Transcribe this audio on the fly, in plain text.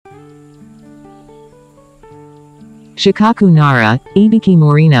Shikaku Nara, Ibiki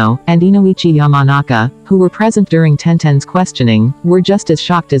Morino, and Inoichi Yamanaka, who were present during Tenten's questioning, were just as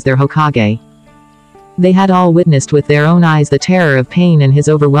shocked as their Hokage. They had all witnessed with their own eyes the terror of pain and his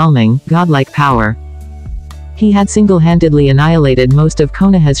overwhelming, godlike power. He had single-handedly annihilated most of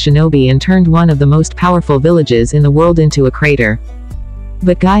Konoha's shinobi and turned one of the most powerful villages in the world into a crater.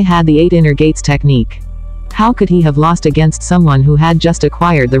 But Guy had the 8 inner gates technique. How could he have lost against someone who had just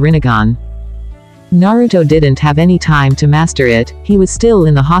acquired the Rinnegan? Naruto didn't have any time to master it, he was still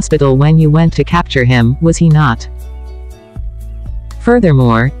in the hospital when you went to capture him, was he not?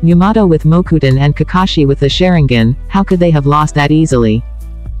 Furthermore, Yamato with Mokuten and Kakashi with the Sharingan, how could they have lost that easily?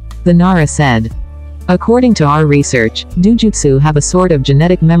 The Nara said. According to our research, Dujutsu have a sort of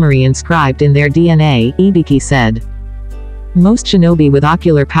genetic memory inscribed in their DNA, Ibiki said. Most shinobi with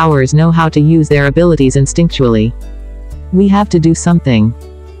ocular powers know how to use their abilities instinctually. We have to do something.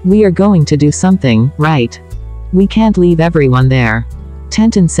 We are going to do something, right? We can't leave everyone there.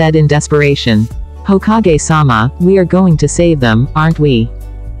 Tenten said in desperation. Hokage-sama, we are going to save them, aren't we?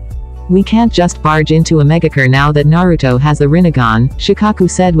 We can't just barge into a Megakure now that Naruto has the Rinnegan, Shikaku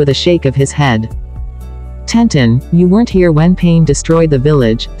said with a shake of his head. Tenten, you weren't here when pain destroyed the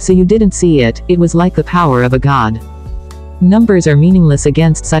village, so you didn't see it, it was like the power of a god. Numbers are meaningless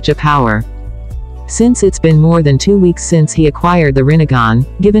against such a power. Since it's been more than 2 weeks since he acquired the Rinnegan,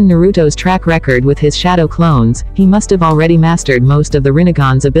 given Naruto's track record with his shadow clones, he must have already mastered most of the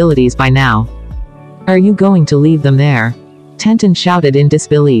Rinnegan's abilities by now. Are you going to leave them there? Tenten shouted in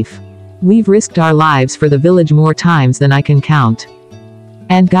disbelief. We've risked our lives for the village more times than I can count.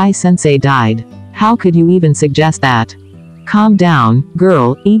 And Guy-sensei died. How could you even suggest that? Calm down,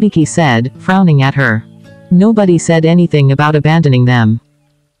 girl, Ibiki said, frowning at her. Nobody said anything about abandoning them.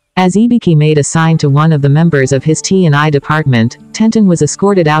 As Ibiki made a sign to one of the members of his T&I department, Tenten was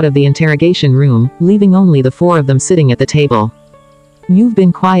escorted out of the interrogation room, leaving only the 4 of them sitting at the table. You've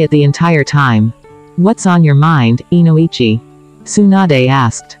been quiet the entire time. What's on your mind, Inoichi? Tsunade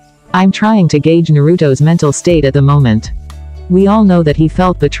asked. I'm trying to gauge Naruto's mental state at the moment. We all know that he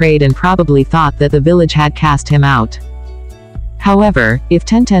felt betrayed and probably thought that the village had cast him out. However, if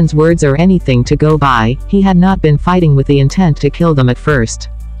Tenten's words are anything to go by, he had not been fighting with the intent to kill them at first.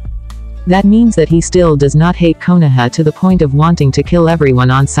 That means that he still does not hate Konoha to the point of wanting to kill everyone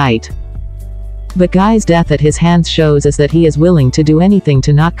on sight. But Guy's death at his hands shows us that he is willing to do anything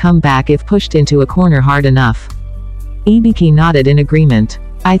to not come back if pushed into a corner hard enough. Ibiki nodded in agreement.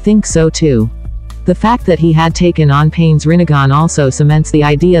 I think so too. The fact that he had taken on Pain's Rinnegan also cements the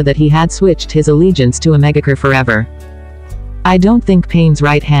idea that he had switched his allegiance to a Megakure forever. I don't think Pain's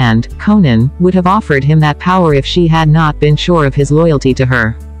right hand, Konan, would have offered him that power if she had not been sure of his loyalty to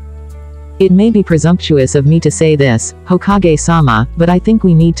her. It may be presumptuous of me to say this, Hokage-sama, but I think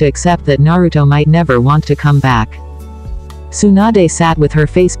we need to accept that Naruto might never want to come back. Tsunade sat with her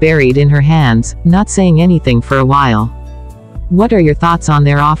face buried in her hands, not saying anything for a while. What are your thoughts on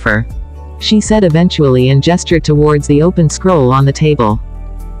their offer? She said eventually and gestured towards the open scroll on the table.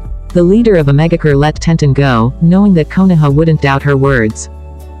 The leader of a Megakure let Tenten go, knowing that Konoha wouldn't doubt her words.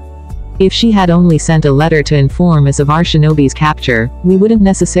 If she had only sent a letter to inform us of our shinobi's capture, we wouldn't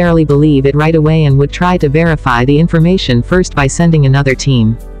necessarily believe it right away and would try to verify the information first by sending another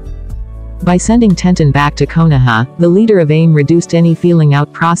team. By sending Tenten back to Konoha, the leader of AIM reduced any feeling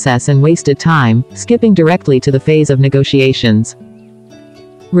out process and wasted time, skipping directly to the phase of negotiations.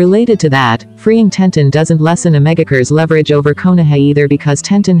 Related to that, freeing Tenten doesn't lessen a Megakure's leverage over Konoha either because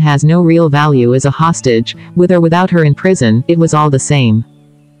Tenten has no real value as a hostage, with or without her in prison, it was all the same.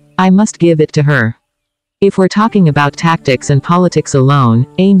 I must give it to her. If we're talking about tactics and politics alone,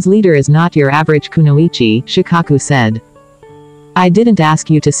 AIM's leader is not your average kunoichi, Shikaku said. I didn't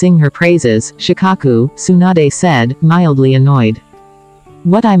ask you to sing her praises, Shikaku, Tsunade said, mildly annoyed.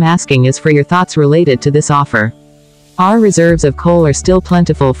 What I'm asking is for your thoughts related to this offer. Our reserves of coal are still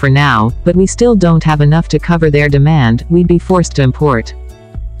plentiful for now, but we still don't have enough to cover their demand, we'd be forced to import.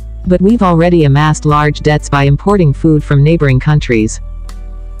 But we've already amassed large debts by importing food from neighboring countries.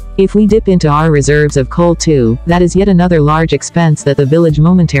 If we dip into our reserves of coal too, that is yet another large expense that the village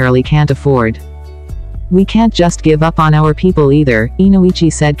momentarily can't afford. We can't just give up on our people either,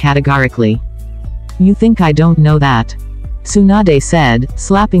 Inoichi said categorically. You think I don't know that? Tsunade said,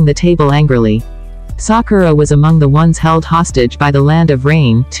 slapping the table angrily. Sakura was among the ones held hostage by the Land of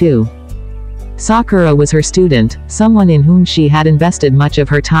Rain, too. Sakura was her student, someone in whom she had invested much of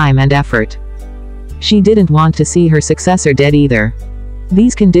her time and effort. She didn't want to see her successor dead either.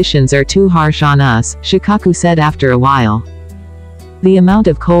 These conditions are too harsh on us, Shikaku said after a while. The amount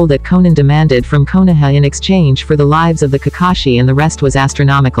of coal that Konan demanded from Konoha in exchange for the lives of the Kakashi and the rest was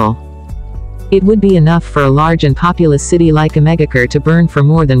astronomical. It would be enough for a large and populous city like Omegakure to burn for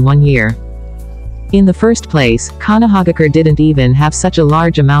more than 1 year. In the first place, Konohagakure didn't even have such a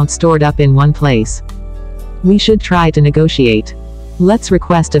large amount stored up in one place. We should try to negotiate. Let's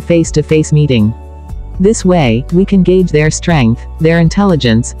request a face-to-face meeting. This way, we can gauge their strength, their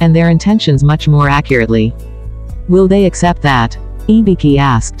intelligence, and their intentions much more accurately. Will they accept that? Ibiki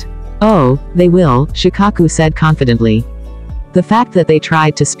asked. Oh, they will, Shikaku said confidently. The fact that they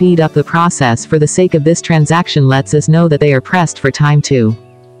tried to speed up the process for the sake of this transaction lets us know that they are pressed for time too.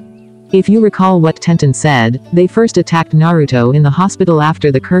 If you recall what Tenten said, they first attacked Naruto in the hospital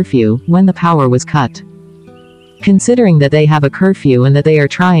after the curfew, when the power was cut. Considering that they have a curfew and that they are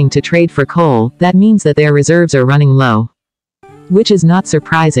trying to trade for coal, that means that their reserves are running low. Which is not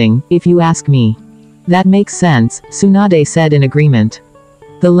surprising, if you ask me. That makes sense, Tsunade said in agreement.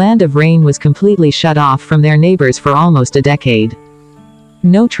 The land of rain was completely shut off from their neighbors for almost a decade.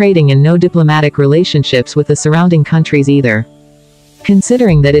 No trading and no diplomatic relationships with the surrounding countries either.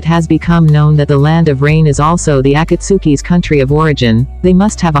 Considering that it has become known that the land of rain is also the Akatsuki's country of origin, they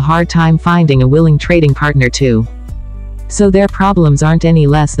must have a hard time finding a willing trading partner too. So their problems aren't any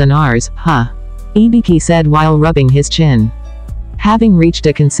less than ours, huh? Ibiki said while rubbing his chin. Having reached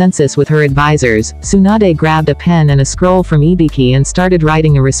a consensus with her advisors, Tsunade grabbed a pen and a scroll from Ibiki and started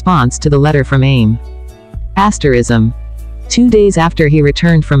writing a response to the letter from AIM. Asterism. 2 days after he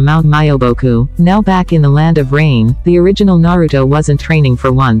returned from Mount Myoboku, now back in the land of rain, the original Naruto wasn't training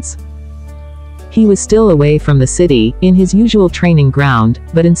for once. He was still away from the city, in his usual training ground,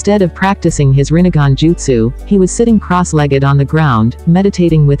 but instead of practicing his Rinnegan jutsu, he was sitting cross-legged on the ground,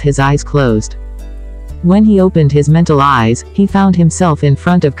 meditating with his eyes closed. When he opened his mental eyes, he found himself in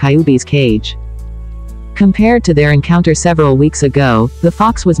front of Kyuubi's cage. Compared to their encounter several weeks ago, the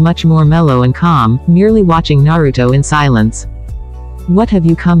fox was much more mellow and calm, merely watching Naruto in silence. What have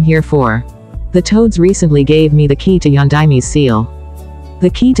you come here for? The toads recently gave me the key to Yondaimi's seal.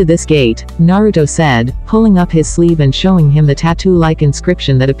 The key to this gate, Naruto said, pulling up his sleeve and showing him the tattoo-like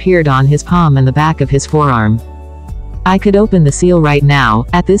inscription that appeared on his palm and the back of his forearm. I could open the seal right now,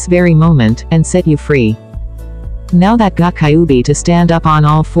 at this very moment, and set you free. Now that got Kyuubi to stand up on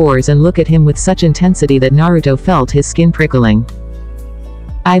all fours and look at him with such intensity that Naruto felt his skin prickling.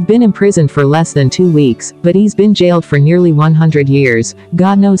 I've been imprisoned for less than 2 weeks, but he's been jailed for nearly 100 years,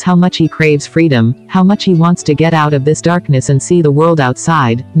 God knows how much he craves freedom, how much he wants to get out of this darkness and see the world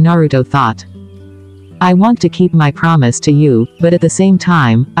outside, Naruto thought. I want to keep my promise to you, but at the same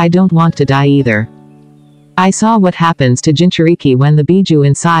time, I don't want to die either. I saw what happens to Jinchuriki when the Biju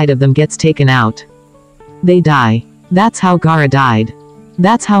inside of them gets taken out. They die. That's how Gaara died.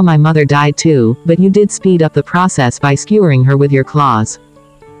 That's how my mother died too, but you did speed up the process by skewering her with your claws.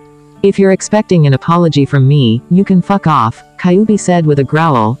 If you're expecting an apology from me, you can fuck off, Kyuubi said with a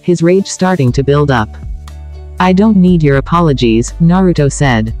growl, his rage starting to build up. I don't need your apologies, Naruto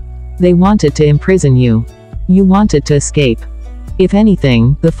said. They wanted to imprison you. You wanted to escape. If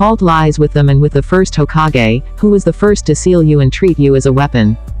anything, the fault lies with them and with the first Hokage, who was the first to seal you and treat you as a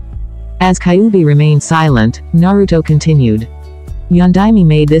weapon. As Kyuubi remained silent, Naruto continued. Yondaime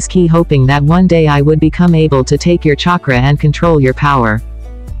made this key hoping that one day I would become able to take your chakra and control your power.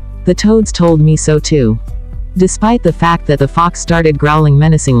 The toads told me so too. Despite the fact that the fox started growling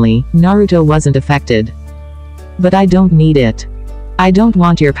menacingly, Naruto wasn't affected. But I don't need it. I don't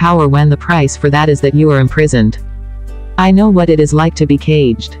want your power when the price for that is that you are imprisoned. I know what it is like to be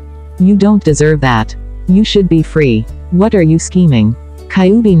caged. You don't deserve that. You should be free. What are you scheming?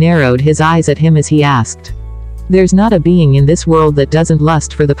 Kyuubi narrowed his eyes at him as he asked. There's not a being in this world that doesn't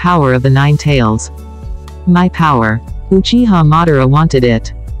lust for the power of the 9 tails. My power. Uchiha Madara wanted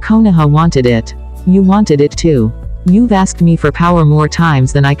it. Konoha wanted it. You wanted it too. You've asked me for power more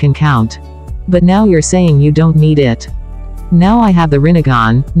times than I can count. But now you're saying you don't need it. Now I have the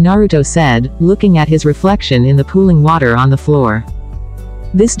Rinnegan, Naruto said, looking at his reflection in the pooling water on the floor.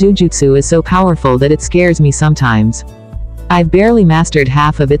 This dojutsu is so powerful that it scares me sometimes. I've barely mastered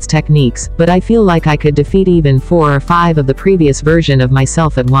half of its techniques, but I feel like I could defeat even 4 or 5 of the previous version of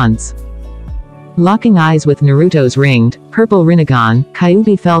myself at once. Locking eyes with Naruto's ringed, purple Rinnegan,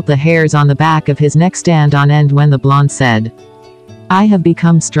 Kyuubi felt the hairs on the back of his neck stand on end when the blonde said. I have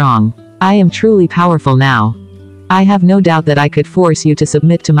become strong. I am truly powerful now. I have no doubt that I could force you to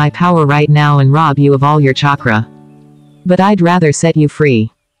submit to my power right now and rob you of all your chakra. But I'd rather set you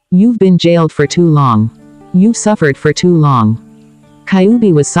free. You've been jailed for too long. You've suffered for too long.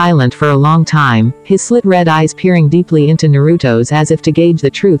 Kyuubi was silent for a long time, his slit red eyes peering deeply into Naruto's as if to gauge the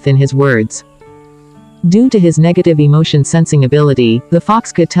truth in his words. Due to his negative emotion sensing ability, the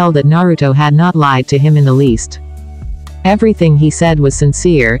fox could tell that Naruto had not lied to him in the least. Everything he said was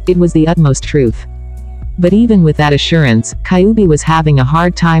sincere, it was the utmost truth. But even with that assurance, Kyuubi was having a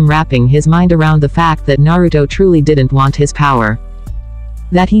hard time wrapping his mind around the fact that Naruto truly didn't want his power.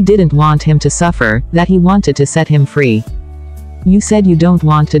 That he didn't want him to suffer, that he wanted to set him free. You said you don't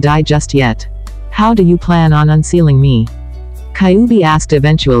want to die just yet. How do you plan on unsealing me? Kyuubi asked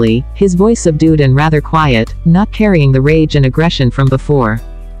eventually, his voice subdued and rather quiet, not carrying the rage and aggression from before.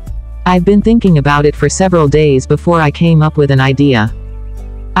 I've been thinking about it for several days before I came up with an idea.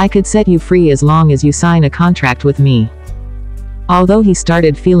 I could set you free as long as you sign a contract with me. Although he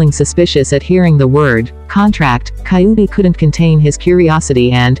started feeling suspicious at hearing the word contract, Kyuubi couldn't contain his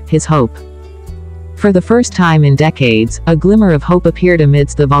curiosity and his hope. For the first time in decades, a glimmer of hope appeared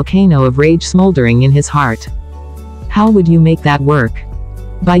amidst the volcano of rage smoldering in his heart. How would you make that work?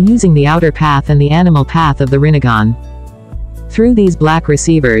 By using the outer path and the animal path of the Rinnegan. Through these black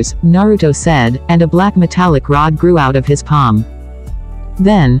receivers, Naruto said, and a black metallic rod grew out of his palm.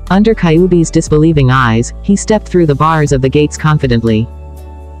 Then, under Kyuubi's disbelieving eyes, he stepped through the bars of the gates confidently.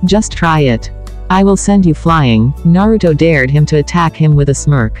 Just try it. I will send you flying. Naruto dared him to attack him with a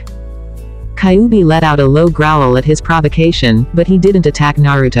smirk. Kyuubi let out a low growl at his provocation, but he didn't attack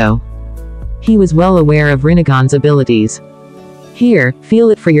Naruto. He was well aware of Rinnegan's abilities. Here, feel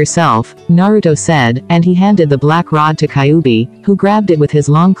it for yourself, Naruto said, and he handed the black rod to Kyuubi, who grabbed it with his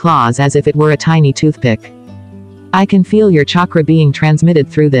long claws as if it were a tiny toothpick. I can feel your chakra being transmitted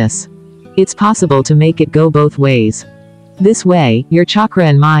through this. It's possible to make it go both ways. This way, your chakra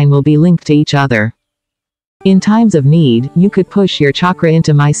and mine will be linked to each other. In times of need, you could push your chakra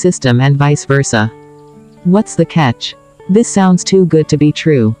into my system and vice versa. What's the catch? This sounds too good to be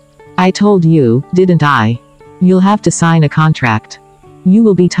true. I told you, didn't I? You'll have to sign a contract. You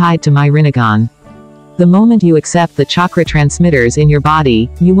will be tied to my Rinnegan. The moment you accept the chakra transmitters in your body,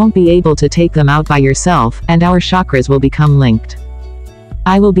 you won't be able to take them out by yourself, and our chakras will become linked.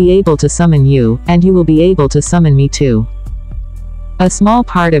 I will be able to summon you, and you will be able to summon me too. A small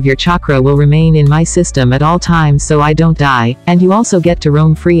part of your chakra will remain in my system at all times so I don't die, and you also get to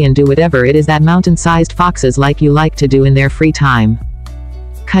roam free and do whatever it is that mountain-sized foxes like you like to do in their free time.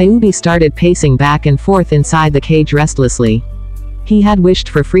 Kyuubi started pacing back and forth inside the cage restlessly. He had wished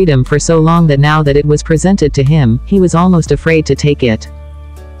for freedom for so long that now that it was presented to him, he was almost afraid to take it.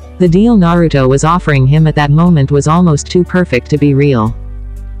 The deal Naruto was offering him at that moment was almost too perfect to be real.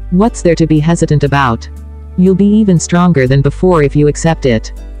 What's there to be hesitant about? You'll be even stronger than before if you accept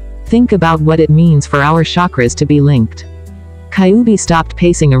it. Think about what it means for our chakras to be linked. Kyuubi stopped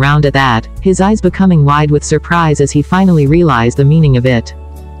pacing around at that, his eyes becoming wide with surprise as he finally realized the meaning of it.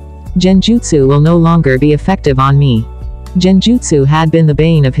 Genjutsu will no longer be effective on me. Genjutsu had been the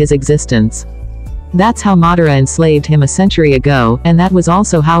bane of his existence. That's how Madara enslaved him a century ago, and that was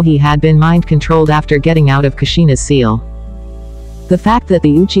also how he had been mind-controlled after getting out of Kushina's seal. The fact that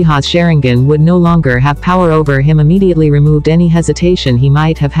the Uchiha's Sharingan would no longer have power over him immediately removed any hesitation he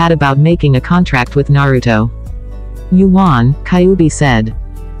might have had about making a contract with Naruto. You won, Kyuubi said.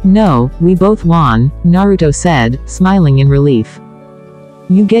 No, we both won, Naruto said, smiling in relief.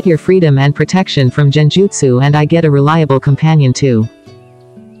 You get your freedom and protection from Genjutsu and I get a reliable companion too.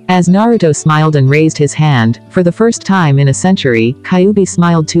 As Naruto smiled and raised his hand, for the first time in a century, Kyuubi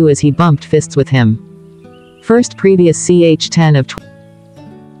smiled too as he bumped fists with him. First previous ch10 of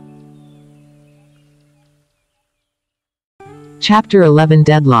Chapter 11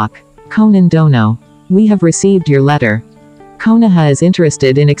 Deadlock. Konan Dono. We have received your letter. Konoha is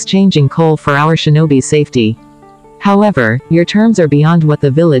interested in exchanging coal for our shinobi's safety. However, your terms are beyond what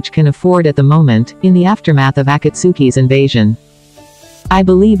the village can afford at the moment, in the aftermath of Akatsuki's invasion. I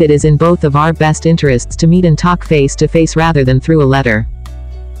believe it is in both of our best interests to meet and talk face to face rather than through a letter.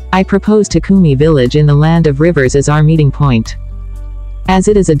 I propose Takumi village in the land of rivers as our meeting point. As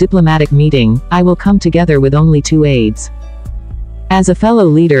it is a diplomatic meeting, I will come together with only 2 aides. As a fellow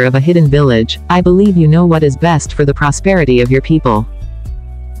leader of a hidden village, I believe you know what is best for the prosperity of your people.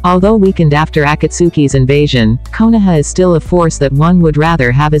 Although weakened after Akatsuki's invasion, Konoha is still a force that one would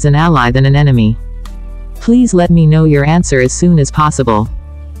rather have as an ally than an enemy. Please let me know your answer as soon as possible.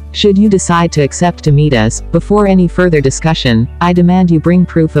 Should you decide to accept to meet us, before any further discussion, I demand you bring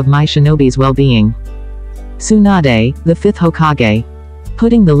proof of my shinobi's well-being. Tsunade, the 5th Hokage.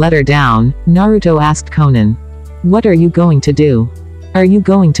 Putting the letter down, Naruto asked Konan. What are you going to do? Are you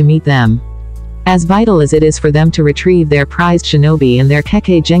going to meet them? As vital as it is for them to retrieve their prized shinobi and their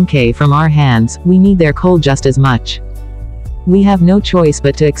Kekkei Genkei from our hands, we need their coal just as much. We have no choice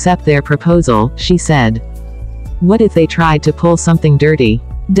but to accept their proposal, she said. What if they tried to pull something dirty?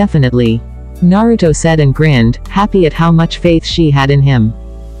 Definitely. Naruto said and grinned, happy at how much faith she had in him.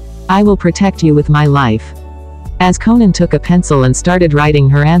 I will protect you with my life. As Konan took a pencil and started writing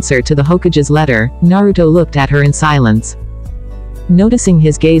her answer to the Hokage's letter, Naruto looked at her in silence. Noticing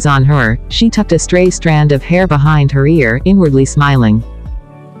his gaze on her, she tucked a stray strand of hair behind her ear, inwardly smiling.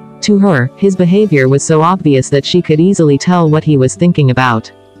 To her, his behavior was so obvious that she could easily tell what he was thinking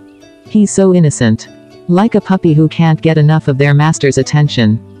about. He's so innocent. Like a puppy who can't get enough of their master's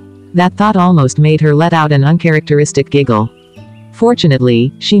attention. That thought almost made her let out an uncharacteristic giggle.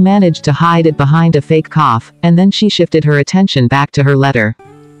 Fortunately, she managed to hide it behind a fake cough, and then she shifted her attention back to her letter.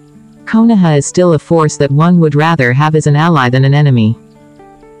 Konoha is still a force that one would rather have as an ally than an enemy.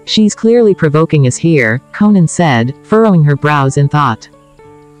 She's clearly provoking us here, Konan said, furrowing her brows in thought.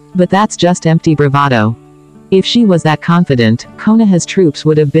 But that's just empty bravado. If she was that confident, Konoha's troops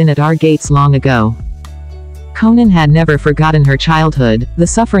would have been at our gates long ago. Konan had never forgotten her childhood, the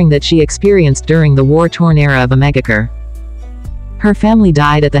suffering that she experienced during the war-torn era of Omegakure. Her family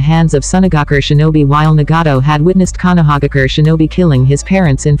died at the hands of Sunagakure shinobi while Nagato had witnessed Konohagakure shinobi killing his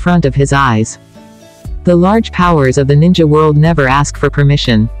parents in front of his eyes. The large powers of the ninja world never ask for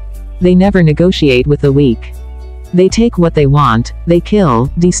permission. They never negotiate with the weak. They take what they want, they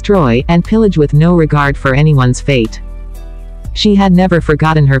kill, destroy, and pillage with no regard for anyone's fate. She had never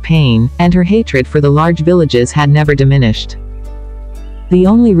forgotten her pain, and her hatred for the large villages had never diminished. The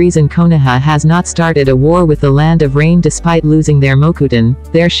only reason Konoha has not started a war with the Land of Rain despite losing their Mokuten,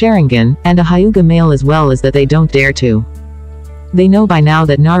 their Sharingan, and a Hyuga male as well is that they don't dare to. They know by now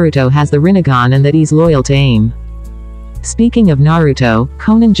that Naruto has the Rinnegan and that he's loyal to AIM. Speaking of Naruto,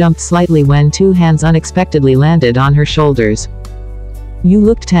 Konan jumped slightly when two hands unexpectedly landed on her shoulders. You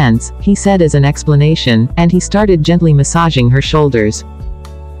looked tense, he said as an explanation, and he started gently massaging her shoulders.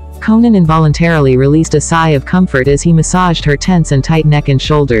 Konan involuntarily released a sigh of comfort as he massaged her tense and tight neck and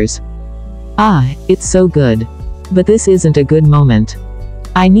shoulders. Ah, it's so good. But this isn't a good moment.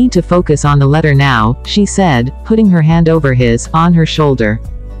 I need to focus on the letter now, she said, putting her hand over his, on her shoulder.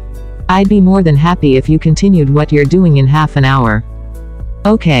 I'd be more than happy if you continued what you're doing in half an hour.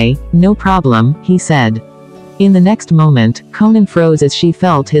 Okay, no problem, he said. In the next moment, Konan froze as she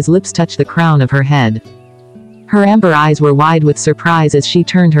felt his lips touch the crown of her head. Her amber eyes were wide with surprise as she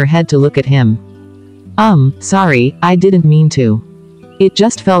turned her head to look at him. Sorry, I didn't mean to. It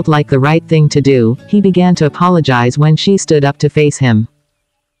just felt like the right thing to do, he began to apologize when she stood up to face him.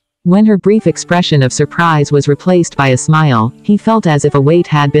 When her brief expression of surprise was replaced by a smile, he felt as if a weight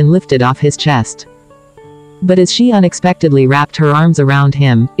had been lifted off his chest. But as she unexpectedly wrapped her arms around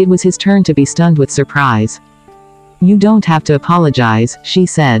him, it was his turn to be stunned with surprise. You don't have to apologize, she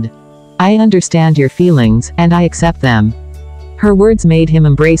said. I understand your feelings, and I accept them. Her words made him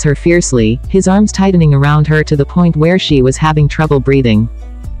embrace her fiercely, his arms tightening around her to the point where she was having trouble breathing.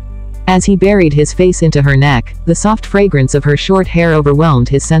 As he buried his face into her neck, the soft fragrance of her short hair overwhelmed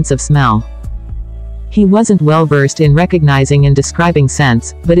his sense of smell. He wasn't well versed in recognizing and describing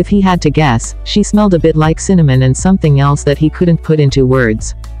scents, but if he had to guess, she smelled a bit like cinnamon and something else that he couldn't put into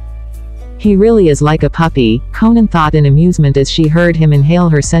words. He really is like a puppy, Konan thought in amusement as she heard him inhale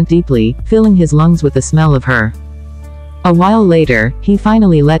her scent deeply, filling his lungs with the smell of her. A while later, he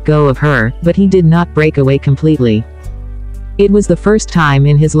finally let go of her, but he did not break away completely. It was the first time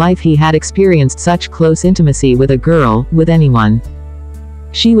in his life he had experienced such close intimacy with a girl, with anyone.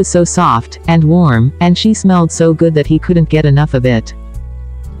 She was so soft, and warm, and she smelled so good that he couldn't get enough of it.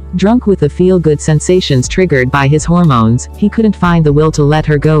 Drunk with the feel-good sensations triggered by his hormones, he couldn't find the will to let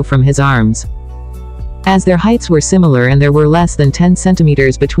her go from his arms. As their heights were similar and there were less than 10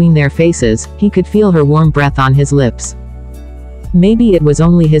 centimeters between their faces, he could feel her warm breath on his lips. Maybe it was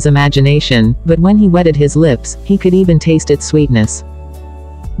only his imagination, but when he wetted his lips, he could even taste its sweetness.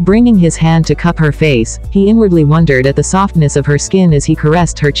 Bringing his hand to cup her face, he inwardly wondered at the softness of her skin as he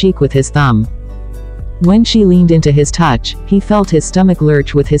caressed her cheek with his thumb. When she leaned into his touch, he felt his stomach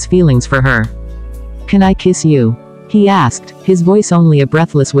lurch with his feelings for her. Can I kiss you? He asked, his voice only a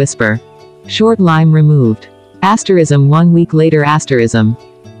breathless whisper. Short lime removed. 1 week later.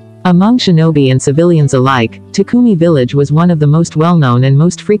 Among shinobi and civilians alike, Takumi Village was one of the most well-known and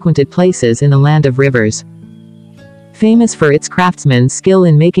most frequented places in the Land of Rivers. Famous for its craftsmen's skill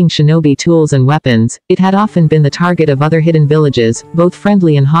in making shinobi tools and weapons, it had often been the target of other hidden villages, both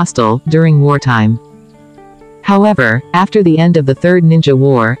friendly and hostile, during wartime. However, after the end of the Third Ninja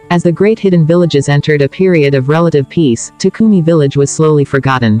War, as the great hidden villages entered a period of relative peace, Takumi Village was slowly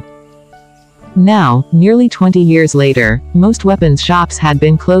forgotten. Now, nearly 20 years later, most weapons shops had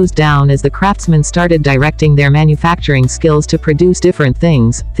been closed down as the craftsmen started directing their manufacturing skills to produce different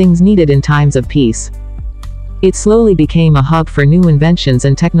things needed in times of peace. It slowly became a hub for new inventions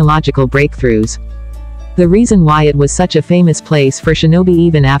and technological breakthroughs. The reason why it was such a famous place for shinobi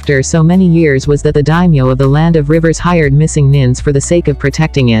even after so many years was that the daimyo of the Land of Rivers hired missing nins for the sake of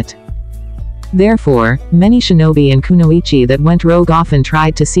protecting it. Therefore, many shinobi and kunoichi that went rogue often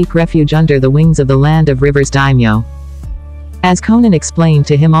tried to seek refuge under the wings of the Land of Rivers daimyo. As Konan explained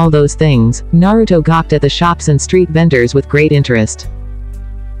to him all those things, Naruto gawked at the shops and street vendors with great interest.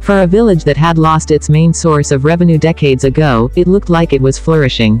 For a village that had lost its main source of revenue decades ago, it looked like it was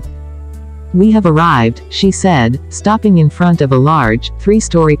flourishing. "We have arrived," she said, stopping in front of a large,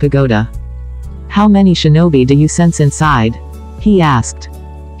 3-story pagoda. "How many shinobi do you sense inside?" he asked.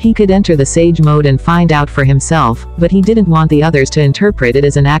 He could enter the sage mode and find out for himself, but he didn't want the others to interpret it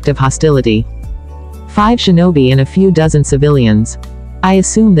as an act of hostility. 5 shinobi and a few dozen civilians. I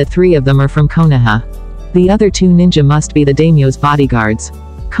assume that 3 of them are from Konoha. The other 2 ninja must be the daimyo's bodyguards.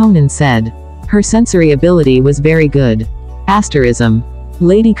 Konan said. Her sensory ability was very good. Asterism.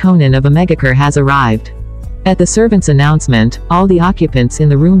 Lady Konan of Omegakure has arrived. At the servant's announcement, all the occupants in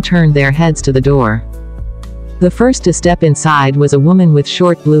the room turned their heads to the door. The first to step inside was a woman with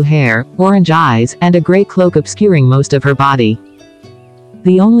short blue hair, orange eyes, and a gray cloak obscuring most of her body.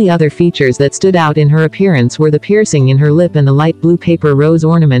 The only other features that stood out in her appearance were the piercing in her lip and the light blue paper rose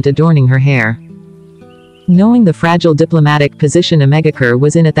ornament adorning her hair. Knowing the fragile diplomatic position Omegakure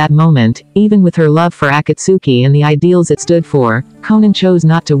was in at that moment, even with her love for Akatsuki and the ideals it stood for, Konan chose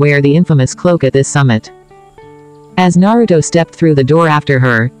not to wear the infamous cloak at this summit. As Naruto stepped through the door after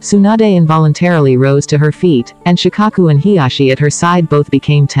her, Tsunade involuntarily rose to her feet, and Shikaku and Hiyashi at her side both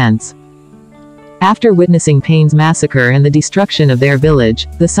became tense. After witnessing Pain's massacre and the destruction of their village,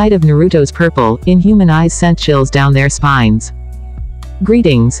 the sight of Naruto's purple, inhuman eyes sent chills down their spines.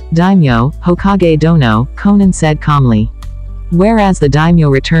 "Greetings, Daimyo, Hokage Dono," Konan said calmly. Whereas the Daimyo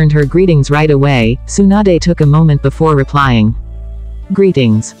returned her greetings right away, Tsunade took a moment before replying.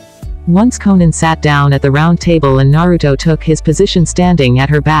 "Greetings." Once Konan sat down at the round table and Naruto took his position standing at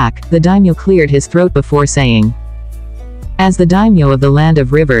her back, the Daimyo cleared his throat before saying, "As the Daimyo of the Land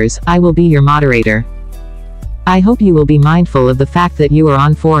of Rivers, I will be your moderator. I hope you will be mindful of the fact that you are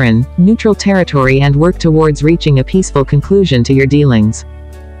on foreign, neutral territory and work towards reaching a peaceful conclusion to your dealings.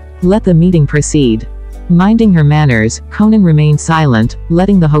 Let the meeting proceed." Minding her manners, Konan remained silent,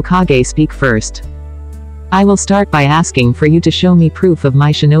 letting the Hokage speak first. "I will start by asking for you to show me proof of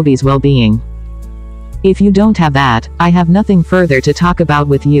my shinobi's well-being. If you don't have that, I have nothing further to talk about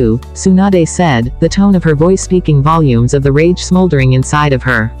with you," Tsunade said, the tone of her voice speaking volumes of the rage smoldering inside of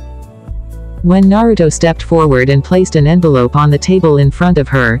her. When Naruto stepped forward and placed an envelope on the table in front of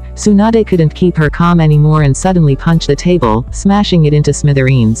her, Tsunade couldn't keep her calm anymore and suddenly punched the table, smashing it into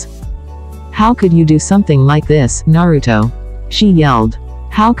smithereens. "How could you do something like this, Naruto?" she yelled.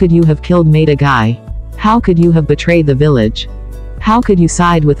 "How could you have killed Maida Guy? How could you have betrayed the village? How could you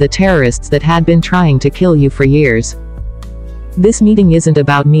side with the terrorists that had been trying to kill you for years?" "This meeting isn't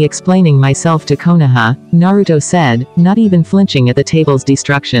about me explaining myself to Konoha," Naruto said, not even flinching at the table's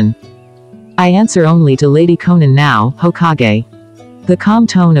destruction. "I answer only to Lady Konan now, Hokage." The calm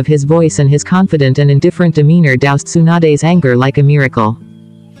tone of his voice and his confident and indifferent demeanor doused Tsunade's anger like a miracle.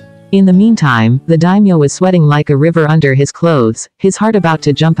 In the meantime, the daimyo was sweating like a river under his clothes, his heart about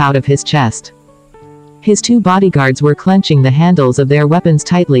to jump out of his chest. His 2 bodyguards were clenching the handles of their weapons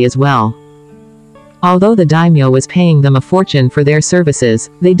tightly as well. Although the daimyo was paying them a fortune for their services,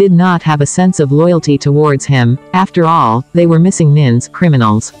 they did not have a sense of loyalty towards him. After all, they were missing nins,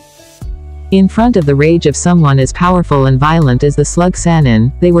 criminals. In front of the rage of someone as powerful and violent as the slug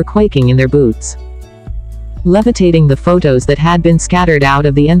Sannin, they were quaking in their boots. Levitating the photos that had been scattered out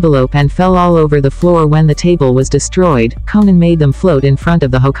of the envelope and fell all over the floor when the table was destroyed, Konan made them float in front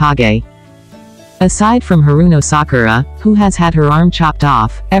of the Hokage. Aside from Haruno Sakura, who has had her arm chopped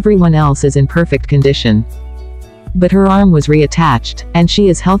off, everyone else is in perfect condition. But her arm was reattached, and she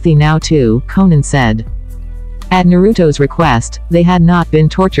is healthy now too, Konan said. At Naruto's request, they had not been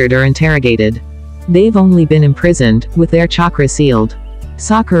tortured or interrogated. They've only been imprisoned, with their chakra sealed.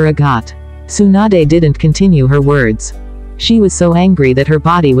 Sakura got. Tsunade didn't continue her words. She was so angry that her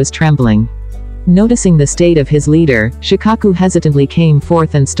body was trembling. Noticing the state of his leader, Shikaku hesitantly came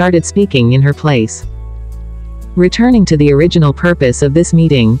forth and started speaking in her place. Returning to the original purpose of this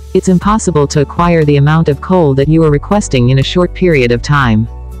meeting, it's impossible to acquire the amount of coal that you are requesting in a short period of time.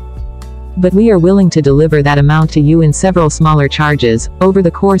 But we are willing to deliver that amount to you in several smaller charges, over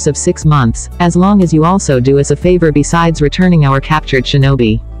the course of 6 months, as long as you also do us a favor besides returning our captured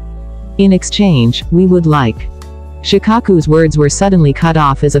shinobi. In exchange, we would like. Shikaku's words were suddenly cut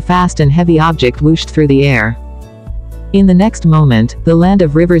off as a fast and heavy object whooshed through the air. In the next moment, the Land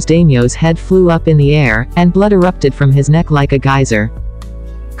of Rivers daimyo's head flew up in the air, and blood erupted from his neck like a geyser.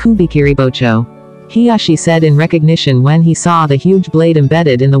 Kubikiribocho. Hiyashi said in recognition when he saw the huge blade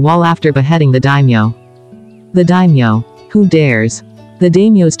embedded in the wall after beheading the daimyo. The daimyo. Who dares? The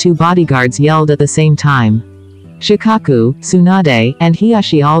daimyo's two bodyguards yelled at the same time. Shikaku, Tsunade, and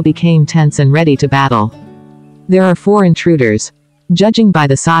Hiyashi all became tense and ready to battle. There are 4 intruders. Judging by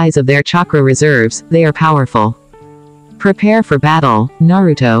the size of their chakra reserves, they are powerful. Prepare for battle,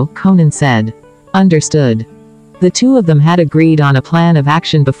 Naruto, Konan said. Understood. The two of them had agreed on a plan of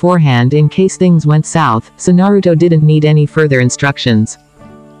action beforehand in case things went south, so Naruto didn't need any further instructions.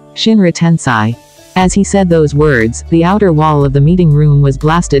 Shinra Tensei. As he said those words, the outer wall of the meeting room was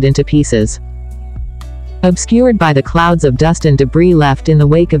blasted into pieces. Obscured by the clouds of dust and debris left in the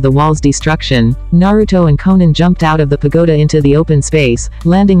wake of the wall's destruction, Naruto and Konan jumped out of the pagoda into the open space,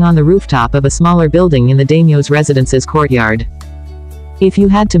 landing on the rooftop of a smaller building in the daimyo's residence's courtyard. If you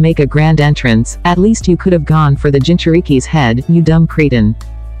had to make a grand entrance, at least you could have gone for the Jinchuriki's head, you dumb cretin.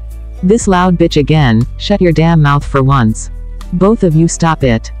 This loud bitch again, shut your damn mouth for once. Both of you stop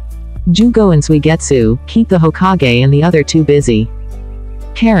it. Jugo and Suigetsu, keep the Hokage and the other two busy.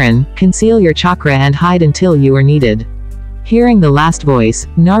 Karen, conceal your chakra and hide until you are needed. Hearing the last voice,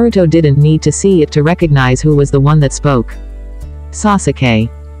 Naruto didn't need to see it to recognize who was the one that spoke. Sasuke.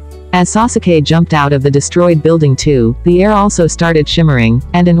 As Sasuke jumped out of the destroyed building too, the air also started shimmering,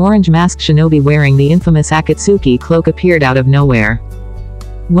 and an orange-masked shinobi wearing the infamous Akatsuki cloak appeared out of nowhere.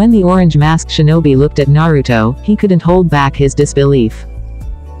 When the orange-masked shinobi looked at Naruto, he couldn't hold back his disbelief.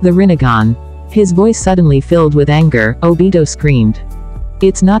 The Rinnegan. His voice suddenly filled with anger, Obito screamed.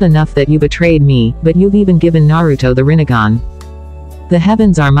 It's not enough that you betrayed me, but you've even given Naruto the Rinnegan. The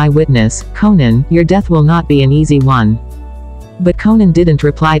heavens are my witness, Konan, your death will not be an easy one. But Konan didn't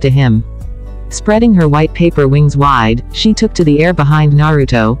reply to him. Spreading her white paper wings wide, she took to the air behind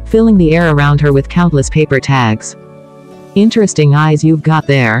Naruto, filling the air around her with countless paper tags. Interesting eyes you've got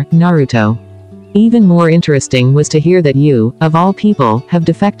there, Naruto. Even more interesting was to hear that you, of all people, have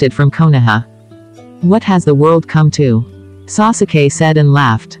defected from Konoha. What has the world come to? Sasuke said and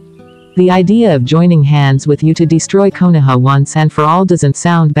laughed. The idea of joining hands with you to destroy Konoha once and for all doesn't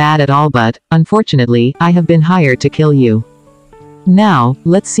sound bad at all, but, unfortunately, I have been hired to kill you. Now,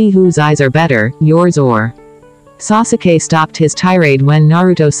 let's see whose eyes are better, yours or... Sasuke stopped his tirade when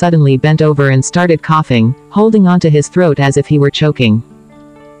Naruto suddenly bent over and started coughing, holding onto his throat as if he were choking.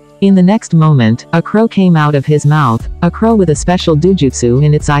 In the next moment, a crow came out of his mouth, a crow with a special dojutsu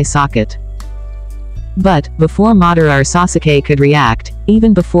in its eye socket. But, before Madara or Sasuke could react,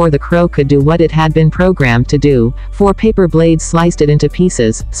 even before the crow could do what it had been programmed to do, 4 paper blades sliced it into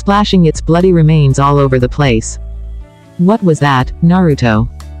pieces, splashing its bloody remains all over the place. What was that, Naruto?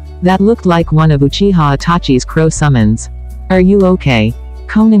 That looked like one of Uchiha Itachi's crow summons. Are you okay?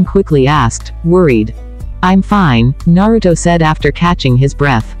 Konan quickly asked, worried. I'm fine, Naruto said after catching his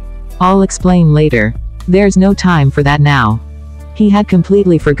breath. I'll explain later. There's no time for that now. He had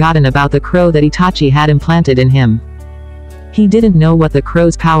completely forgotten about the crow that Itachi had implanted in him. He didn't know what the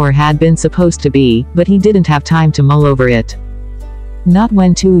crow's power had been supposed to be, but he didn't have time to mull over it. Not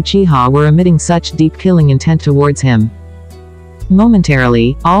when 2 Uchiha were emitting such deep killing intent towards him.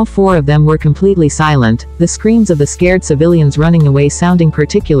 Momentarily, all 4 of them were completely silent, the screams of the scared civilians running away sounding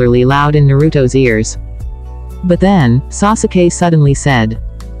particularly loud in Naruto's ears. But then, Sasuke suddenly said,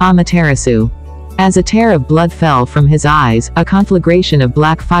 Amaterasu. As a tear of blood fell from his eyes, a conflagration of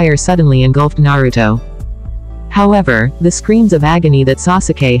black fire suddenly engulfed Naruto. However, the screams of agony that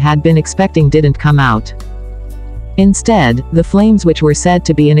Sasuke had been expecting didn't come out. Instead, the flames which were said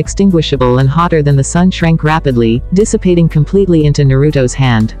to be inextinguishable and hotter than the sun shrank rapidly, dissipating completely into Naruto's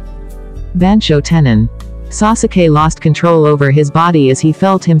hand. Bansho Tenin. Sasuke lost control over his body as he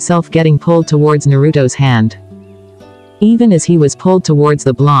felt himself getting pulled towards Naruto's hand. Even as he was pulled towards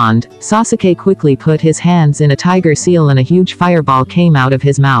the blonde, Sasuke quickly put his hands in a tiger seal and a huge fireball came out of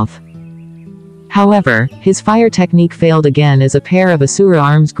his mouth. However, his fire technique failed again as a pair of Asura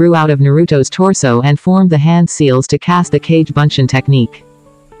arms grew out of Naruto's torso and formed the hand seals to cast the Kage Bunshin technique.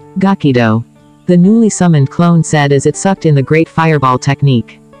 Gakido. The newly summoned clone said as it sucked in the great fireball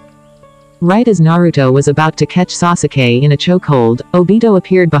technique. Right as Naruto was about to catch Sasuke in a chokehold, Obito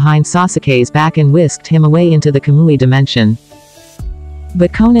appeared behind Sasuke's back and whisked him away into the Kamui dimension.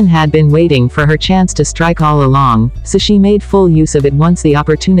 But Konan had been waiting for her chance to strike all along, so she made full use of it once the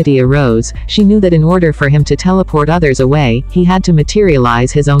opportunity arose. She knew that in order for him to teleport others away, he had to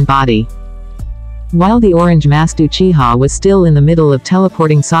materialize his own body. While the orange-masked Uchiha was still in the middle of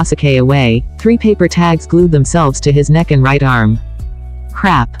teleporting Sasuke away, 3 paper tags glued themselves to his neck and right arm.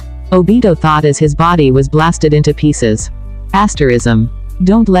 Crap. Obito thought as his body was blasted into pieces. Asterism.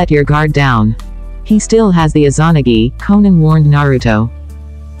 Don't let your guard down. He still has the Izanagi, Konan warned Naruto.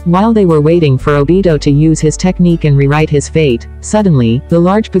 While they were waiting for Obito to use his technique and rewrite his fate, suddenly, the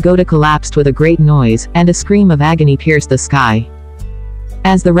large pagoda collapsed with a great noise, and a scream of agony pierced the sky.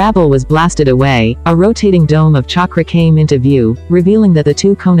 As the rabble was blasted away, a rotating dome of chakra came into view, revealing that the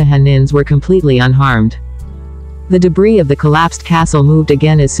two Konoha nins were completely unharmed. The debris of the collapsed castle moved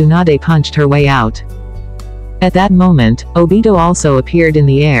again as Tsunade punched her way out. At that moment, Obito also appeared in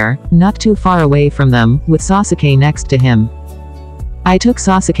the air, not too far away from them, with Sasuke next to him. I took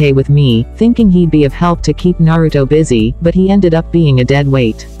Sasuke with me, thinking he'd be of help to keep Naruto busy, but he ended up being a dead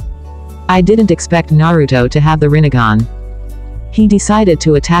weight. I didn't expect Naruto to have the Rinnegan. He decided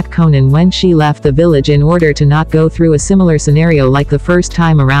to attack Konan when she left the village in order to not go through a similar scenario like the first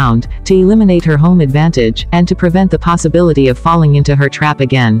time around, to eliminate her home advantage, and to prevent the possibility of falling into her trap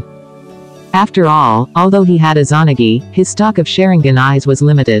again. After all, although he had a Zanagi, his stock of Sharingan eyes was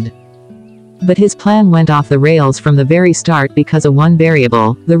limited. But his plan went off the rails from the very start because of one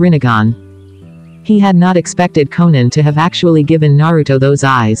variable, the Rinnegan. He had not expected Konan to have actually given Naruto those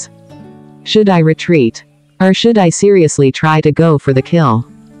eyes. Should I retreat? Or should I seriously try to go for the kill?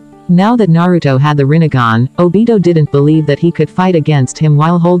 Now that Naruto had the Rinnegan, Obito didn't believe that he could fight against him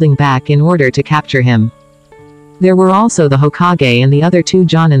while holding back in order to capture him. There were also the Hokage and the other two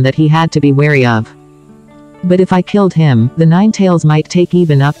Jonin that he had to be wary of. But if I killed him, the Nine Tails might take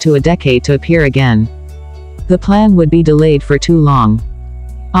even up to a decade to appear again. The plan would be delayed for too long.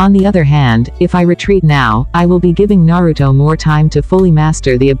 On the other hand, if I retreat now, I will be giving Naruto more time to fully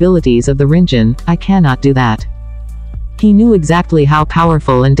master the abilities of the Rinnegan. I cannot do that. He knew exactly how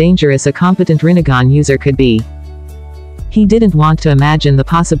powerful and dangerous a competent Rinnegan user could be. He didn't want to imagine the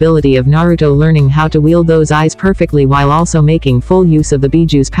possibility of Naruto learning how to wield those eyes perfectly while also making full use of the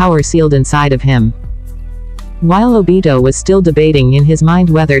Bijuu's power sealed inside of him. While Obito was still debating in his mind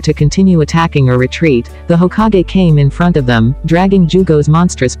whether to continue attacking or retreat, the Hokage came in front of them, dragging Jugo's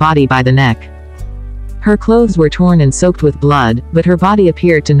monstrous body by the neck. Her clothes were torn and soaked with blood, but her body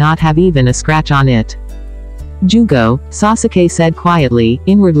appeared to not have even a scratch on it. "Jugo," Sasuke said quietly,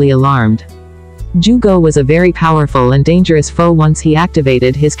 inwardly alarmed. Jugo was a very powerful and dangerous foe. Once he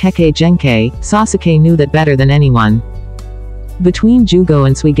activated his Kekkei Genkai, Sasuke knew that better than anyone. Between Jugo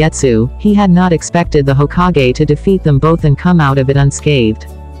and Suigetsu, he had not expected the Hokage to defeat them both and come out of it unscathed.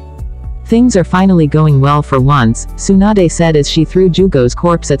 "Things are finally going well for once," Tsunade said as she threw Jugo's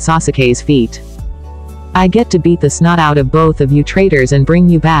corpse at Sasuke's feet. "I get to beat the snot out of both of you traitors and bring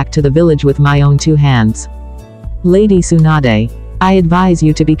you back to the village with my own two hands. Lady Tsunade, I advise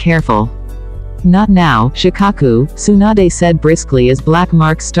you to be careful." "Not now, Shikaku," Tsunade said briskly as black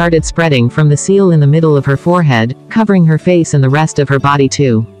marks started spreading from the seal in the middle of her forehead, covering her face and the rest of her body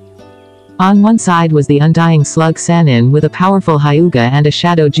too. On one side was the undying slug Sannin with a powerful Hyuga and a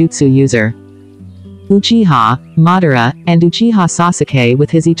shadow jutsu user. Uchiha, Madara, and Uchiha Sasuke with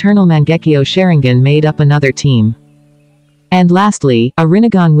his eternal Mangekyo Sharingan made up another team. And lastly, a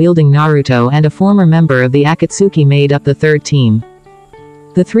Rinnegan-wielding Naruto and a former member of the Akatsuki made up the third team.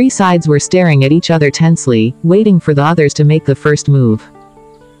 The three sides were staring at each other tensely, waiting for the others to make the first move.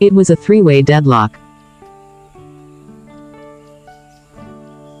 It was a three-way deadlock.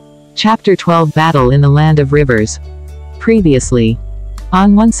 Chapter 12 Battle in the Land of Rivers. Previously.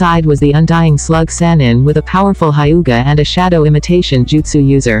 On one side was the undying slug Sannin with a powerful Hyuga and a shadow imitation jutsu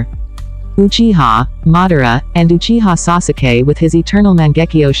user. Uchiha, Madara, and Uchiha Sasuke with his eternal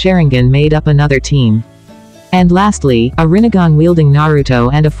Mangekyo Sharingan made up another team. And lastly, a Rinnegan-wielding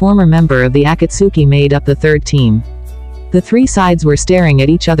Naruto and a former member of the Akatsuki made up the third team. The three sides were staring at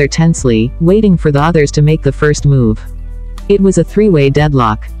each other tensely, waiting for the others to make the first move. It was a three-way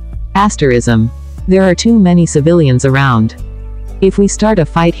deadlock. Asterism. There are too many civilians around. If we start a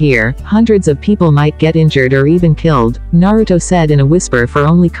fight here, hundreds of people might get injured or even killed, Naruto said in a whisper for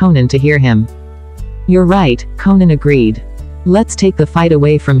only Konan to hear him. "You're right," Konan agreed. "Let's take the fight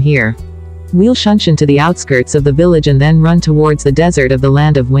away from here. We'll shunshin to the outskirts of the village and then run towards the desert of the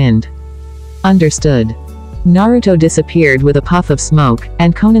Land of Wind." Understood. Naruto disappeared with a puff of smoke,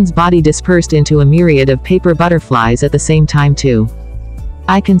 and Konan's body dispersed into a myriad of paper butterflies at the same time too.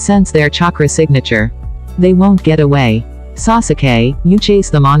 "I can sense their chakra signature. They won't get away. Sasuke, you chase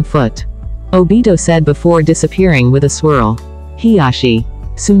them on foot," Obito said before disappearing with a swirl. "Hiyashi,"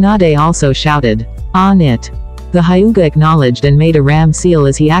 Tsunade also shouted. "On it." The Hyuga acknowledged and made a ram seal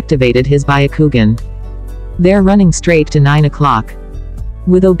as he activated his Byakugan. They're running straight to 9 o'clock.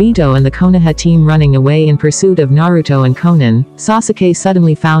 With Obito and the Konoha team running away in pursuit of Naruto and Konan, Sasuke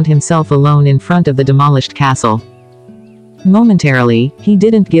suddenly found himself alone in front of the demolished castle. Momentarily, he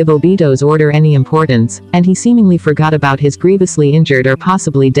didn't give Obito's order any importance, and he seemingly forgot about his grievously injured or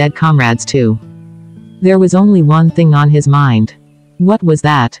possibly dead comrades too. There was only one thing on his mind. What was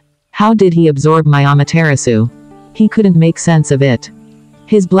that? How did he absorb my Amaterasu? He couldn't make sense of it.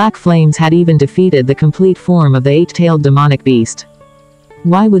 His black flames had even defeated the complete form of the eight-tailed demonic beast.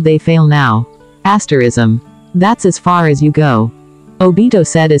 Why would they fail now? Asterism. That's as far as you go. Obito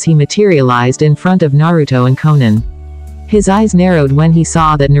said as he materialized in front of Naruto and Konan. His eyes narrowed when he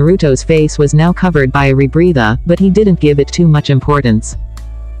saw that Naruto's face was now covered by a rebreather, but he didn't give it too much importance.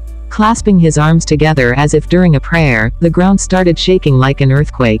 Clasping his arms together as if during a prayer, the ground started shaking like an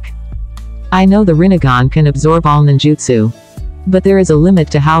earthquake. I know the Rinnegan can absorb all ninjutsu. But there is a limit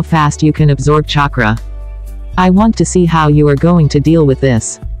to how fast you can absorb chakra. I want to see how you are going to deal with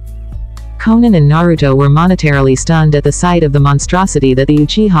this. Konan and Naruto were monetarily stunned at the sight of the monstrosity that the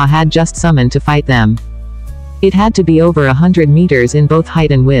Uchiha had just summoned to fight them. It had to be over 100 meters in both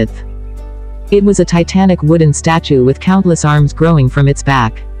height and width. It was a titanic wooden statue with countless arms growing from its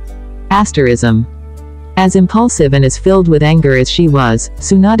back. Asterism. As impulsive and as filled with anger as she was,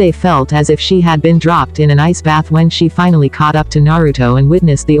 Tsunade felt as if she had been dropped in an ice bath when she finally caught up to Naruto and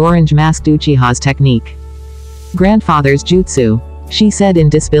witnessed the orange-masked Uchiha's technique. Grandfather's jutsu, she said in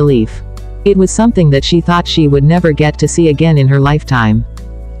disbelief. It was something that she thought she would never get to see again in her lifetime.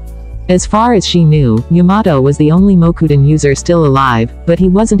 As far as she knew, Yamato was the only Mokuden user still alive, but he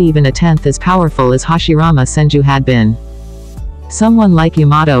wasn't even a tenth as powerful as Hashirama Senju had been. Someone like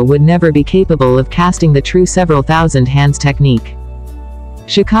Yamato would never be capable of casting the true several thousand hands technique.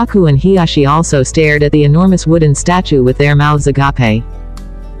 Shikaku and Hiyashi also stared at the enormous wooden statue with their mouths agape.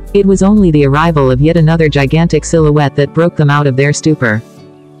 It was only the arrival of yet another gigantic silhouette that broke them out of their stupor.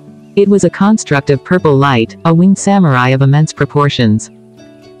 It was a construct of purple light, a winged samurai of immense proportions.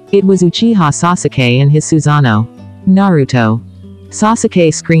 It was Uchiha Sasuke and his Susanoo. Naruto.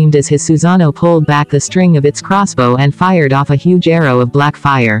 Sasuke screamed as his Susanoo pulled back the string of its crossbow and fired off a huge arrow of black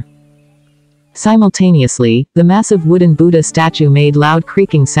fire. Simultaneously, the massive wooden Buddha statue made loud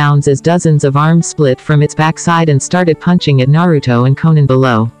creaking sounds as dozens of arms split from its backside and started punching at Naruto and Konan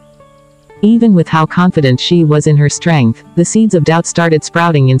below. Even with how confident she was in her strength, the seeds of doubt started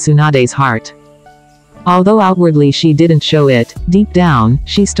sprouting in Tsunade's heart. Although outwardly she didn't show it, deep down,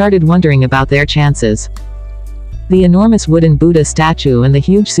 she started wondering about their chances. The enormous wooden Buddha statue and the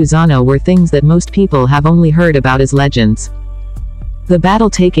huge Susanoo were things that most people have only heard about as legends. The battle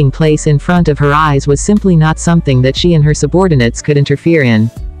taking place in front of her eyes was simply not something that she and her subordinates could interfere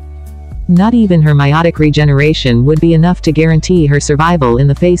in. Not even her meiotic regeneration would be enough to guarantee her survival in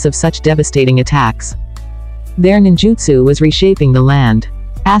the face of such devastating attacks. Their ninjutsu was reshaping the land.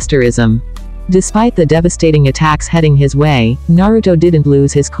 Asterism. Despite the devastating attacks heading his way, Naruto didn't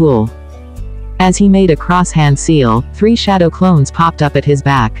lose his cool. As he made a cross-hand seal, 3 shadow clones popped up at his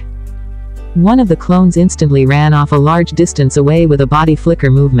back. One of the clones instantly ran off a large distance away with a body flicker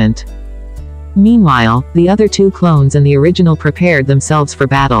movement. Meanwhile, the other 2 clones and the original prepared themselves for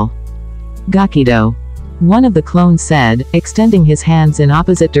battle. Gakido. One of the clones said, extending his hands in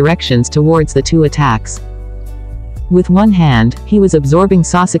opposite directions towards the 2 attacks. With one hand, he was absorbing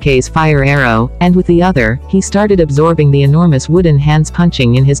Sasuke's fire arrow, and with the other, he started absorbing the enormous wooden hands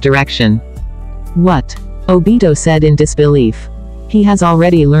punching in his direction. What? Obito said in disbelief. He has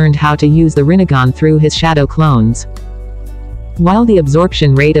already learned how to use the Rinnegan through his shadow clones. While the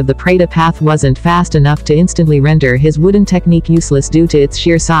absorption rate of the Preta path wasn't fast enough to instantly render his wooden technique useless due to its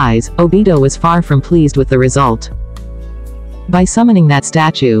sheer size, Obito was far from pleased with the result. By summoning that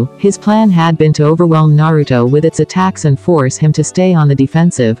statue, his plan had been to overwhelm Naruto with its attacks and force him to stay on the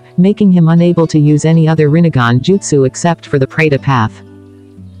defensive, making him unable to use any other Rinnegan jutsu except for the Preta path.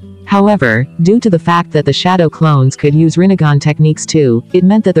 However, due to the fact that the shadow clones could use Rinnegan techniques too, it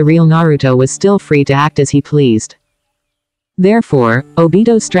meant that the real Naruto was still free to act as he pleased. Therefore,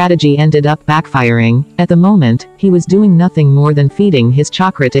 Obito's strategy ended up backfiring. At the moment, he was doing nothing more than feeding his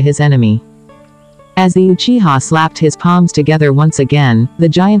chakra to his enemy. As the Uchiha slapped his palms together once again, the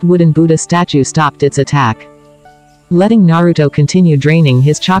giant wooden Buddha statue stopped its attack. Letting Naruto continue draining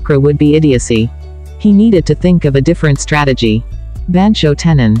his chakra would be idiocy. He needed to think of a different strategy. Bansho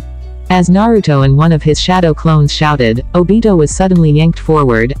Tenin. As Naruto and one of his shadow clones shouted, Obito was suddenly yanked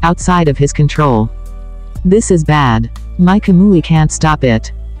forward, outside of his control. This is bad. My Kamui can't stop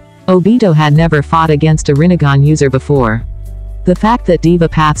it. Obito had never fought against a Rinnegan user before. The fact that Diva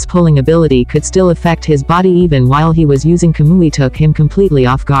Path's pulling ability could still affect his body even while he was using Kamui took him completely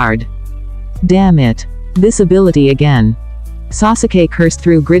off guard. Damn it. This ability again. Sasuke cursed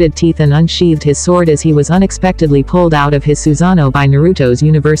through gritted teeth and unsheathed his sword as he was unexpectedly pulled out of his Susanoo by Naruto's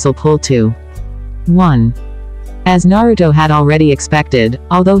universal pull 2-1. As Naruto had already expected,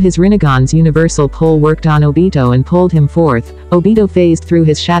 although his Rinnegan's universal pull worked on Obito and pulled him forth, Obito phased through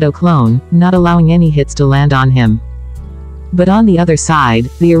his shadow clone, not allowing any hits to land on him. But on the other side,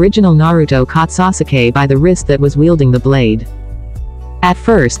 the original Naruto caught Sasuke by the wrist that was wielding the blade. At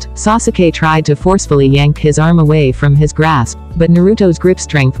first, Sasuke tried to forcefully yank his arm away from his grasp, but Naruto's grip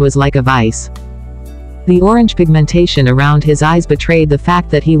strength was like a vice. The orange pigmentation around his eyes betrayed the fact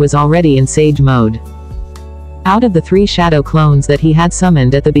that he was already in Sage mode. Out of the 3 shadow clones that he had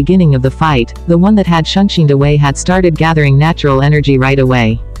summoned at the beginning of the fight, the one that had shunshined away had started gathering natural energy right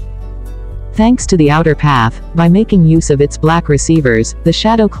away. Thanks to the outer path, by making use of its black receivers, the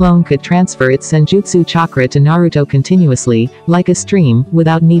shadow clone could transfer its senjutsu chakra to Naruto continuously, like a stream,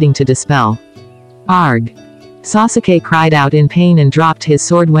 without needing to dispel. Arg! Sasuke cried out in pain and dropped his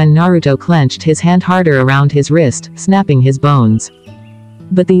sword when Naruto clenched his hand harder around his wrist, snapping his bones.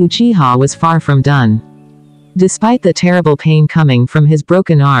 But the Uchiha was far from done. Despite the terrible pain coming from his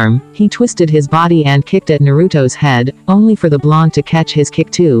broken arm, he twisted his body and kicked at Naruto's head, only for the blonde to catch his kick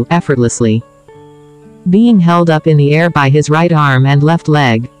too, effortlessly. Being held up in the air by his right arm and left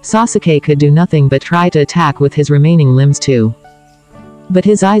leg, Sasuke could do nothing but try to attack with his remaining limbs too. But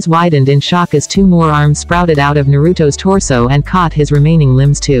his eyes widened in shock as 2 more arms sprouted out of Naruto's torso and caught his remaining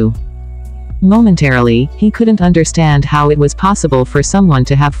limbs too. Momentarily, he couldn't understand how it was possible for someone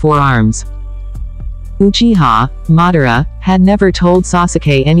to have 4 arms. Uchiha Madara had never told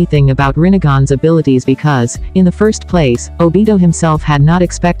Sasuke anything about Rinnegan's abilities because, in the first place, Obito himself had not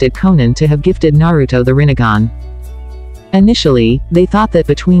expected Konan to have gifted Naruto the Rinnegan. Initially, they thought that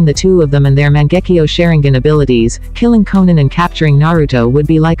between the 2 of them and their Mangekyo Sharingan abilities, killing Konan and capturing Naruto would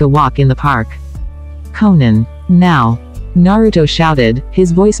be like a walk in the park. Konan. Now! Naruto shouted,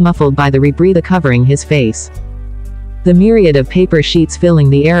 his voice muffled by the rebreather covering his face. The myriad of paper sheets filling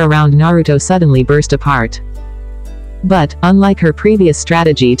the air around Naruto suddenly burst apart. But, unlike her previous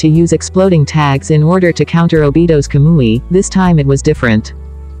strategy to use exploding tags in order to counter Obito's Kamui, this time it was different.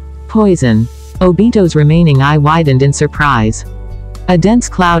 Poison. Obito's remaining eye widened in surprise. A dense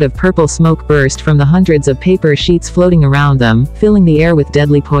cloud of purple smoke burst from the hundreds of paper sheets floating around them, filling the air with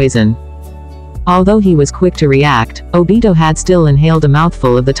deadly poison. Although he was quick to react, Obito had still inhaled a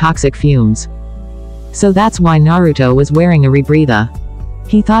mouthful of the toxic fumes. So that's why Naruto was wearing a rebreather.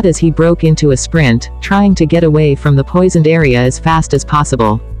 He thought as he broke into a sprint, trying to get away from the poisoned area as fast as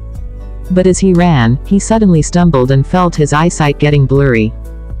possible. But as he ran, he suddenly stumbled and felt his eyesight getting blurry.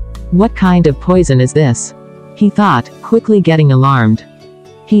 What kind of poison is this? He thought, quickly getting alarmed.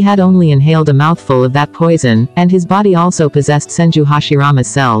 He had only inhaled a mouthful of that poison, and his body also possessed Senju Hashirama's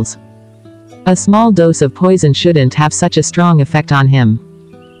cells. A small dose of poison shouldn't have such a strong effect on him.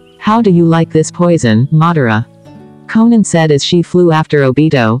 How do you like this poison, Madara? Konan said as she flew after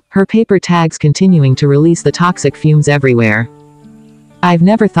Obito, her paper tags continuing to release the toxic fumes everywhere. I've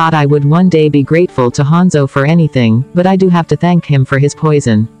never thought I would one day be grateful to Hanzo for anything, but I do have to thank him for his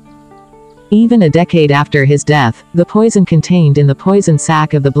poison. Even a decade after his death, the poison contained in the poison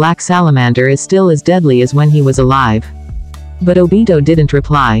sac of the black salamander is still as deadly as when he was alive. But Obito didn't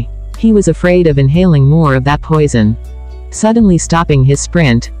reply. He was afraid of inhaling more of that poison. Suddenly stopping his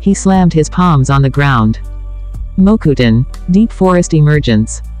sprint, he slammed his palms on the ground. Mokuten. Deep forest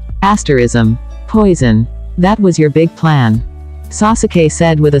emergence. Asterism. Poison. That was your big plan. Sasuke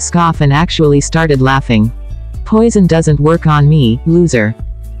said with a scoff and actually started laughing. Poison doesn't work on me, loser.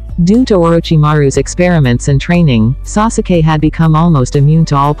 Due to Orochimaru's experiments and training, Sasuke had become almost immune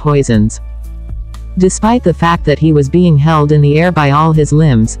to all poisons. Despite the fact that he was being held in the air by all his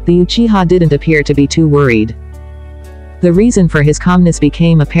limbs, the Uchiha didn't appear to be too worried. The reason for his calmness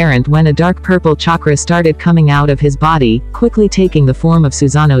became apparent when a dark purple chakra started coming out of his body, quickly taking the form of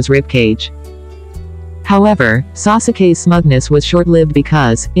Susanoo's ribcage. However, Sasuke's smugness was short-lived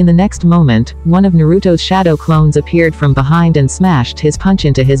because, in the next moment, one of Naruto's shadow clones appeared from behind and smashed his punch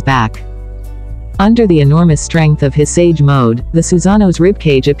into his back. Under the enormous strength of his Sage mode, the Susanoo's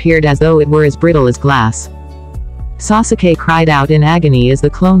ribcage appeared as though it were as brittle as glass. Sasuke cried out in agony as the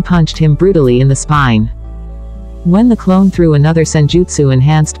clone punched him brutally in the spine. When the clone threw another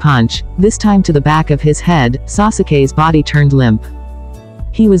senjutsu-enhanced punch, this time to the back of his head, Sasuke's body turned limp.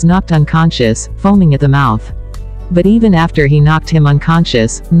 He was knocked unconscious, foaming at the mouth. But even after he knocked him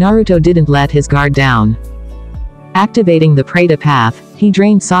unconscious, Naruto didn't let his guard down. Activating the Preta path, he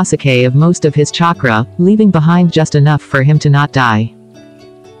drained Sasuke of most of his chakra, leaving behind just enough for him to not die.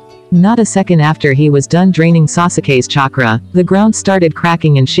 Not a second after he was done draining Sasuke's chakra, the ground started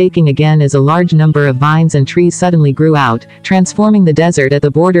cracking and shaking again as a large number of vines and trees suddenly grew out, transforming the desert at the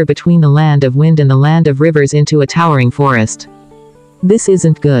border between the land of wind and the land of rivers into a towering forest. This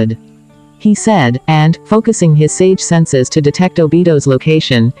isn't good, he said, and, focusing his sage senses to detect Obito's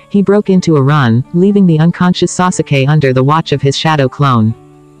location, he broke into a run, leaving the unconscious Sasuke under the watch of his shadow clone.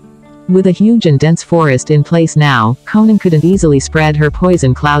 With a huge and dense forest in place now, Konan couldn't easily spread her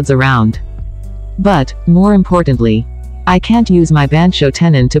poison clouds around. But, more importantly, I can't use my Bansho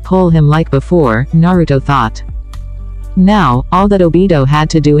Tenon to pull him like before, Naruto thought. Now, all that Obito had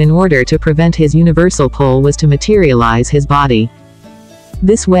to do in order to prevent his universal pull was to materialize his body.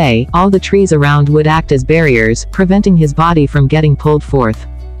 This way, all the trees around would act as barriers, preventing his body from getting pulled forth.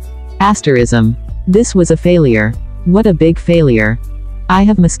 Asterism. This was a failure. What a big failure. I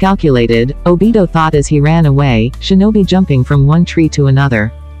have miscalculated, Obito thought as he ran away, shinobi jumping from one tree to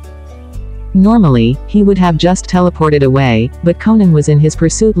another. Normally, he would have just teleported away, but Konan was in his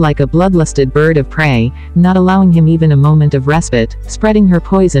pursuit like a bloodlusted bird of prey, not allowing him even a moment of respite, spreading her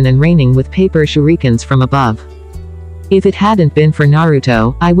poison and raining with paper shurikens from above. If it hadn't been for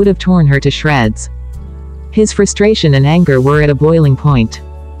Naruto, I would have torn her to shreds. His frustration and anger were at a boiling point.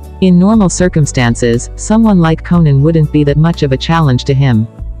 In normal circumstances, someone like Konan wouldn't be that much of a challenge to him.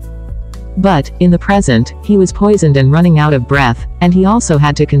 But, in the present, he was poisoned and running out of breath, and he also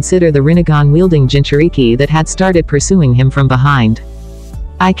had to consider the Rinnegan-wielding Jinchuriki that had started pursuing him from behind.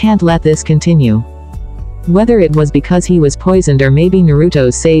 I can't let this continue. Whether it was because he was poisoned or maybe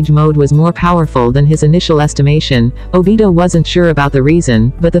Naruto's Sage Mode was more powerful than his initial estimation, Obito wasn't sure about the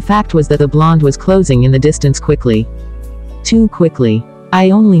reason, but the fact was that the blonde was closing in the distance quickly. Too quickly.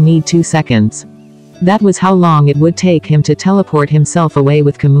 I only need 2 seconds. That was how long it would take him to teleport himself away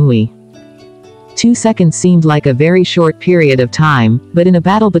with Kamui. 2 seconds seemed like a very short period of time, but in a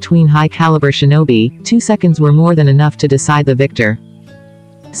battle between high-caliber shinobi, 2 seconds were more than enough to decide the victor.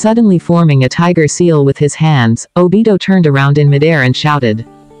 Suddenly forming a tiger seal with his hands, Obito turned around in midair and shouted.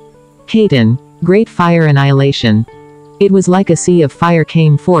 Kaiten, great fire annihilation. It was like a sea of fire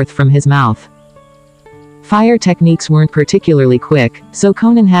came forth from his mouth. Fire techniques weren't particularly quick, so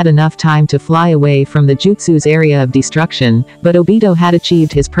Konan had enough time to fly away from the jutsu's area of destruction, but Obito had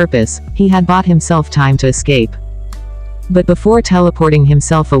achieved his purpose, he had bought himself time to escape. But before teleporting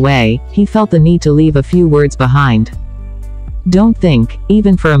himself away, he felt the need to leave a few words behind. Don't think,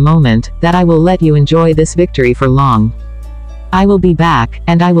 even for a moment, that I will let you enjoy this victory for long. I will be back,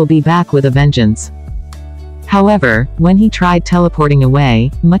 and I will be back with a vengeance. However, when he tried teleporting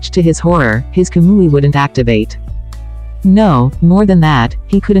away, much to his horror, his Kamui wouldn't activate. No, more than that,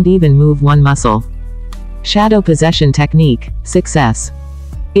 he couldn't even move one muscle. Shadow possession technique, success.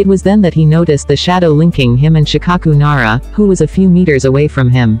 It was then that he noticed the shadow linking him and Shikaku Nara, who was a few meters away from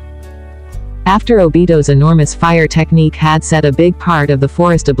him. After Obito's enormous fire technique had set a big part of the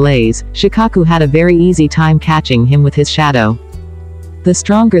forest ablaze, Shikaku had a very easy time catching him with his shadow. The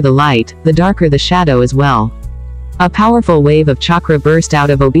stronger the light, the darker the shadow as well. A powerful wave of chakra burst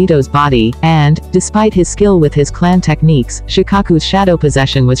out of Obito's body, and, despite his skill with his clan techniques, Shikaku's shadow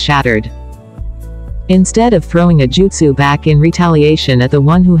possession was shattered. Instead of throwing a jutsu back in retaliation at the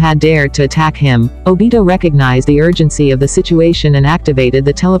one who had dared to attack him, Obito recognized the urgency of the situation and activated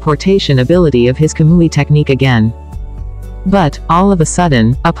the teleportation ability of his Kamui technique again. But, all of a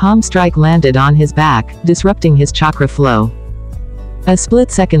sudden, a palm strike landed on his back, disrupting his chakra flow. A split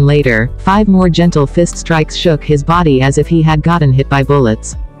second later, 5 more gentle fist strikes shook his body as if he had gotten hit by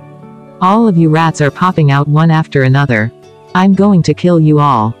bullets. All of you rats are popping out one after another. I'm going to kill you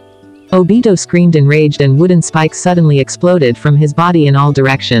all. Obito screamed enraged and wooden spikes suddenly exploded from his body in all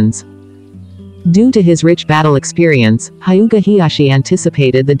directions. Due to his rich battle experience, Hyuga Hiashi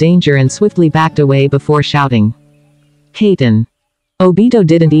anticipated the danger and swiftly backed away before shouting. Kaiten. Obito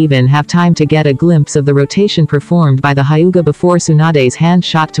didn't even have time to get a glimpse of the rotation performed by the Hyuga before Tsunade's hand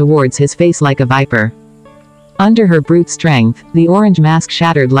shot towards his face like a viper. Under her brute strength, the orange mask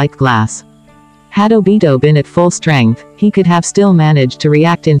shattered like glass. Had Obito been at full strength, he could have still managed to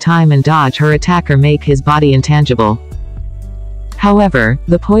react in time and dodge her attack or make his body intangible. However,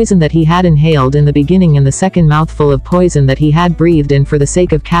 the poison that he had inhaled in the beginning and the second mouthful of poison that he had breathed in for the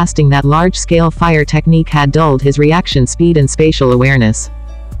sake of casting that large-scale fire technique had dulled his reaction speed and spatial awareness.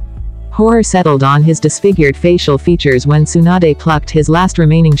 Horror settled on his disfigured facial features when Tsunade plucked his last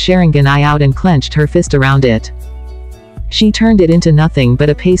remaining Sharingan eye out and clenched her fist around it. She turned it into nothing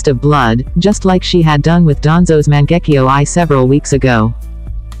but a paste of blood, just like she had done with Danzo's Mangekyo eye several weeks ago.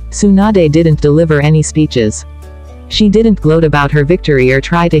 Tsunade didn't deliver any speeches. She didn't gloat about her victory or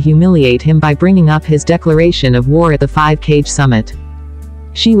try to humiliate him by bringing up his declaration of war at the 5-Cage Summit.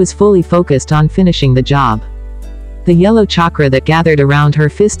 She was fully focused on finishing the job. The yellow chakra that gathered around her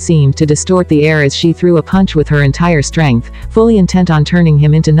fist seemed to distort the air as she threw a punch with her entire strength, fully intent on turning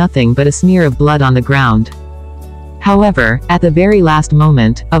him into nothing but a smear of blood on the ground. However, at the very last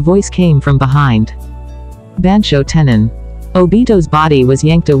moment, a voice came from behind. Bansho Tenon. Obito's body was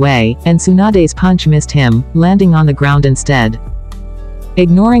yanked away, and Tsunade's punch missed him, landing on the ground instead.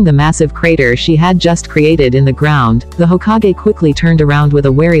 Ignoring the massive crater she had just created in the ground, the Hokage quickly turned around with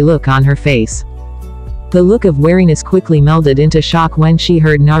a wary look on her face. The look of wariness quickly melded into shock when she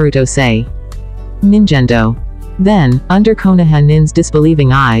heard Naruto say, "Ninjendo." Then, under Konoha Nin's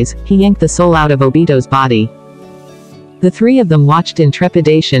disbelieving eyes, he yanked the soul out of Obito's body. The three of them watched in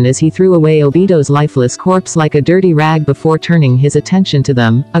trepidation as he threw away Obito's lifeless corpse like a dirty rag before turning his attention to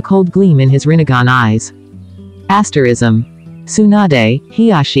them, a cold gleam in his Rinnegan eyes. Asterism. Tsunade,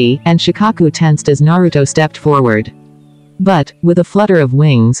 Hiashi, and Shikaku tensed as Naruto stepped forward. But, with a flutter of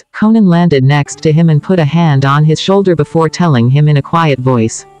wings, Konan landed next to him and put a hand on his shoulder before telling him in a quiet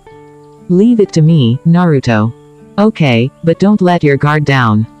voice. "Leave it to me, Naruto. Okay, but don't let your guard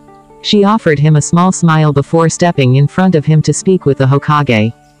down." She offered him a small smile before stepping in front of him to speak with the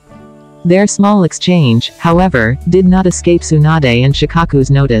Hokage. Their small exchange, however, did not escape Tsunade and Shikaku's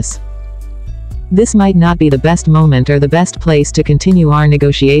notice. "This might not be the best moment or the best place to continue our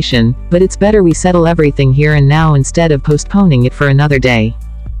negotiation, but it's better we settle everything here and now instead of postponing it for another day.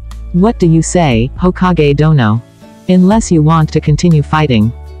 What do you say, Hokage Dono? Unless you want to continue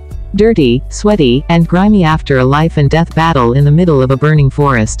fighting. Dirty, sweaty, and grimy after a life and death battle in the middle of a burning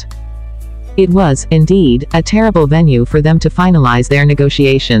forest." It was, indeed, a terrible venue for them to finalize their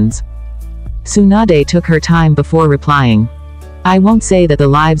negotiations. Tsunade took her time before replying. "I won't say that the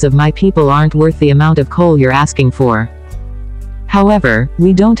lives of my people aren't worth the amount of coal you're asking for. However,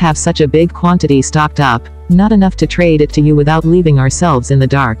 we don't have such a big quantity stocked up, not enough to trade it to you without leaving ourselves in the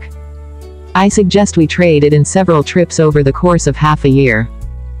dark. I suggest we trade it in several trips over the course of half a year.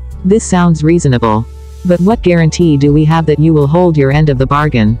 This sounds reasonable. But what guarantee do we have that you will hold your end of the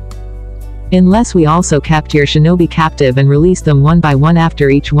bargain? Unless we also kept your shinobi captive and released them one by one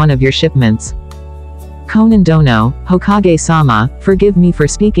after each one of your shipments." "Konan Dono, Hokage-sama, forgive me for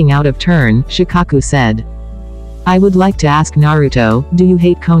speaking out of turn," Shikaku said. "I would like to ask Naruto, do you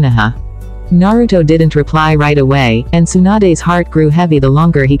hate Konoha?" Naruto didn't reply right away, and Tsunade's heart grew heavy the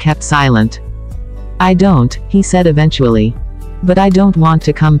longer he kept silent. "I don't," he said eventually. "But I don't want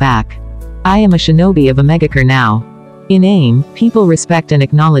to come back. I am a shinobi of a Megakure now. In AIM, people respect and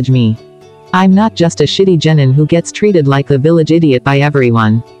acknowledge me. I'm not just a shitty genin who gets treated like the village idiot by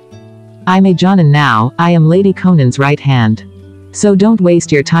everyone. I'm a jonin now, I am Lady Konan's right hand. So don't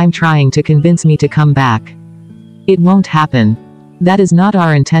waste your time trying to convince me to come back. It won't happen. That is not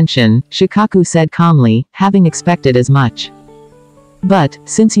our intention," Shikaku said calmly, having expected as much. "But,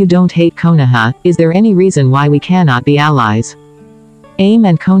 since you don't hate Konoha, is there any reason why we cannot be allies? AIM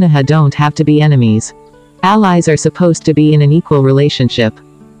and Konoha don't have to be enemies. Allies are supposed to be in an equal relationship.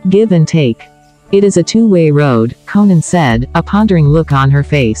 Give and take. It is a two-way road," Konan said, a pondering look on her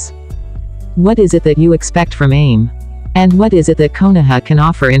face. "What is it that you expect from AIM? And what is it that Konoha can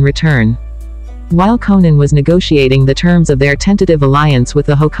offer in return?" While Konan was negotiating the terms of their tentative alliance with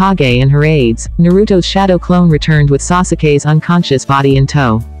the Hokage and her aides, Naruto's shadow clone returned with Sasuke's unconscious body in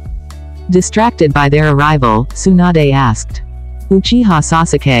tow. Distracted by their arrival, Tsunade asked, "Uchiha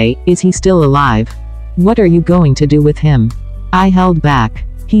Sasuke, is he still alive? What are you going to do with him?" I held back.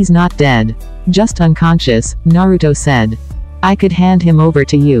 "He's not dead. Just unconscious," Naruto said. "I could hand him over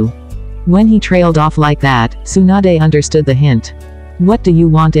to you." When he trailed off like that, Tsunade understood the hint. "What do you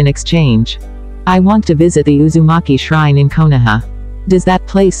want in exchange?" "I want to visit the Uzumaki shrine in Konoha. Does that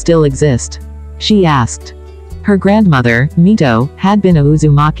place still exist?" she asked. Her grandmother, Mito, had been a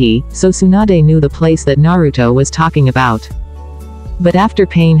Uzumaki, so Tsunade knew the place that Naruto was talking about. But after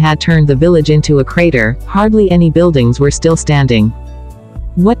pain had turned the village into a crater, hardly any buildings were still standing.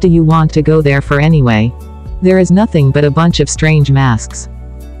 "What do you want to go there for anyway? There is nothing but a bunch of strange masks."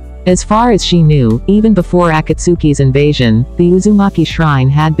 As far as she knew, even before Akatsuki's invasion, the Uzumaki shrine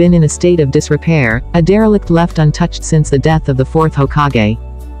had been in a state of disrepair, a derelict left untouched since the death of the fourth Hokage.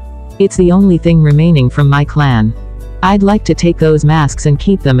 "It's the only thing remaining from my clan. I'd like to take those masks and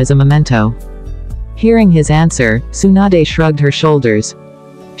keep them as a memento." Hearing his answer, Tsunade shrugged her shoulders.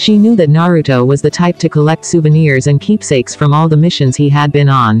 She knew that Naruto was the type to collect souvenirs and keepsakes from all the missions he had been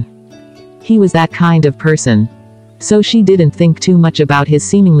on. He was that kind of person. So she didn't think too much about his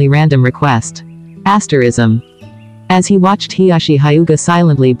seemingly random request. Asterism. As he watched Hiashi Hyuga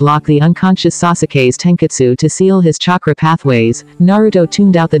silently block the unconscious Sasuke's tenketsu to seal his chakra pathways, Naruto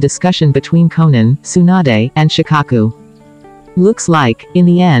tuned out the discussion between Konan, Tsunade, and Shikaku. Looks like, in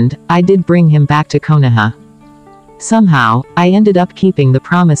the end, I did bring him back to Konoha. Somehow, I ended up keeping the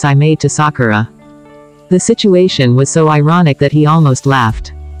promise I made to Sakura. The situation was so ironic that he almost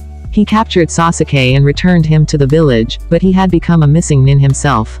laughed. He captured Sasuke and returned him to the village, but he had become a missing nin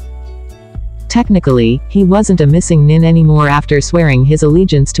himself. Technically, he wasn't a missing nin anymore after swearing his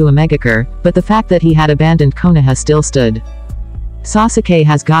allegiance to a Megakure, but the fact that he had abandoned Konoha still stood. Sasuke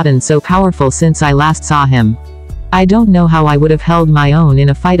has gotten so powerful since I last saw him. I don't know how I would have held my own in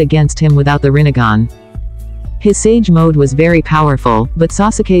a fight against him without the Rinnegan. His Sage mode was very powerful, but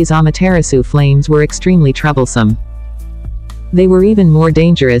Sasuke's Amaterasu flames were extremely troublesome. They were even more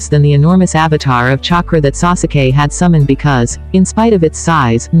dangerous than the enormous avatar of chakra that Sasuke had summoned because, in spite of its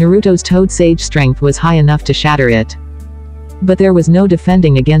size, Naruto's Toad Sage strength was high enough to shatter it. But there was no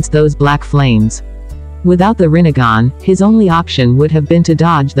defending against those black flames. Without the Rinnegan, his only option would have been to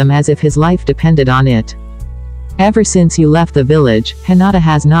dodge them as if his life depended on it. Ever since you left the village, Hinata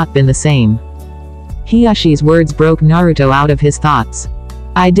has not been the same. Hiyashi's words broke Naruto out of his thoughts.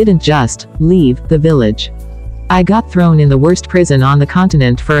 I didn't just leave the village. I got thrown in the worst prison on the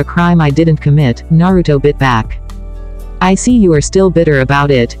continent for a crime I didn't commit, Naruto bit back. I see you are still bitter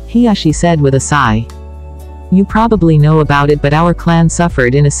about it, Hiyashi said with a sigh. You probably know about it, but our clan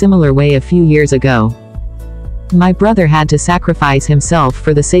suffered in a similar way a few years ago. My brother had to sacrifice himself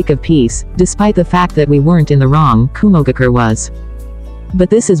for the sake of peace, despite the fact that we weren't in the wrong, Kumogakure was. But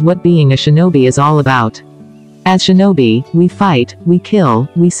this is what being a shinobi is all about. As shinobi, we fight, we kill,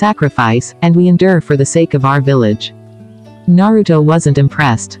 we sacrifice, and we endure for the sake of our village. Naruto wasn't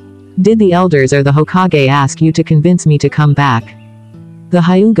impressed. Did the elders or the Hokage ask you to convince me to come back? The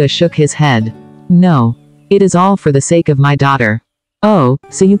Hyuga shook his head. No. It is all for the sake of my daughter. Oh,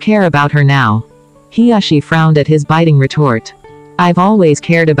 so you care about her now? Hiyashi frowned at his biting retort. I've always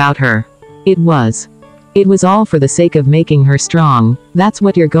cared about her. It was all for the sake of making her strong. That's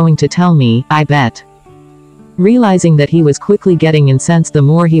what you're going to tell me, I bet. Realizing that he was quickly getting incensed the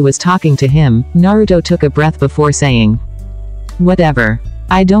more he was talking to him, Naruto took a breath before saying, whatever.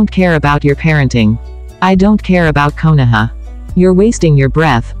 I don't care about your parenting. I don't care about Konoha. You're wasting your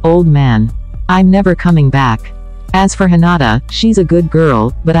breath, old man. I'm never coming back. As for Hinata, she's a good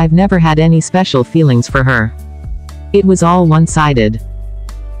girl, but I've never had any special feelings for her. It was all one-sided.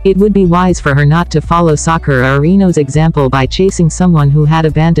 It would be wise for her not to follow Sakura or Ino's example by chasing someone who had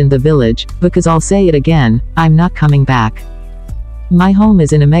abandoned the village, because I'll say it again, I'm not coming back. My home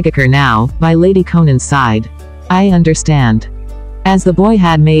is in Omegakure now, by Lady Konan's side. I understand. As the boy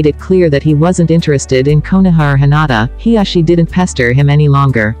had made it clear that he wasn't interested in Konoha or Hinata, Hiyashi didn't pester him any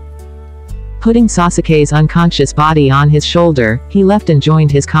longer. Putting Sasuke's unconscious body on his shoulder, he left and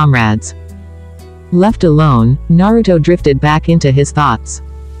joined his comrades. Left alone, Naruto drifted back into his thoughts.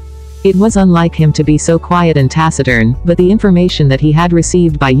 It was unlike him to be so quiet and taciturn, but the information that he had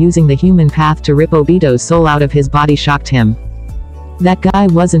received by using the human path to rip Obito's soul out of his body shocked him. That guy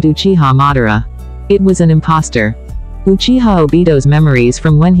wasn't Uchiha Madara. It was an imposter. Uchiha Obito's memories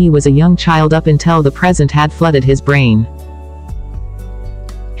from when he was a young child up until the present had flooded his brain.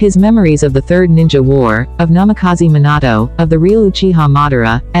 His memories of the Third Ninja War, of Namikaze Minato, of the real Uchiha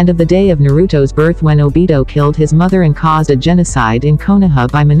Madara, and of the day of Naruto's birth when Obito killed his mother and caused a genocide in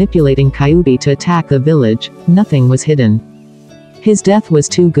Konoha by manipulating Kyuubi to attack the village, nothing was hidden. His death was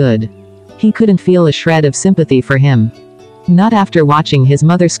too good. He couldn't feel a shred of sympathy for him. Not after watching his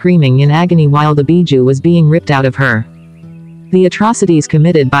mother screaming in agony while the Biju was being ripped out of her. The atrocities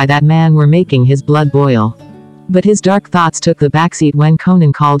committed by that man were making his blood boil. But his dark thoughts took the backseat when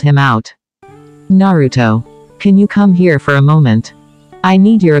Konan called him out. Naruto. Can you come here for a moment? I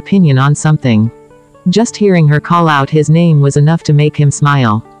need your opinion on something. Just hearing her call out his name was enough to make him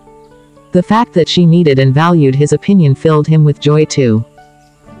smile. The fact that she needed and valued his opinion filled him with joy too.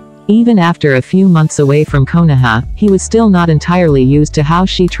 Even after a few months away from Konoha, he was still not entirely used to how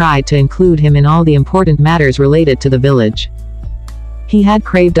she tried to include him in all the important matters related to the village. He had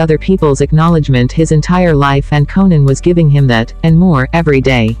craved other people's acknowledgement his entire life, and Konan was giving him that, and more, every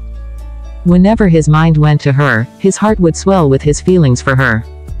day. Whenever his mind went to her, his heart would swell with his feelings for her.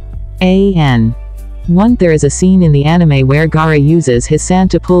 There is a scene in the anime where Gaara uses his sand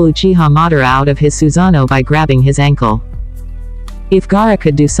to pull Uchiha Madara out of his Susanoo by grabbing his ankle. If Gaara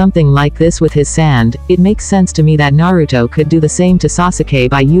could do something like this with his sand, it makes sense to me that Naruto could do the same to Sasuke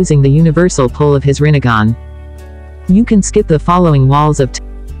by using the universal pull of his Rinnegan. You can skip the following walls of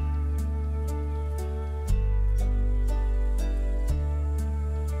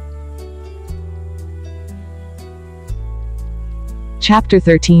Chapter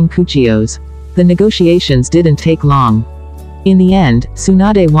 13 Kuchiyos. The negotiations didn't take long. In the end,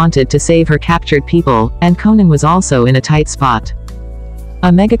 Tsunade wanted to save her captured people, and Konan was also in a tight spot.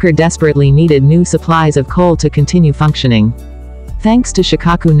 Omegakure desperately needed new supplies of coal to continue functioning. Thanks to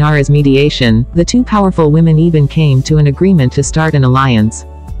Shikaku Nara's mediation, the two powerful women even came to an agreement to start an alliance.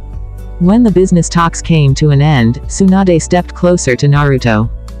 When the business talks came to an end, Tsunade stepped closer to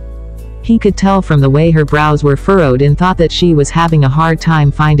Naruto. He could tell from the way her brows were furrowed in thought that she was having a hard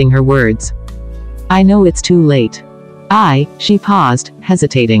time finding her words. I know it's too late. She paused,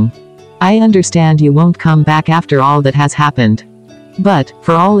 hesitating. I understand you won't come back after all that has happened. But,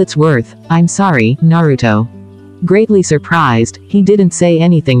 for all it's worth, I'm sorry, Naruto. Greatly surprised, he didn't say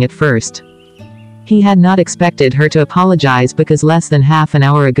anything at first. He had not expected her to apologize because less than half an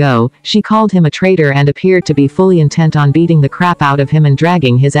hour ago, she called him a traitor and appeared to be fully intent on beating the crap out of him and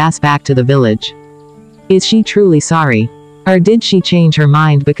dragging his ass back to the village. Is she truly sorry? Or did she change her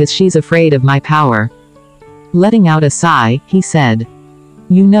mind because she's afraid of my power? Letting out a sigh, he said.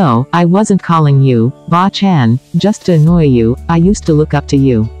 You know, I wasn't calling you, Ba-chan, just to annoy you. I used to look up to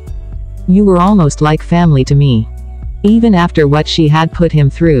you. You were almost like family to me. Even after what she had put him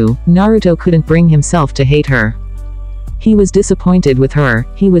through, Naruto couldn't bring himself to hate her. He was disappointed with her,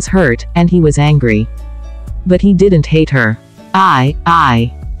 he was hurt, and he was angry. But he didn't hate her.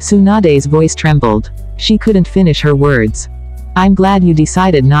 Tsunade's voice trembled. She couldn't finish her words. I'm glad you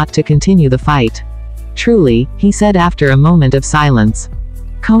decided not to continue the fight. Truly, he said after a moment of silence.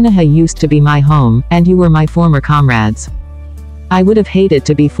 Konoha used to be my home, and you were my former comrades. I would have hated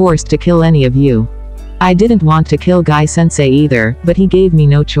to be forced to kill any of you. I didn't want to kill Guy-sensei either, but he gave me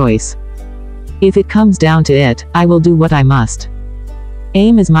no choice. If it comes down to it, I will do what I must.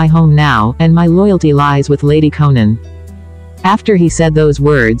 AIM is my home now, and my loyalty lies with Lady Konan. After he said those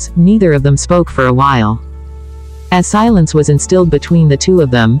words, neither of them spoke for a while. As silence was instilled between the two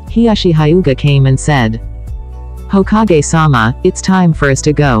of them, Hiyashi Hyuga came and said, Hokage-sama, it's time for us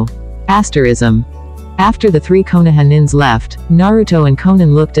to go. Asterism. After the three Konoha nins left, Naruto and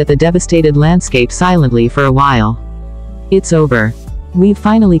Konan looked at the devastated landscape silently for a while. It's over. We've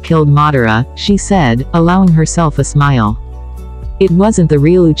finally killed Madara, she said, allowing herself a smile. It wasn't the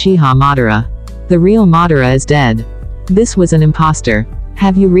real Uchiha Madara. The real Madara is dead. This was an imposter.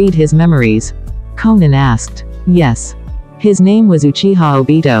 Have you read his memories? Konan asked. Yes. His name was Uchiha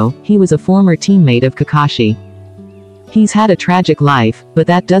Obito, he was a former teammate of Kakashi. He's had a tragic life, but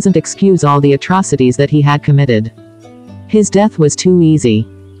that doesn't excuse all the atrocities that he had committed. His death was too easy.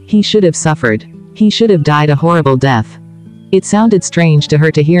 He should have suffered. He should have died a horrible death. It sounded strange to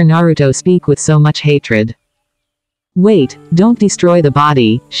her to hear Naruto speak with so much hatred. Wait, don't destroy the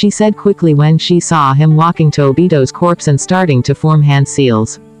body, she said quickly when she saw him walking to Obito's corpse and starting to form hand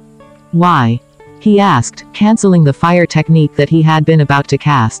seals. Why? He asked, canceling the fire technique that he had been about to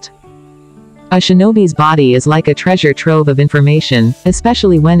cast. A shinobi's body is like a treasure trove of information,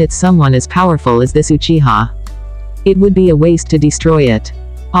 especially when it's someone as powerful as this Uchiha. It would be a waste to destroy it.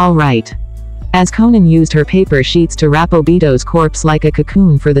 Alright. As Konan used her paper sheets to wrap Obito's corpse like a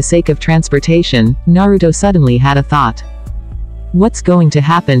cocoon for the sake of transportation, Naruto suddenly had a thought. What's going to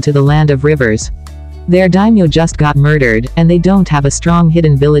happen to the land of rivers? Their daimyo just got murdered, and they don't have a strong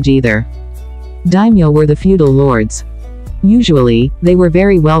hidden village either. Daimyo were the feudal lords. Usually, they were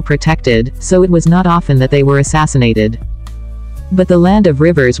very well protected, so it was not often that they were assassinated. But the land of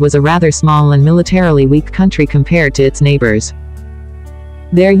rivers was a rather small and militarily weak country compared to its neighbors.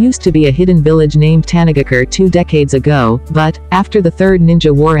 There used to be a hidden village named Tanagakure 2 decades ago, but, after the Third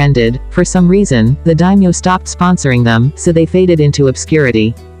Ninja War ended, for some reason, the daimyo stopped sponsoring them, so they faded into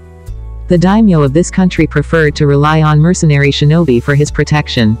obscurity. The daimyo of this country preferred to rely on mercenary shinobi for his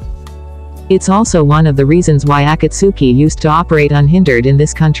protection. It's also one of the reasons why Akatsuki used to operate unhindered in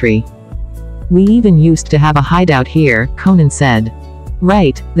this country. We even used to have a hideout here, Konan said.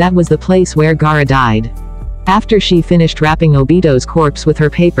 Right, that was the place where Gaara died. After she finished wrapping Obito's corpse with her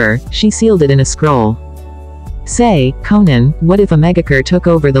paper, she sealed it in a scroll. Say, Konan, what if a Megakure took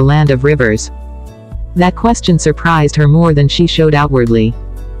over the land of rivers? That question surprised her more than she showed outwardly.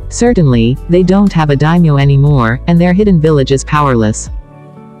 Certainly, they don't have a daimyo anymore, and their hidden village is powerless.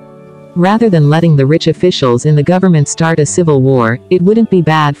 Rather than letting the rich officials in the government start a civil war, it wouldn't be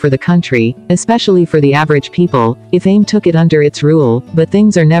bad for the country, especially for the average people, if AIM took it under its rule, but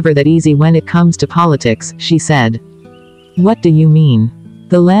things are never that easy when it comes to politics, she said. What do you mean?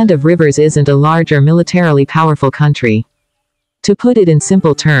 The land of rivers isn't a large or militarily powerful country. To put it in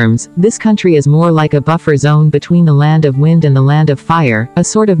simple terms, this country is more like a buffer zone between the land of wind and the land of fire, a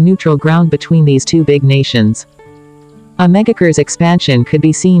sort of neutral ground between these two big nations. A Megakure's expansion could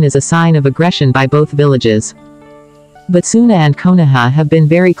be seen as a sign of aggression by both villages. But Suna and Konoha have been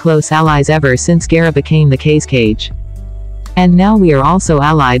very close allies ever since Gaara became the Kage. And now we are also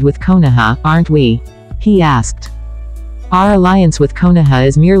allied with Konoha, aren't we? He asked. Our alliance with Konoha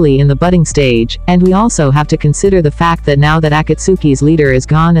is merely in the budding stage, and we also have to consider the fact that now that Akatsuki's leader is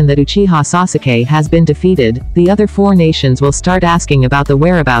gone and that Uchiha Sasuke has been defeated, the other 4 nations will start asking about the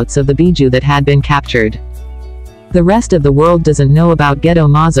whereabouts of the Biju that had been captured. The rest of the world doesn't know about Geto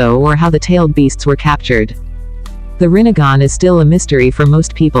Mazo or how the tailed beasts were captured. The Rinnegan is still a mystery for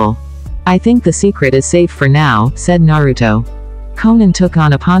most people. I think the secret is safe for now, said Naruto. Konan took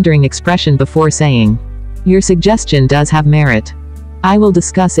on a pondering expression before saying, your suggestion does have merit. I will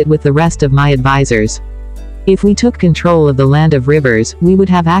discuss it with the rest of my advisors. If we took control of the land of rivers, we would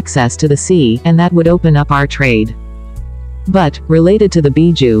have access to the sea, and that would open up our trade. But, related to the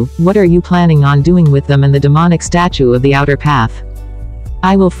Biju, what are you planning on doing with them and the demonic statue of the outer path?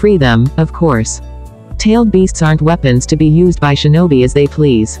 I will free them, of course. Tailed beasts aren't weapons to be used by shinobi as they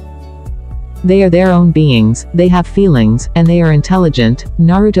please. They are their own beings, they have feelings, and they are intelligent,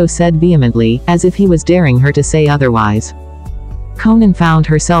 Naruto said vehemently, as if he was daring her to say otherwise. Konan found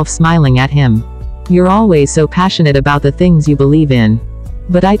herself smiling at him. You're always so passionate about the things you believe in.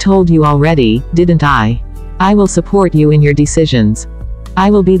 But I told you already, didn't I? I will support you in your decisions.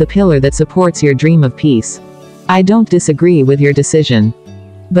 I will be the pillar that supports your dream of peace. I don't disagree with your decision.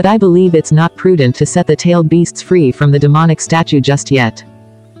 But I believe it's not prudent to set the tailed beasts free from the demonic statue just yet.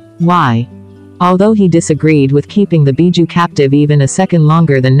 Why? Although he disagreed with keeping the Biju captive even a second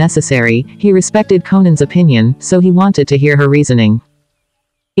longer than necessary, he respected Konan's opinion, so he wanted to hear her reasoning.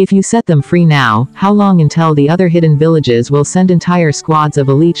 If you set them free now, how long until the other hidden villages will send entire squads of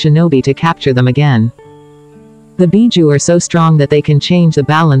elite shinobi to capture them again? The Biju are so strong that they can change the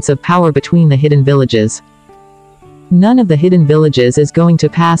balance of power between the hidden villages. None of the hidden villages is going to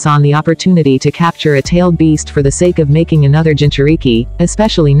pass on the opportunity to capture a tailed beast for the sake of making another Jinchuriki,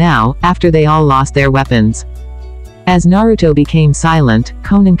 especially now, after they all lost their weapons. As Naruto became silent,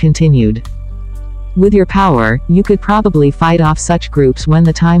 Konan continued. With your power, you could probably fight off such groups when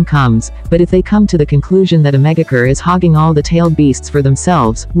the time comes, but if they come to the conclusion that a Megakure is hogging all the tailed beasts for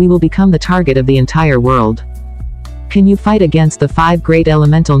themselves, we will become the target of the entire world. Can you fight against the 5 great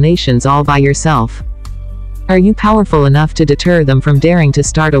elemental nations all by yourself? Are you powerful enough to deter them from daring to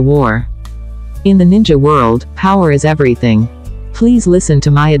start a war? In the ninja world, power is everything. Please listen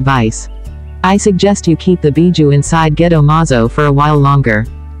to my advice. I suggest you keep the Biju inside Gedo Mazo for a while longer.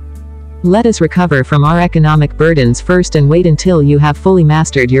 Let us recover from our economic burdens first and wait until you have fully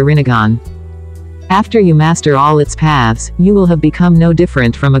mastered your Rinnegan. After you master all its paths, you will have become no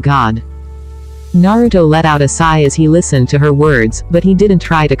different from a god. Naruto let out a sigh as he listened to her words, but he didn't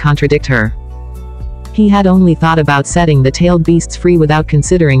try to contradict her. He had only thought about setting the tailed beasts free without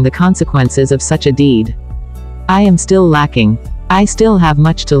considering the consequences of such a deed. I am still lacking. I still have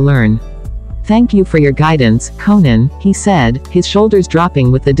much to learn. Thank you for your guidance, Konan, he said, his shoulders dropping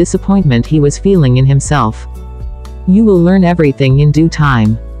with the disappointment he was feeling in himself. You will learn everything in due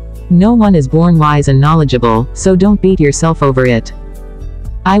time. No one is born wise and knowledgeable, so don't beat yourself over it.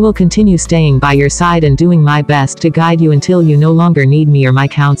 I will continue staying by your side and doing my best to guide you until you no longer need me or my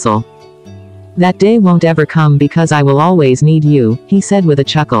counsel. That day won't ever come because I will always need you, he said with a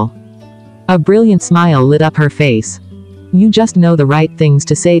chuckle. A brilliant smile lit up her face. You just know the right things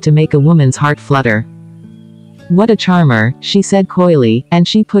to say to make a woman's heart flutter. What a charmer, she said coyly, and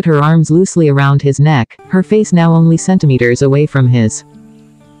she put her arms loosely around his neck, her face now only centimeters away from his.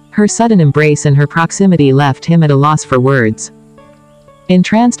 Her sudden embrace and her proximity left him at a loss for words.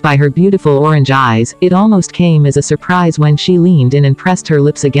 Entranced by her beautiful orange eyes, it almost came as a surprise when she leaned in and pressed her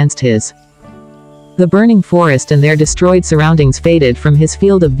lips against his. The burning forest and their destroyed surroundings faded from his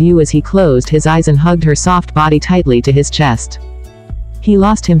field of view as he closed his eyes and hugged her soft body tightly to his chest. He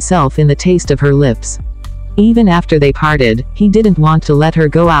lost himself in the taste of her lips. Even after they parted, he didn't want to let her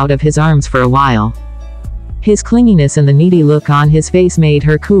go out of his arms for a while. His clinginess and the needy look on his face made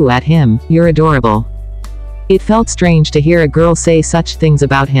her coo at him, "You're adorable." It felt strange to hear a girl say such things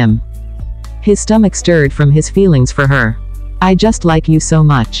about him. His stomach stirred from his feelings for her. "I just like you so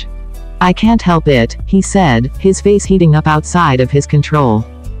much. I can't help it," he said, his face heating up outside of his control.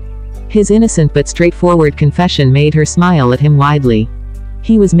 His innocent but straightforward confession made her smile at him widely.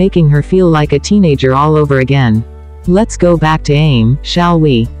 He was making her feel like a teenager all over again. "Let's go back to AIM, shall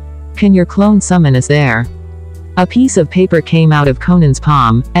we? Can your clone summon us there?" A piece of paper came out of Konan's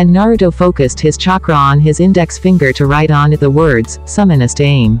palm, and Naruto focused his chakra on his index finger to write on it the words, "Summon us to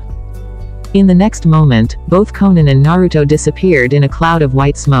AIM." In the next moment, both Konan and Naruto disappeared in a cloud of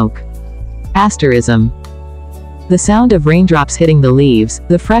white smoke. Asterism. The sound of raindrops hitting the leaves,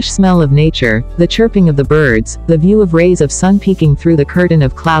 the fresh smell of nature, the chirping of the birds, the view of rays of sun peeking through the curtain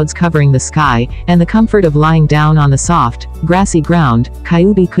of clouds covering the sky, and the comfort of lying down on the soft, grassy ground,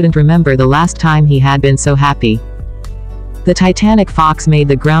 Kyuubi couldn't remember the last time he had been so happy. The titanic fox made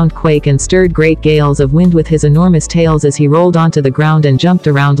the ground quake and stirred great gales of wind with his enormous tails as he rolled onto the ground and jumped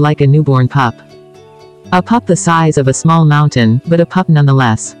around like a newborn pup. A pup the size of a small mountain, but a pup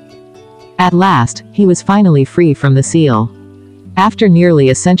nonetheless. At last, he was finally free from the seal. After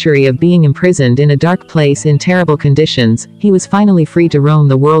nearly a century of being imprisoned in a dark place in terrible conditions, he was finally free to roam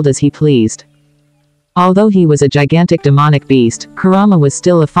the world as he pleased. Although he was a gigantic demonic beast, Kurama was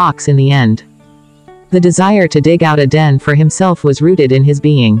still a fox in the end. The desire to dig out a den for himself was rooted in his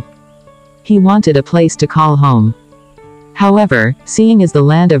being. He wanted a place to call home. However, seeing as the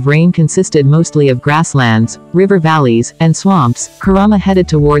land of rain consisted mostly of grasslands, river valleys, and swamps, Kurama headed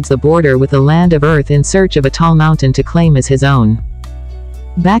towards the border with the land of earth in search of a tall mountain to claim as his own.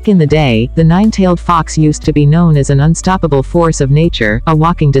 Back in the day, the nine-tailed fox used to be known as an unstoppable force of nature, a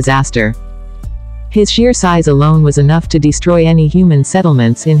walking disaster. His sheer size alone was enough to destroy any human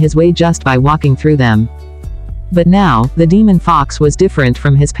settlements in his way just by walking through them. But now, the demon fox was different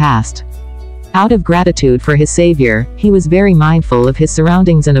from his past. Out of gratitude for his savior, he was very mindful of his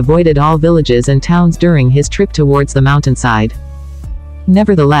surroundings and avoided all villages and towns during his trip towards the mountainside.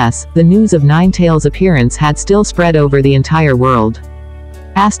 Nevertheless, the news of Nine-Tails' appearance had still spread over the entire world.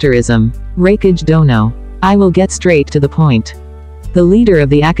 Asterism. Reikage Dono. I will get straight to the point. The leader of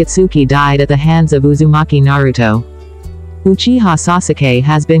the Akatsuki died at the hands of Uzumaki Naruto. Uchiha Sasuke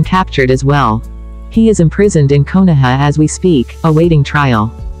has been captured as well. He is imprisoned in Konoha as we speak, awaiting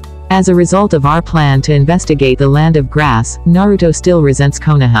trial. As a result of our plan to investigate the land of grass, Naruto still resents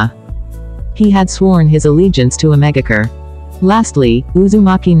Konoha. He had sworn his allegiance to a Megakure. Lastly,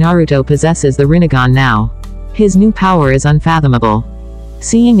 Uzumaki Naruto possesses the Rinnegan now. His new power is unfathomable.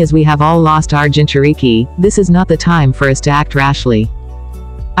 Seeing as we have all lost our Jinchuriki, this is not the time for us to act rashly.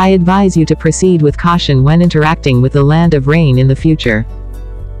 I advise you to proceed with caution when interacting with the land of rain in the future.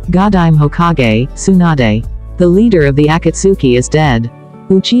 Godime Hokage, Tsunade. The leader of the Akatsuki is dead.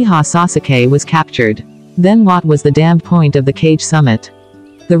 Uchiha Sasuke was captured. Then what was the damned point of the Cage Summit?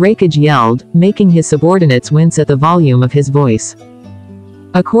 The Reikage yelled, making his subordinates wince at the volume of his voice.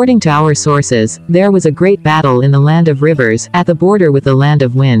 According to our sources, there was a great battle in the land of rivers, at the border with the land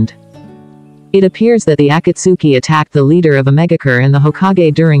of wind. It appears that the Akatsuki attacked the leader of a Megakure and the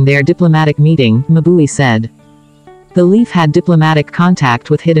Hokage during their diplomatic meeting, Mabui said. The leaf had diplomatic contact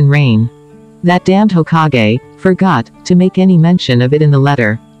with Hidden Rain. That damned Hokage forgot to make any mention of it in the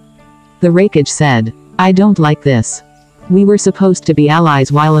letter. The Reikage said, I don't like this. We were supposed to be allies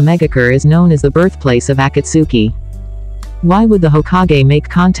while a Megakure is known as the birthplace of Akatsuki. Why would the Hokage make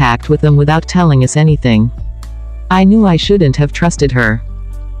contact with them without telling us anything? I knew I shouldn't have trusted her.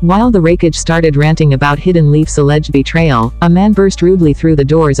 While the Reikage started ranting about Hidden Leaf's alleged betrayal, a man burst rudely through the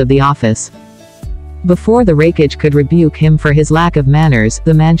doors of the office. Before the Reikage could rebuke him for his lack of manners,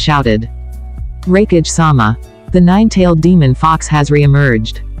 the man shouted. Reikage-sama. The nine-tailed demon fox has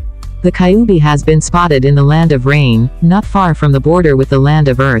re-emerged. The Kyuubi has been spotted in the land of rain, not far from the border with the land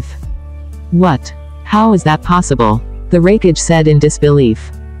of earth. What? How is that possible? The Reikage said in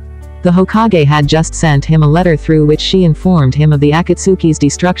disbelief. The Hokage had just sent him a letter through which she informed him of the Akatsuki's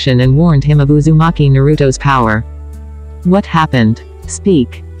destruction and warned him of Uzumaki Naruto's power. What happened?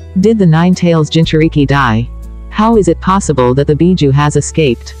 Speak. Did the Nine-Tails Jinchuriki die? How is it possible that the Biju has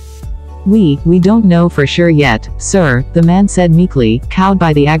escaped? We don't know for sure yet, sir, the man said meekly, cowed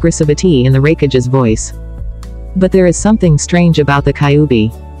by the aggressivity in the Reikage's voice. But there is something strange about the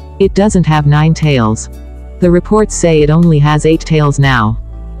Kyuubi. It doesn't have 9 tails. The reports say it only has 8 tails now.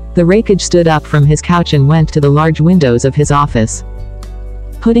 The Reikage stood up from his couch and went to the large windows of his office.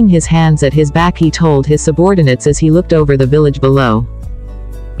 Putting his hands at his back, he told his subordinates as he looked over the village below.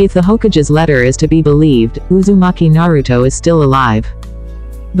 If the Hokage's letter is to be believed, Uzumaki Naruto is still alive.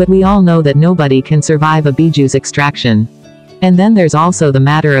 But we all know that nobody can survive a Biju's extraction. And then there's also the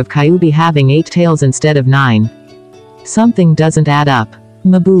matter of Kyuubi having 8 tails instead of 9. Something doesn't add up.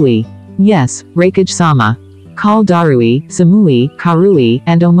 Mabui. Yes, Reikage-sama. Call Darui, Samui, Karui,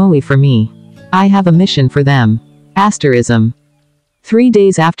 and Omoi for me. I have a mission for them. Asterism. 3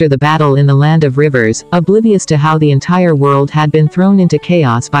 days after the battle in the Land of Rivers, oblivious to how the entire world had been thrown into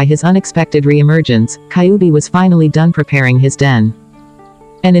chaos by his unexpected re-emergence, Kyuubi was finally done preparing his den.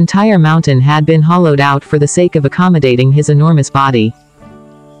 An entire mountain had been hollowed out for the sake of accommodating his enormous body.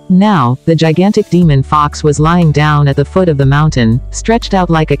 Now, the gigantic demon fox was lying down at the foot of the mountain, stretched out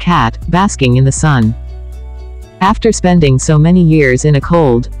like a cat, basking in the sun. After spending so many years in a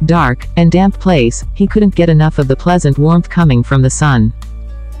cold, dark, and damp place, he couldn't get enough of the pleasant warmth coming from the sun.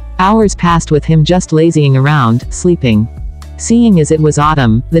 Hours passed with him just lazying around, sleeping. Seeing as it was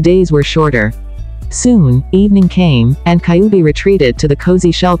autumn, the days were shorter. Soon, evening came, and Kyuubi retreated to the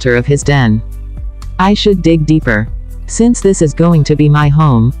cozy shelter of his den. I should dig deeper. Since this is going to be my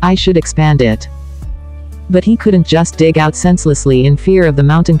home, I should expand it. But he couldn't just dig out senselessly in fear of the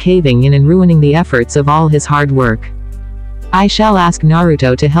mountain caving in and ruining the efforts of all his hard work. I shall ask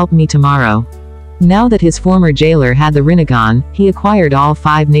Naruto to help me tomorrow. Now that his former jailer had the Rinnegan, he acquired all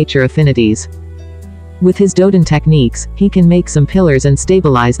 5 nature affinities. With his Doten techniques, he can make some pillars and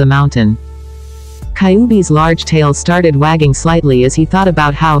stabilize the mountain. Kyuubi's large tail started wagging slightly as he thought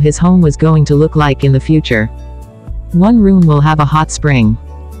about how his home was going to look like in the future. One room will have a hot spring.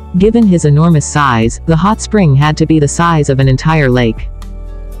 Given his enormous size, the hot spring had to be the size of an entire lake.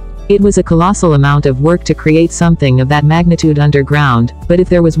 It was a colossal amount of work to create something of that magnitude underground, but if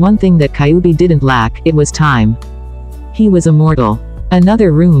there was one thing that Kyuubi didn't lack, it was time. He was immortal.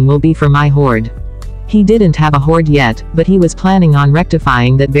 Another room will be for my horde. He didn't have a horde yet, but he was planning on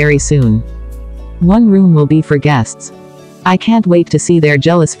rectifying that very soon. One room will be for guests. I can't wait to see their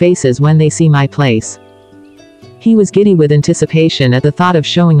jealous faces when they see my place. He was giddy with anticipation at the thought of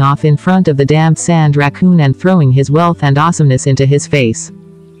showing off in front of the damned sand raccoon and throwing his wealth and awesomeness into his face.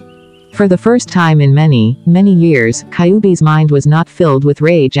 For the first time in many, many years, Kyuubi's mind was not filled with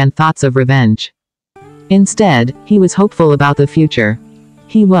rage and thoughts of revenge. Instead, he was hopeful about the future.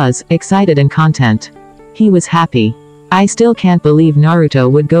 He was excited and content. He was happy. I still can't believe Naruto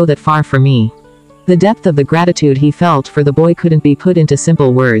would go that far for me. The depth of the gratitude he felt for the boy couldn't be put into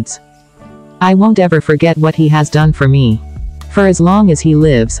simple words. I won't ever forget what he has done for me. For as long as he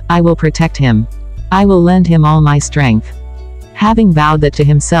lives, I will protect him. I will lend him all my strength. Having vowed that to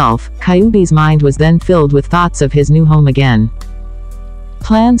himself, Kyuubi's mind was then filled with thoughts of his new home again.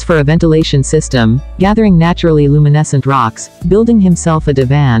 Plans for a ventilation system, gathering naturally luminescent rocks, building himself a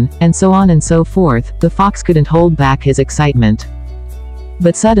divan, and so on and so forth. The fox couldn't hold back his excitement.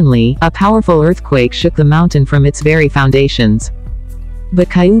 But suddenly, a powerful earthquake shook the mountain from its very foundations. But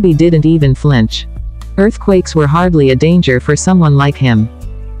Kyuubi didn't even flinch. Earthquakes were hardly a danger for someone like him.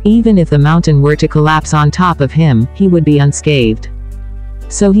 Even if the mountain were to collapse on top of him, he would be unscathed.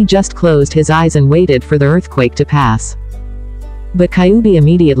 So he just closed his eyes and waited for the earthquake to pass. But Kyuubi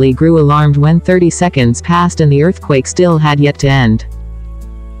immediately grew alarmed when 30 seconds passed and the earthquake still had yet to end.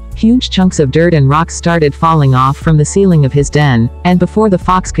 Huge chunks of dirt and rocks started falling off from the ceiling of his den, and before the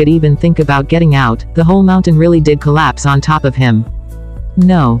fox could even think about getting out, the whole mountain really did collapse on top of him.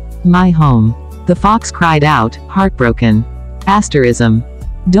 No, my home. The fox cried out, heartbroken. Asterism.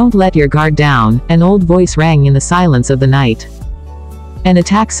 Don't let your guard down, an old voice rang in the silence of the night. An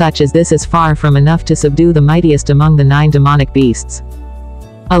attack such as this is far from enough to subdue the mightiest among the 9 demonic beasts.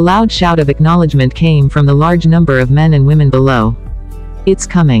 A loud shout of acknowledgement came from the large number of men and women below. It's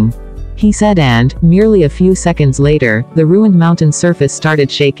coming, he said, and, merely a few seconds later, the ruined mountain surface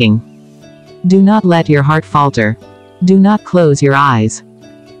started shaking. Do not let your heart falter. Do not close your eyes.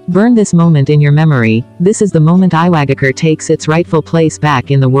 Burn this moment in your memory. This is the moment Iwagakure takes its rightful place back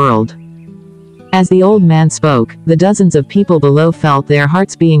in the world. As the old man spoke, the dozens of people below felt their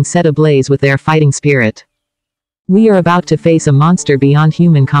hearts being set ablaze with their fighting spirit. We are about to face a monster beyond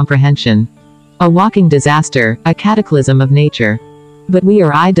human comprehension. A walking disaster, a cataclysm of nature. But we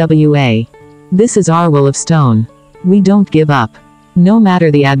are IWA. This is our will of stone. We don't give up. No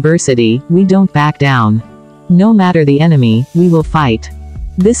matter the adversity, we don't back down. No matter the enemy, we will fight.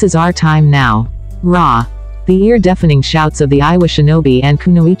 This is our time now. Ra. The ear-deafening shouts of the Iwa shinobi and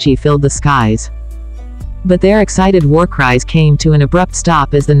kunoichi filled the skies. But their excited war cries came to an abrupt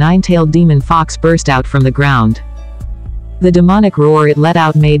stop as the 9-tailed demon fox burst out from the ground. The demonic roar it let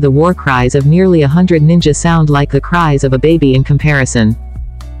out made the war cries of nearly 100 ninjas sound like the cries of a baby in comparison.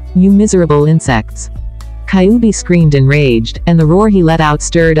 You miserable insects. Kyuubi screamed enraged, and the roar he let out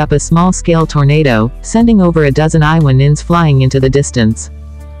stirred up a small-scale tornado, sending over a dozen Iwa nins flying into the distance.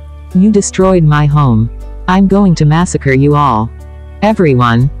 You destroyed my home. I'm going to massacre you all.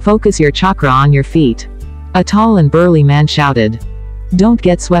 Everyone, focus your chakra on your feet. A tall and burly man shouted. Don't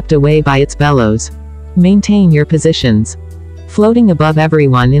get swept away by its bellows. Maintain your positions. Floating above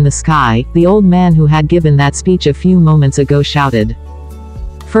everyone in the sky, the old man who had given that speech a few moments ago shouted.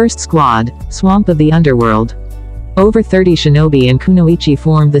 First squad, Swamp of the Underworld. Over 30 shinobi and kunoichi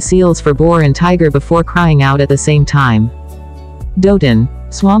formed the seals for boar and tiger before crying out at the same time. Doten,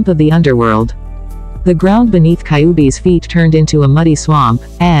 Swamp of the Underworld. The ground beneath Kyuubi's feet turned into a muddy swamp,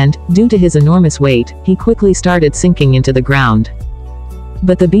 and, due to his enormous weight, he quickly started sinking into the ground.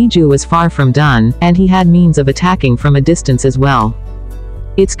 But the Biju was far from done, and he had means of attacking from a distance as well.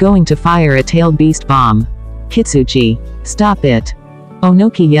 It's going to fire a tailed beast bomb. Kitsuchi. Stop it.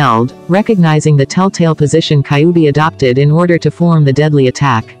 Onoki yelled, recognizing the telltale position Kyuubi adopted in order to form the deadly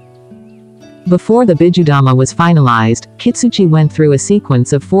attack. Before the Bijudama was finalized, Kitsuchi went through a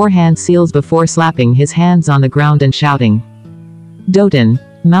sequence of 4 hand seals before slapping his hands on the ground and shouting. Doten,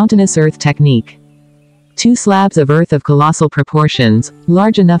 Mountainous Earth Technique. 2 slabs of earth of colossal proportions,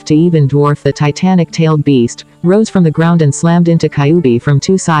 large enough to even dwarf the titanic tailed beast, rose from the ground and slammed into Kyuubi from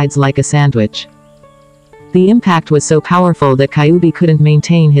 2 sides like a sandwich. The impact was so powerful that Kyuubi couldn't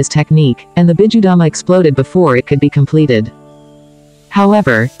maintain his technique, and the Bijudama exploded before it could be completed.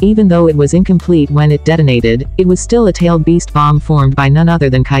 However, even though it was incomplete when it detonated, it was still a tailed beast bomb formed by none other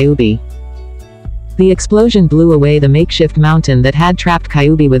than Kyuubi. The explosion blew away the makeshift mountain that had trapped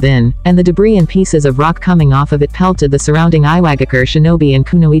Kyuubi within, and the debris and pieces of rock coming off of it pelted the surrounding Iwagakure shinobi and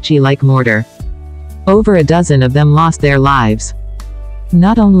kunoichi like mortar. Over a dozen of them lost their lives.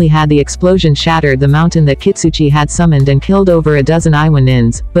 Not only had the explosion shattered the mountain that Kitsuchi had summoned and killed over a dozen Iwa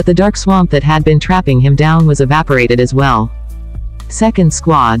nins, but the dark swamp that had been trapping him down was evaporated as well. Second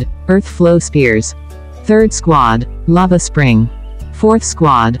squad, Earth Flow Spears. Third squad, Lava Spring. Fourth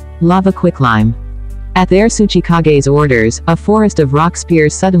squad, Lava Quicklime. At their Tsuchikage's orders, a forest of rock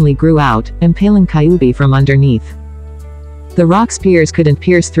spears suddenly grew out, impaling Kyuubi from underneath. The rock spears couldn't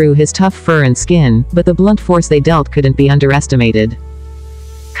pierce through his tough fur and skin, but the blunt force they dealt couldn't be underestimated.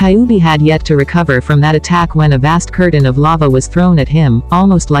 Kyuubi had yet to recover from that attack when a vast curtain of lava was thrown at him,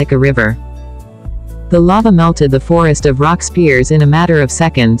 almost like a river. The lava melted the forest of rock spears in a matter of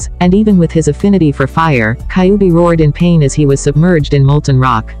seconds, and even with his affinity for fire, Kyuubi roared in pain as he was submerged in molten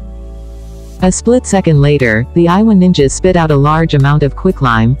rock. A split second later, the Iwa ninjas spit out a large amount of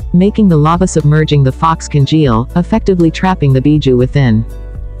quicklime, making the lava submerging the fox congeal, effectively trapping the Biju within.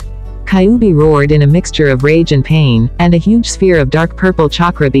 Kyuubi roared in a mixture of rage and pain, and a huge sphere of dark purple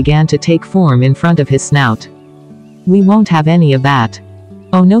chakra began to take form in front of his snout. "We won't have any of that,"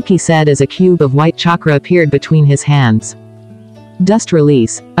 Onoki said as a cube of white chakra appeared between his hands. Dust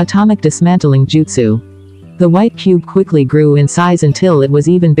release, atomic dismantling jutsu. The white cube quickly grew in size until it was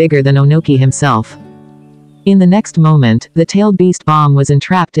even bigger than Onoki himself. In the next moment, the tailed beast bomb was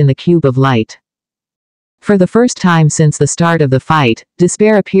entrapped in the cube of light. For the first time since the start of the fight,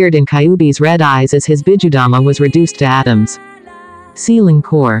 despair appeared in Kyuubi's red eyes as his Bijudama was reduced to atoms. Ceiling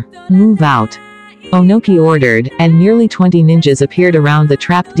core. Move out. Onoki ordered, and nearly 20 ninjas appeared around the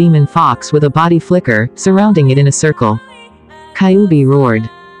trapped demon fox with a body flicker, surrounding it in a circle. Kyuubi roared.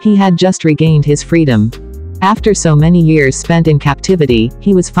 He had just regained his freedom. After so many years spent in captivity,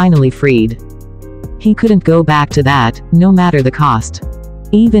 he was finally freed. He couldn't go back to that, no matter the cost.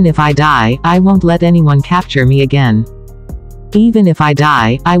 "Even if I die, I won't let anyone capture me again. Even if I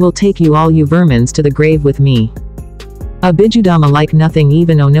die, I will take you all you vermins to the grave with me." A Bijudama like nothing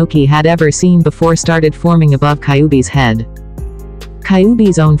even Onoki had ever seen before started forming above Kyuubi's head.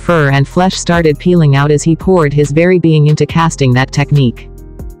 Kyuubi's own fur and flesh started peeling out as he poured his very being into casting that technique.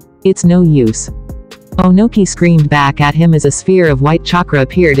 "It's no use." Onoki screamed back at him as a sphere of white chakra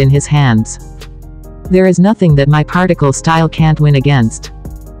appeared in his hands. "There is nothing that my particle style can't win against.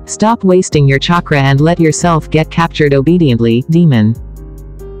 Stop wasting your chakra and let yourself get captured obediently, demon."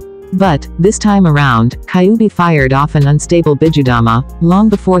 But, this time around, Kyuubi fired off an unstable Bijudama, long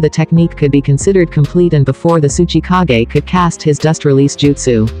before the technique could be considered complete and before the Tsuchikage could cast his dust release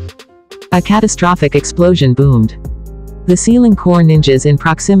jutsu. A catastrophic explosion boomed. The ceiling core ninjas in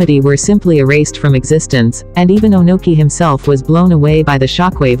proximity were simply erased from existence, and even Onoki himself was blown away by the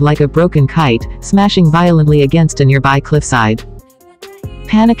shockwave like a broken kite, smashing violently against a nearby cliffside.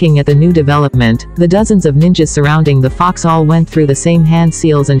 Panicking at the new development, the dozens of ninjas surrounding the fox all went through the same hand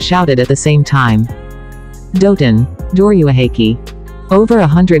seals and shouted at the same time. "Doten! Doryuaheki!" Over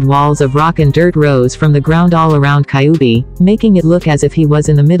 100 walls of rock and dirt rose from the ground all around Kyuubi, making it look as if he was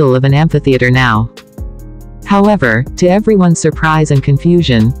in the middle of an amphitheater now. However, to everyone's surprise and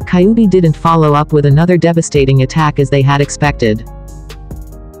confusion, Kyuubi didn't follow up with another devastating attack as they had expected.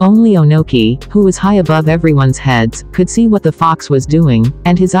 Only Onoki, who was high above everyone's heads, could see what the fox was doing,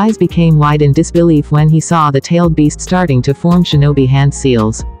 and his eyes became wide in disbelief when he saw the tailed beast starting to form shinobi hand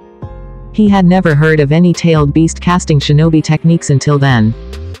seals. He had never heard of any tailed beast casting shinobi techniques until then.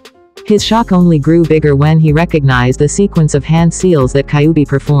 His shock only grew bigger when he recognized the sequence of hand seals that Kyuubi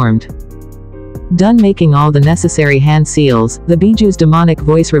performed. Done making all the necessary hand seals, the Biju's demonic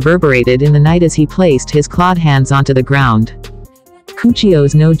voice reverberated in the night as he placed his clawed hands onto the ground.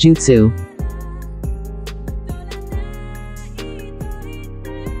 Kuchio's no Jutsu.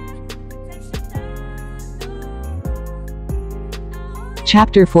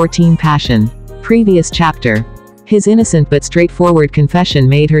 Chapter 14 Passion. Previous chapter. His innocent but straightforward confession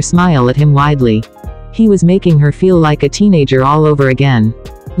made her smile at him widely. He was making her feel like a teenager all over again.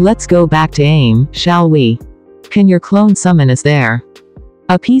 "Let's go back to AIM, shall we? Can your clone summon us there?"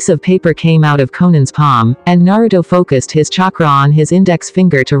 A piece of paper came out of Konan's palm, and Naruto focused his chakra on his index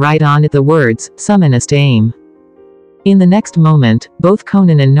finger to write on it the words, "Summon us to AIM." In the next moment, both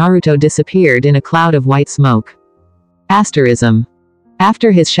Konan and Naruto disappeared in a cloud of white smoke. Asterism.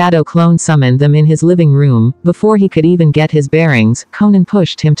 After his shadow clone summoned them in his living room, before he could even get his bearings, Konan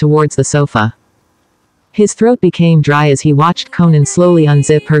pushed him towards the sofa. His throat became dry as he watched Konan slowly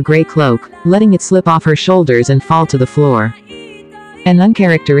unzip her gray cloak, letting it slip off her shoulders and fall to the floor. An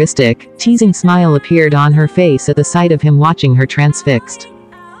uncharacteristic, teasing smile appeared on her face at the sight of him watching her transfixed.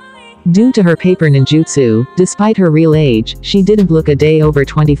 Due to her paper ninjutsu, despite her real age, she didn't look a day over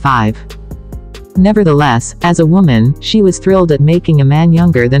 25. Nevertheless, as a woman, she was thrilled at making a man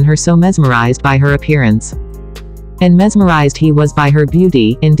younger than her so mesmerized by her appearance. And mesmerized he was by her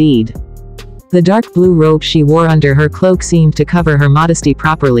beauty, indeed. The dark blue robe she wore under her cloak seemed to cover her modesty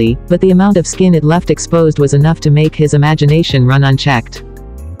properly, but the amount of skin it left exposed was enough to make his imagination run unchecked.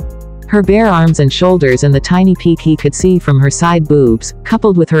 Her bare arms and shoulders and the tiny peak he could see from her side boobs,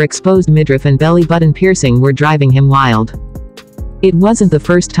 coupled with her exposed midriff and belly button piercing, were driving him wild. It wasn't the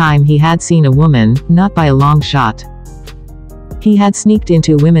first time he had seen a woman, not by a long shot. He had sneaked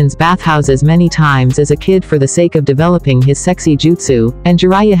into women's bathhouses many times as a kid for the sake of developing his sexy jutsu, and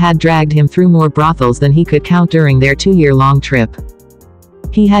Jiraiya had dragged him through more brothels than he could count during their 2-year-long trip.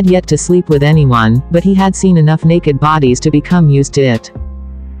 He had yet to sleep with anyone, but he had seen enough naked bodies to become used to it.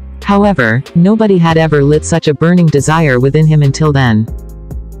 However, nobody had ever lit such a burning desire within him until then.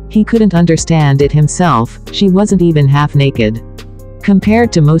 He couldn't understand it himself, she wasn't even half naked.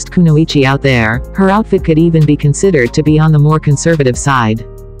 Compared to most kunoichi out there, her outfit could even be considered to be on the more conservative side.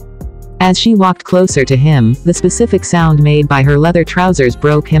 As she walked closer to him, the specific sound made by her leather trousers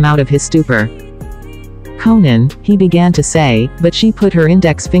broke him out of his stupor. "Konan," he began to say, but she put her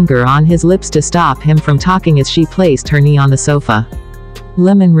index finger on his lips to stop him from talking as she placed her knee on the sofa.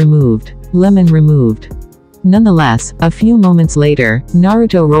 Lemon removed. Lemon removed. Nonetheless, a few moments later,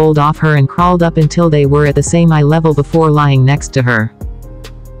 Naruto rolled off her and crawled up until they were at the same eye level before lying next to her.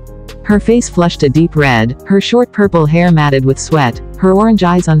 Her face flushed a deep red, her short purple hair matted with sweat, her orange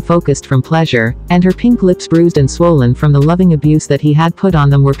eyes unfocused from pleasure, and her pink lips bruised and swollen from the loving abuse that he had put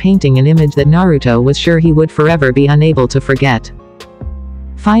on them were painting an image that Naruto was sure he would forever be unable to forget.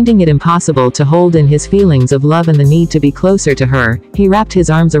 Finding it impossible to hold in his feelings of love and the need to be closer to her, he wrapped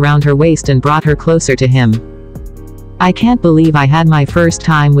his arms around her waist and brought her closer to him. "I can't believe I had my first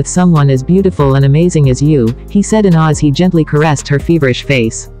time with someone as beautiful and amazing as you," he said in awe as he gently caressed her feverish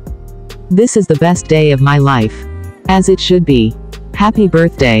face. "This is the best day of my life. As it should be. Happy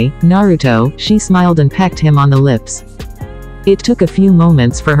birthday, Naruto," she smiled and pecked him on the lips. It took a few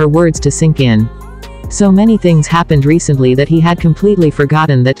moments for her words to sink in. So many things happened recently that he had completely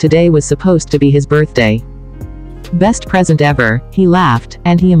forgotten that today was supposed to be his birthday. "Best present ever," he laughed,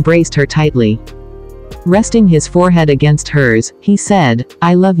 and he embraced her tightly. Resting his forehead against hers, he said,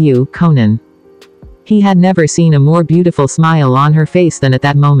 "I love you, Konan." He had never seen a more beautiful smile on her face than at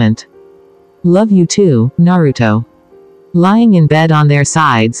that moment. "Love you too, Naruto." Lying in bed on their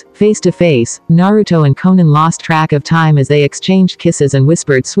sides, face to face, Naruto and Konan lost track of time as they exchanged kisses and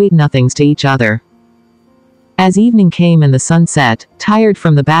whispered sweet nothings to each other. As evening came and the sun set, tired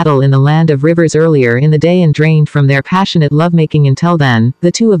from the battle in the land of rivers earlier in the day and drained from their passionate lovemaking until then,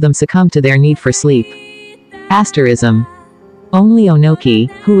 the two of them succumbed to their need for sleep. Asterism. Only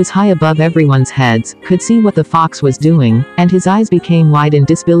Onoki, who was high above everyone's heads, could see what the fox was doing, and his eyes became wide in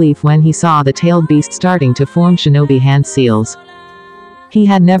disbelief when he saw the tailed beast starting to form shinobi hand seals. He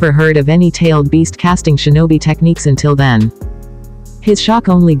had never heard of any tailed beast casting shinobi techniques until then. His shock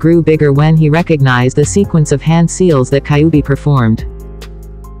only grew bigger when he recognized the sequence of hand seals that Kyuubi performed.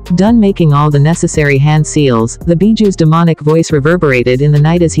 Done making all the necessary hand seals, the Biju's demonic voice reverberated in the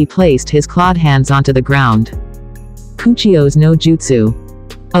night as he placed his clawed hands onto the ground. Kuchio's no jutsu.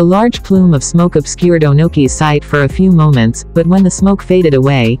 A large plume of smoke obscured Onoki's sight for a few moments, but when the smoke faded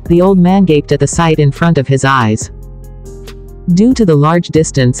away, the old man gaped at the sight in front of his eyes. Due to the large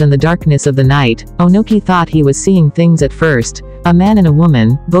distance and the darkness of the night, Onoki thought he was seeing things at first. A man and a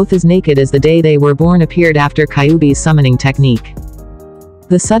woman, both as naked as the day they were born, appeared after Kyuubi's summoning technique.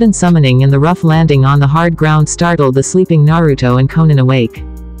 The sudden summoning and the rough landing on the hard ground startled the sleeping Naruto and Konan awake.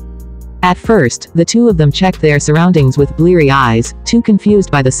 At first, the two of them checked their surroundings with bleary eyes, too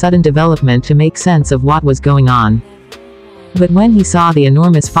confused by the sudden development to make sense of what was going on. But when he saw the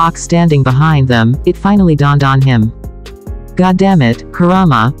enormous fox standing behind them, it finally dawned on him. "Goddammit,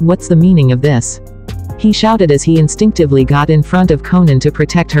 Kurama, what's the meaning of this?" he shouted as he instinctively got in front of Konan to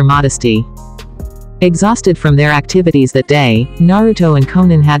protect her modesty. Exhausted from their activities that day, Naruto and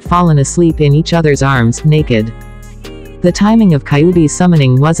Konan had fallen asleep in each other's arms, naked. The timing of Kyuubi's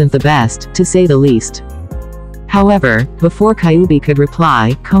summoning wasn't the best, to say the least. However, before Kyuubi could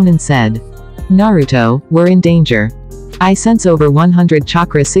reply, Konan said, "Naruto, we're in danger. I sense over 100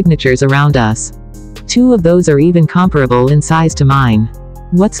 chakra signatures around us. 2 of those are even comparable in size to mine.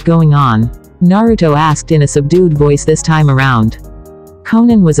 What's going on?" Naruto asked in a subdued voice this time around.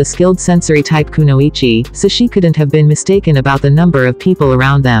 Konan was a skilled sensory type kunoichi, so she couldn't have been mistaken about the number of people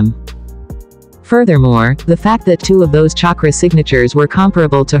around them. Furthermore, the fact that 2 of those chakra signatures were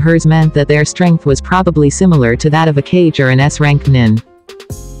comparable to hers meant that their strength was probably similar to that of a Kage or an S-rank nin.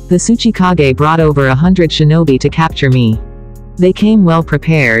 The Tsuchikage brought over 100 shinobi to capture me. They came well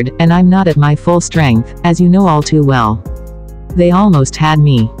prepared, and I'm not at my full strength, as you know all too well. They almost had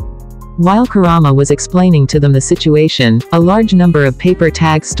me. While Kurama was explaining to them the situation, a large number of paper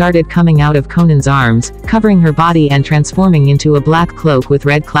tags started coming out of Konan's arms, covering her body and transforming into a black cloak with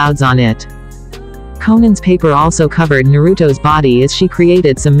red clouds on it. Konan's paper also covered Naruto's body as she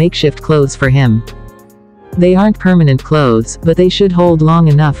created some makeshift clothes for him. They aren't permanent clothes, but they should hold long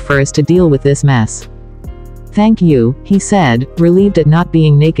enough for us to deal with this mess. Thank you, he said, relieved at not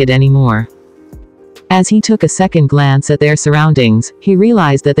being naked anymore. As he took a second glance at their surroundings, he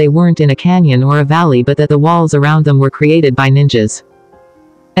realized that they weren't in a canyon or a valley but that the walls around them were created by ninjas.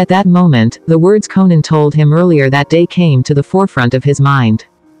 At that moment, the words Konan told him earlier that day came to the forefront of his mind.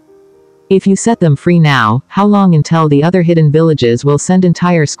 If you set them free now, how long until the other hidden villages will send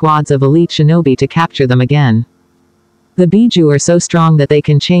entire squads of elite shinobi to capture them again? The Biju are so strong that they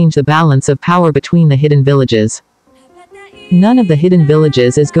can change the balance of power between the hidden villages. None of the hidden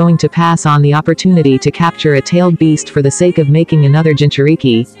villages is going to pass on the opportunity to capture a tailed beast for the sake of making another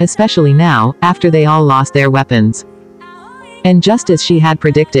Jinchuriki, especially now, after they all lost their weapons. And just as she had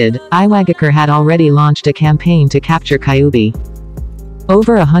predicted, Iwagakure had already launched a campaign to capture Kyuubi.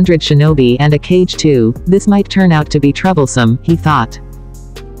 Over 100 shinobi and a Kage too, this might turn out to be troublesome, he thought.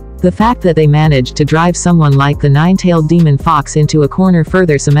 The fact that they managed to drive someone like the nine-tailed demon fox into a corner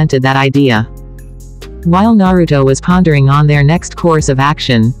further cemented that idea. While Naruto was pondering on their next course of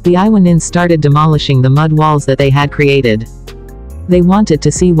action, the Iwanins started demolishing the mud walls that they had created. They wanted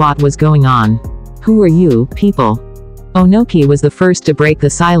to see what was going on. Who are you, people? Onoki was the first to break the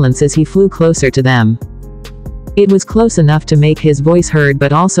silence as he flew closer to them. It was close enough to make his voice heard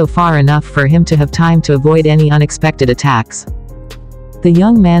but also far enough for him to have time to avoid any unexpected attacks. The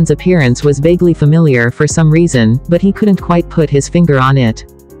young man's appearance was vaguely familiar for some reason, but he couldn't quite put his finger on it.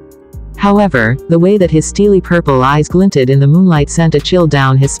 However, the way that his steely purple eyes glinted in the moonlight sent a chill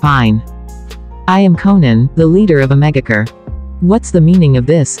down his spine. I am Konan, the leader of Omegakure. What's the meaning of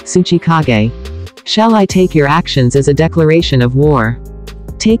this, Tsuchikage? Shall I take your actions as a declaration of war?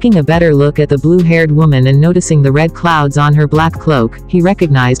 Taking a better look at the blue-haired woman and noticing the red clouds on her black cloak, he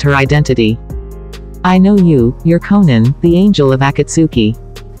recognized her identity. I know you, you're Konan, the angel of Akatsuki.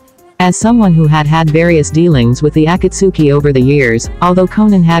 As someone who had had various dealings with the Akatsuki over the years, although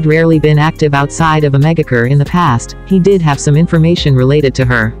Konan had rarely been active outside of Omegakure in the past, he did have some information related to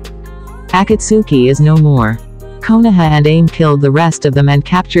her. Akatsuki is no more. Konoha and AIM killed the rest of them and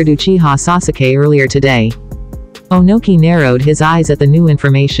captured Uchiha Sasuke earlier today. Onoki narrowed his eyes at the new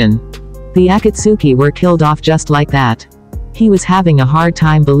information. The Akatsuki were killed off just like that. He was having a hard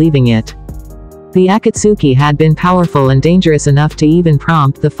time believing it. The Akatsuki had been powerful and dangerous enough to even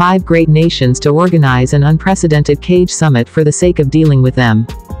prompt the 5 great nations to organize an unprecedented Kage summit for the sake of dealing with them.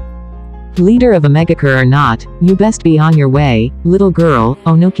 Leader of Omegakure or not, you best be on your way, little girl,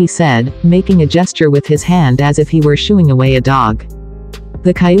 Onoki said, making a gesture with his hand as if he were shooing away a dog.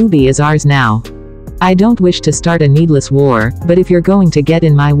 The Kyuubi is ours now. I don't wish to start a needless war, but if you're going to get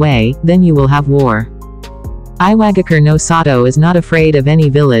in my way, then you will have war. Iwagakure no Sato is not afraid of any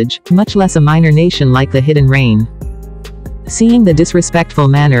village, much less a minor nation like the Hidden Rain. Seeing the disrespectful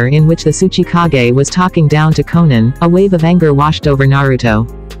manner in which the Tsuchikage was talking down to Konan, a wave of anger washed over Naruto.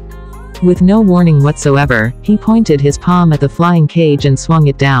 With no warning whatsoever, he pointed his palm at the flying cage and swung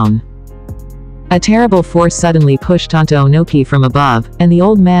it down. A terrible force suddenly pushed onto Onoki from above, and the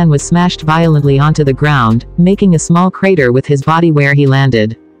old man was smashed violently onto the ground, making a small crater with his body where he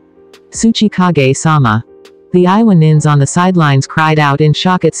landed. Tsuchikage-sama. The Iwanins on the sidelines cried out in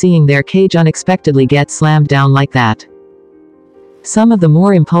shock at seeing their cage unexpectedly get slammed down like that. Some of the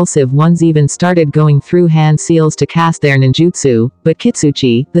more impulsive ones even started going through hand seals to cast their ninjutsu, but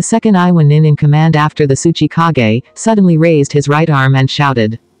Kitsuchi, the second Iwanin in command after the Tsuchikage, suddenly raised his right arm and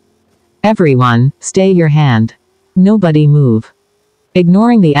shouted. Everyone, stay your hand. Nobody move.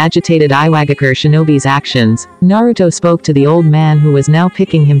 Ignoring the agitated Iwagakure shinobi's actions, Naruto spoke to the old man who was now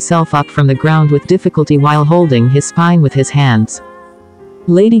picking himself up from the ground with difficulty while holding his spine with his hands.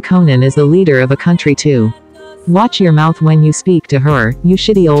 Lady Konan is the leader of a country too. Watch your mouth when you speak to her, you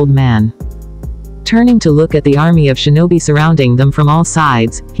shitty old man. Turning to look at the army of shinobi surrounding them from all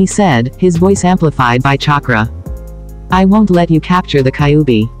sides, he said, his voice amplified by chakra. I won't let you capture the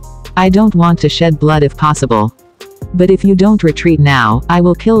Kyuubi. I don't want to shed blood if possible. But if you don't retreat now, I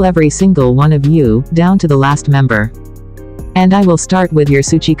will kill every single one of you, down to the last member. And I will start with your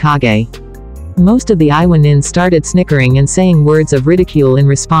Tsuchikage. Most of the Iwanins started snickering and saying words of ridicule in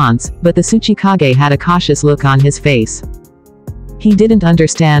response, but the Tsuchikage had a cautious look on his face. He didn't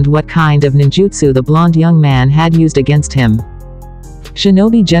understand what kind of ninjutsu the blonde young man had used against him.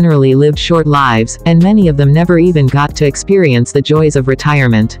 Shinobi generally lived short lives, and many of them never even got to experience the joys of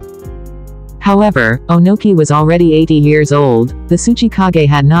retirement. However, Onoki was already 80 years old. The Tsuchikage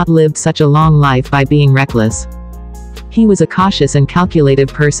had not lived such a long life by being reckless. He was a cautious and calculative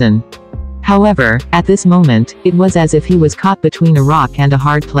person. However, at this moment, it was as if he was caught between a rock and a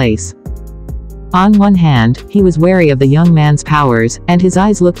hard place. On one hand, he was wary of the young man's powers, and his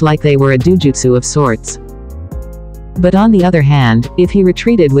eyes looked like they were a dojutsu of sorts. But on the other hand, if he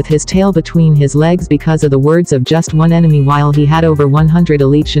retreated with his tail between his legs because of the words of just one enemy while he had over 100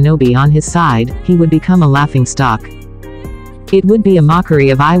 elite shinobi on his side, he would become a laughingstock. It would be a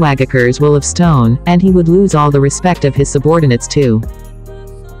mockery of Iwagakure's will of stone, and he would lose all the respect of his subordinates too.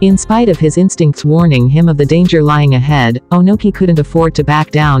 In spite of his instincts warning him of the danger lying ahead, Onoki couldn't afford to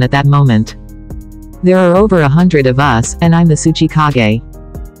back down at that moment. There are over 100 of us, and I'm the Tsuchikage.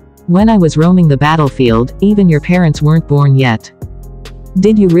 When I was roaming the battlefield, even your parents weren't born yet.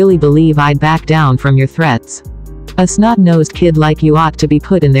 Did you really believe I'd back down from your threats? A snot-nosed kid like you ought to be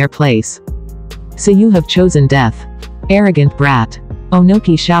put in their place. So you have chosen death. Arrogant brat.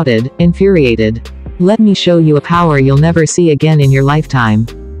 Onoki shouted, infuriated. Let me show you a power you'll never see again in your lifetime.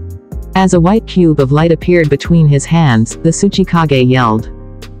 As a white cube of light appeared between his hands, the Tsuchikage yelled.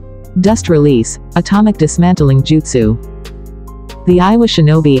 Dust release, atomic dismantling jutsu. The Iwa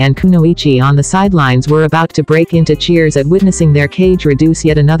shinobi and kunoichi on the sidelines were about to break into cheers at witnessing their cage reduce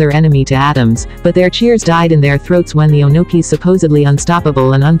yet another enemy to atoms, but their cheers died in their throats when the Onoki's supposedly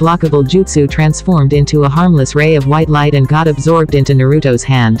unstoppable and unblockable jutsu transformed into a harmless ray of white light and got absorbed into Naruto's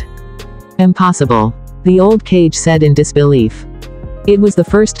hand. Impossible. The old cage said in disbelief. It was the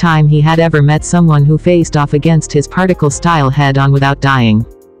first time he had ever met someone who faced off against his particle-style head-on without dying.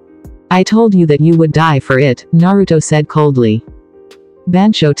 I told you that you would die for it, Naruto said coldly.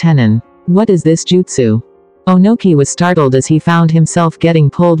 Bansho Tenon. What is this jutsu? Onoki was startled as he found himself getting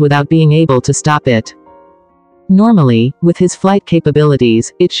pulled without being able to stop it. Normally, with his flight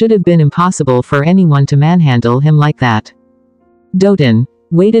capabilities, it should have been impossible for anyone to manhandle him like that. Doten.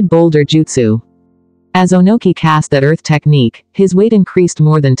 Weighted boulder jutsu. As Onoki cast that earth technique, his weight increased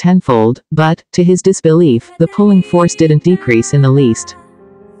more than tenfold, but, to his disbelief, the pulling force didn't decrease in the least.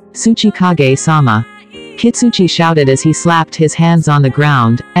 Tsuchikage-sama. Kitsuchi shouted as he slapped his hands on the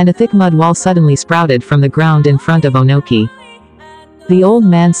ground, and a thick mud wall suddenly sprouted from the ground in front of Onoki. The old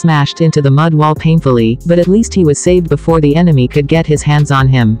man smashed into the mud wall painfully, but at least he was saved before the enemy could get his hands on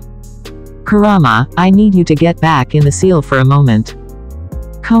him. Kurama, I need you to get back in the seal for a moment.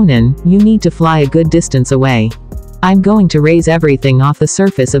 Konan, you need to fly a good distance away. I'm going to raise everything off the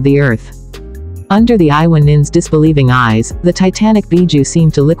surface of the earth. Under the Iwanin's disbelieving eyes, the titanic Biju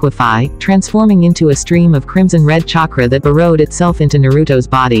seemed to liquefy, transforming into a stream of crimson-red chakra that burrowed itself into Naruto's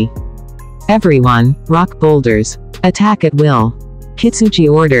body. Everyone, rock boulders. Attack at will. Kitsuchi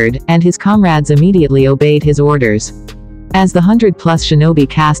ordered, and his comrades immediately obeyed his orders. As the 100-plus shinobi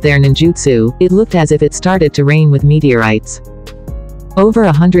cast their ninjutsu, it looked as if it started to rain with meteorites. Over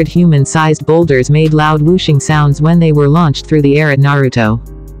 100 human-sized boulders made loud whooshing sounds when they were launched through the air at Naruto.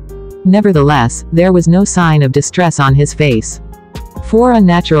 Nevertheless, there was no sign of distress on his face. 4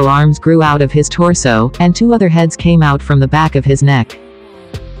 unnatural arms grew out of his torso, and 2 other heads came out from the back of his neck.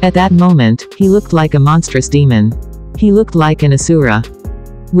 At that moment, he looked like a monstrous demon. He looked like an asura.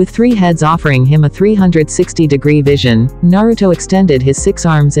 With 3 heads offering him a 360-degree vision, Naruto extended his 6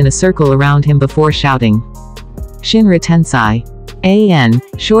 arms in a circle around him before shouting. Shinra Tensai. A.N.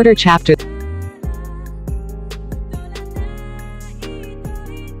 Shorter chapter.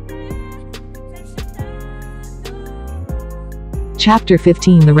 Chapter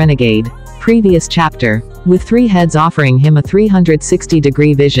 15 The Renegade. Previous chapter. With 3 heads offering him a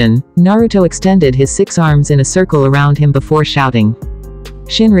 360-degree vision, Naruto extended his 6 arms in a circle around him before shouting.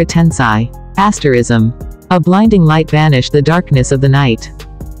 Shinra Tensai. Asterism. A blinding light banished the darkness of the night.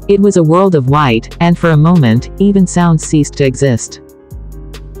 It was a world of white, and for a moment, even sounds ceased to exist.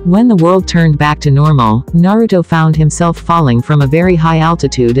 When the world turned back to normal, Naruto found himself falling from a very high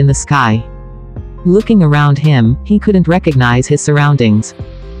altitude in the sky. Looking around him, he couldn't recognize his surroundings.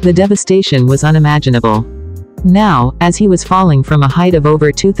 The devastation was unimaginable. Now, as he was falling from a height of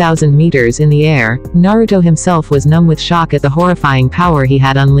over 2,000 meters in the air, Naruto himself was numb with shock at the horrifying power he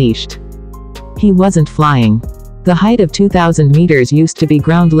had unleashed. He wasn't flying. The height of 2,000 meters used to be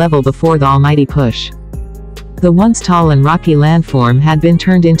ground level before the almighty push. The once tall and rocky landform had been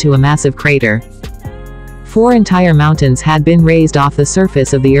turned into a massive crater. 4 entire mountains had been raised off the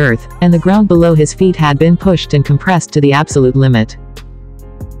surface of the earth, and the ground below his feet had been pushed and compressed to the absolute limit.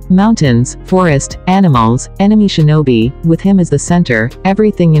 Mountains, forest, animals, enemy shinobi, with him as the center,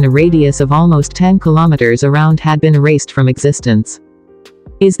 everything in a radius of almost 10 kilometers around had been erased from existence.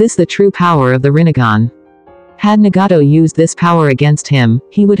 Is this the true power of the Rinnegan? Had Nagato used this power against him,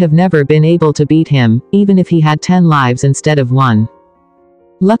 he would have never been able to beat him, even if he had 10 lives instead of 1.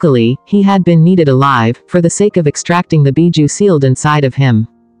 Luckily, he had been needed alive, for the sake of extracting the Biju sealed inside of him.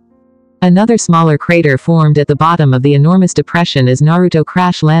 Another smaller crater formed at the bottom of the enormous depression as Naruto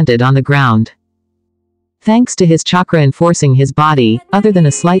crash-landed on the ground. Thanks to his chakra enforcing his body, other than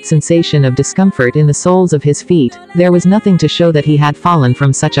a slight sensation of discomfort in the soles of his feet, there was nothing to show that he had fallen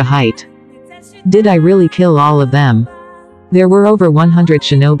from such a height. Did I really kill all of them? There were over 100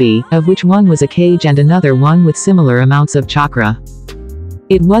 shinobi, of which one was a cage and another one with similar amounts of chakra.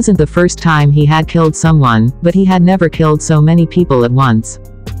 It wasn't the first time he had killed someone, but he had never killed so many people at once.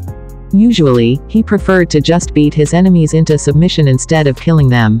 Usually, he preferred to just beat his enemies into submission instead of killing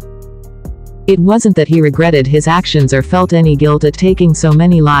them. It wasn't that he regretted his actions or felt any guilt at taking so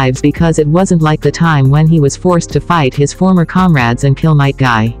many lives, because it wasn't like the time when he was forced to fight his former comrades and kill Might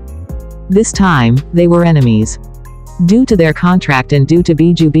Guy. This time, they were enemies. Due to their contract and due to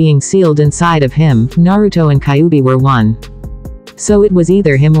Biju being sealed inside of him, Naruto and Kyuubi were one. So it was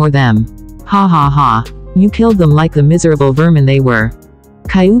either him or them. Ha ha ha. You killed them like the miserable vermin they were.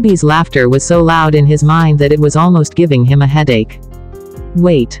 Kyuubi's laughter was so loud in his mind that it was almost giving him a headache.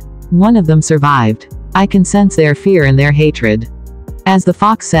 Wait. One of them survived. I can sense their fear and their hatred. As the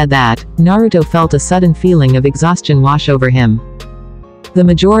fox said that, Naruto felt a sudden feeling of exhaustion wash over him. The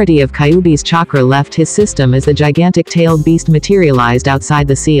majority of Kyuubi's chakra left his system as the gigantic tailed beast materialized outside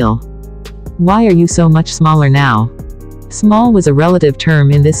the seal. Why are you so much smaller now? Small was a relative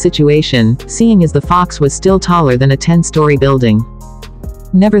term in this situation, seeing as the fox was still taller than a 10-story building.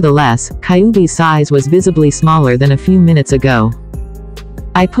 Nevertheless, Kyuubi's size was visibly smaller than a few minutes ago.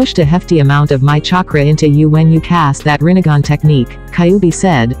 I pushed a hefty amount of my chakra into you when you cast that Rinnegan technique, Kyuubi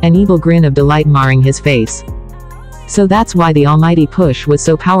said, an evil grin of delight marring his face. So that's why the almighty push was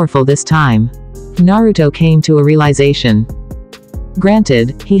so powerful this time. Naruto came to a realization.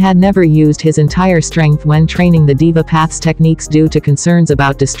 Granted, he had never used his entire strength when training the Diva Path's techniques due to concerns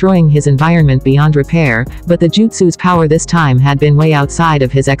about destroying his environment beyond repair, but the jutsu's power this time had been way outside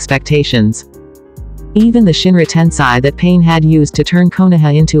of his expectations. Even the Shinra Tensei that Pain had used to turn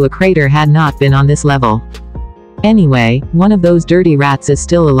Konoha into a crater had not been on this level. Anyway, one of those dirty rats is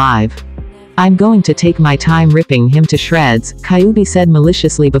still alive. I'm going to take my time ripping him to shreds, Kyuubi said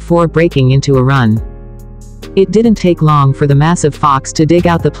maliciously before breaking into a run. It didn't take long for the massive fox to dig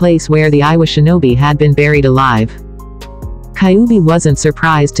out the place where the Iwa shinobi had been buried alive. Kyuubi wasn't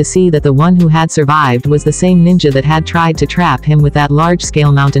surprised to see that the one who had survived was the same ninja that had tried to trap him with that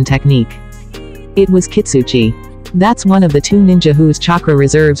large-scale mountain technique. It was Kitsuchi. That's one of the 2 ninja whose chakra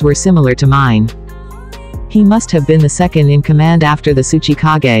reserves were similar to mine. He must have been the second in command after the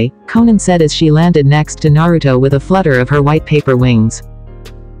Tsuchikage, Konan said as she landed next to Naruto with a flutter of her white paper wings.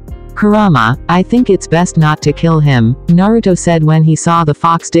 Kurama, I think it's best not to kill him, Naruto said when he saw the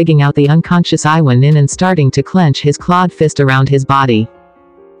fox digging out the unconscious Iwa nin and starting to clench his clawed fist around his body.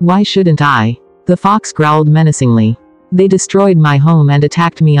 Why shouldn't I? The fox growled menacingly. They destroyed my home and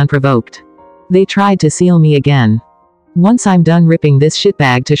attacked me unprovoked. They tried to seal me again. Once I'm done ripping this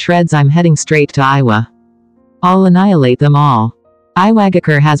shitbag to shreds, I'm heading straight to Iwa. I'll annihilate them all.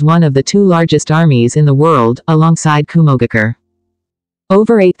 Iwagakure has one of the 2 largest armies in the world, alongside Kumogakure.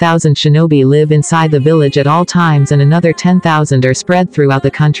 Over 8,000 shinobi live inside the village at all times and another 10,000 are spread throughout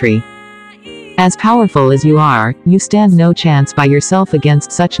the country. As powerful as you are, you stand no chance by yourself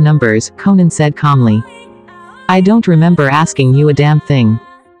against such numbers, Konan said calmly. I don't remember asking you a damn thing.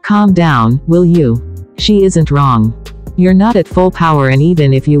 Calm down, will you? She isn't wrong. You're not at full power, and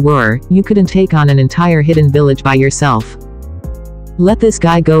even if you were, you couldn't take on an entire hidden village by yourself. Let this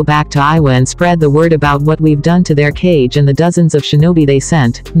guy go back to Iwa and spread the word about what we've done to their cage and the dozens of shinobi they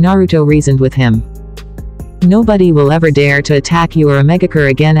sent, Naruto reasoned with him. Nobody will ever dare to attack you or Omegakure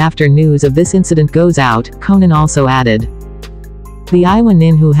again after news of this incident goes out, Konan also added. The Iwa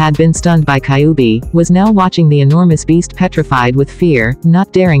nin who had been stunned by Kyuubi, was now watching the enormous beast petrified with fear,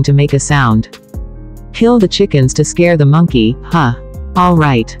 not daring to make a sound. Kill the chickens to scare the monkey, huh?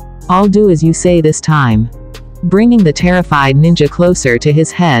 Alright. I'll do as you say this time. Bringing the terrified ninja closer to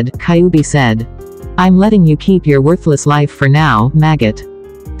his head, Kyuubi said. I'm letting you keep your worthless life for now, maggot.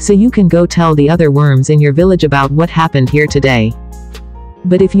 So you can go tell the other worms in your village about what happened here today.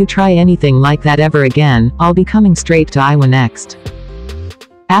 But if you try anything like that ever again, I'll be coming straight to Iwa next.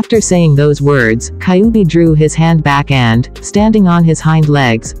 After saying those words, Kyuubi drew his hand back and, standing on his hind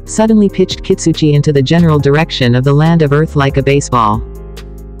legs, suddenly pitched Kitsuchi into the general direction of the land of Earth like a baseball.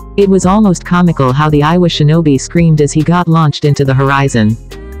 It was almost comical how the Iwa shinobi screamed as he got launched into the horizon.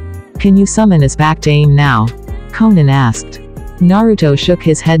 "Can you summon us back to AIM now?" Konan asked. Naruto shook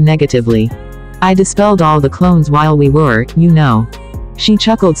his head negatively. "I dispelled all the clones while we were, you know." She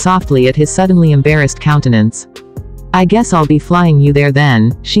chuckled softly at his suddenly embarrassed countenance. "I guess I'll be flying you there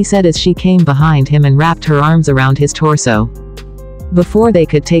then," she said as she came behind him and wrapped her arms around his torso. Before they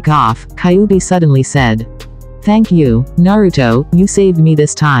could take off, Kyuubi suddenly said, "Thank you, Naruto, you saved me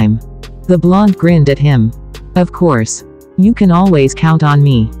this time." The blonde grinned at him. "Of course. You can always count on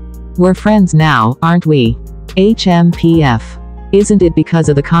me. We're friends now, aren't we? HMPF. Isn't it because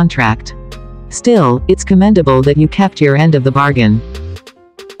of the contract? Still, it's commendable that you kept your end of the bargain."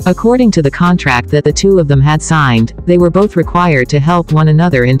 According to the contract that the two of them had signed, they were both required to help one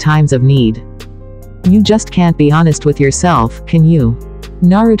another in times of need. You just can't be honest with yourself, can you?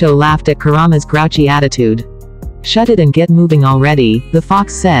 Naruto laughed at Kurama's grouchy attitude. "Shut it and get moving already," the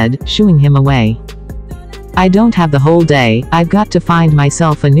fox said, shooing him away. "I don't have the whole day, I've got to find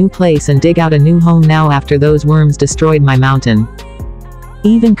myself a new place and dig out a new home now after those worms destroyed my mountain."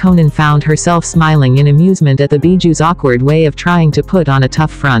 Even Konan found herself smiling in amusement at the Biju's awkward way of trying to put on a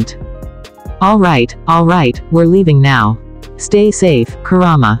tough front. All right, we're leaving now. Stay safe,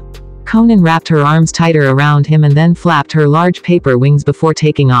 Kurama." Konan wrapped her arms tighter around him and then flapped her large paper wings before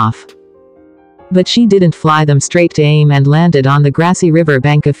taking off. But she didn't fly them straight to AIM and landed on the grassy river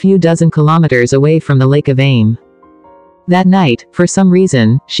bank a few dozen kilometers away from the Lake of AIM. That night, for some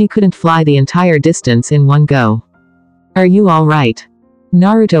reason, she couldn't fly the entire distance in one go. "Are you all right?"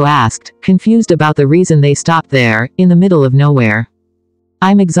 Naruto asked, confused about the reason they stopped there, in the middle of nowhere.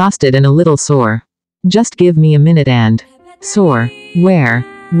 "I'm exhausted and a little sore. Just give me a minute and..." "Sore? Where?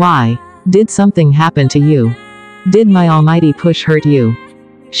 Why? Did something happen to you? Did my almighty push hurt you?"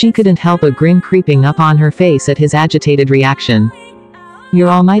 She couldn't help a grin creeping up on her face at his agitated reaction. "Your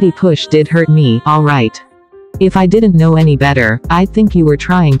almighty push did hurt me, all right. If I didn't know any better, I'd think you were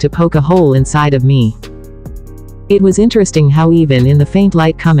trying to poke a hole inside of me." It was interesting how even in the faint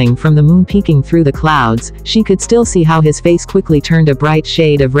light coming from the moon peeking through the clouds, she could still see how his face quickly turned a bright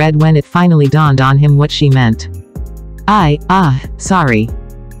shade of red when it finally dawned on him what she meant. Sorry.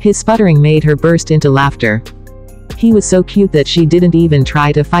 His sputtering made her burst into laughter. He was so cute that she didn't even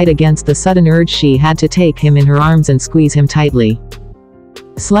try to fight against the sudden urge she had to take him in her arms and squeeze him tightly.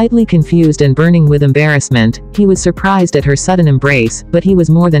 Slightly confused and burning with embarrassment, he was surprised at her sudden embrace, but he was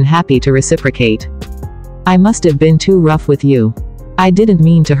more than happy to reciprocate. "I must have been too rough with you. I didn't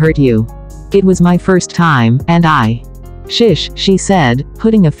mean to hurt you. It was my first time, and I..." "Shish," she said,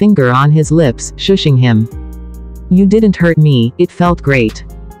 putting a finger on his lips, shushing him. "You didn't hurt me, it felt great.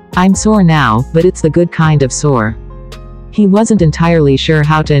 I'm sore now, but it's the good kind of sore." He wasn't entirely sure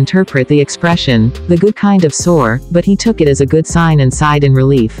how to interpret the expression, "the good kind of sore," but he took it as a good sign and sighed in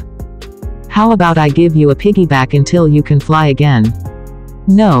relief. "How about I give you a piggyback until you can fly again?"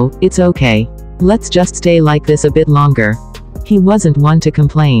 "No, it's okay. Let's just stay like this a bit longer." He wasn't one to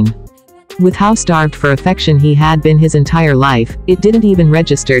complain. With how starved for affection he had been his entire life, it didn't even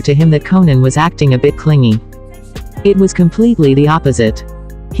register to him that Konan was acting a bit clingy. It was completely the opposite.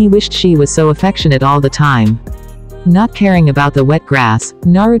 He wished she was so affectionate all the time. Not caring about the wet grass,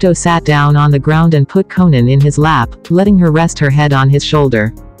 Naruto sat down on the ground and put Konan in his lap, letting her rest her head on his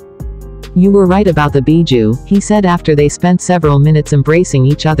shoulder. "You were right about the Biju," he said after they spent several minutes embracing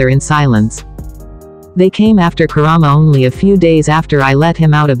each other in silence. "They came after Kurama only a few days after I let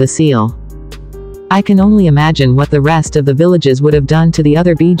him out of the seal. I can only imagine what the rest of the villages would have done to the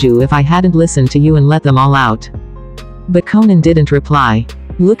other Biju if I hadn't listened to you and let them all out." But Konan didn't reply.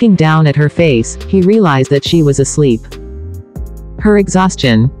 Looking down at her face, he realized that she was asleep. Her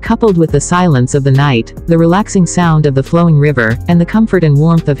exhaustion, coupled with the silence of the night, the relaxing sound of the flowing river, and the comfort and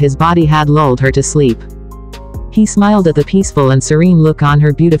warmth of his body had lulled her to sleep. He smiled at the peaceful and serene look on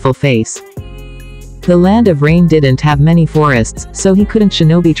her beautiful face. The land of rain didn't have many forests, so he couldn't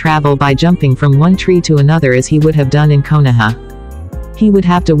shinobi travel by jumping from one tree to another as he would have done in Konoha. He would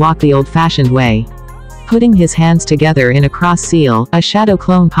have to walk the old-fashioned way. Putting his hands together in a cross seal, a shadow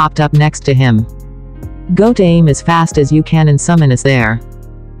clone popped up next to him. "Go to AIM as fast as you can and summon us there."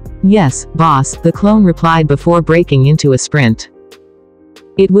 "Yes, boss," the clone replied before breaking into a sprint.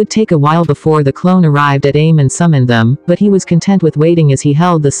 It would take a while before the clone arrived at AIM and summoned them, but he was content with waiting as he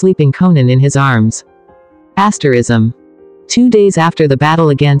held the sleeping Konan in his arms. Asterism. 2 days after the battle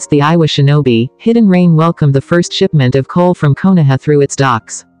against the Iwa shinobi, Hidden Rain welcomed the first shipment of coal from Konoha through its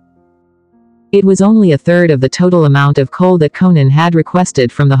docks. It was only a third of the total amount of coal that Konan had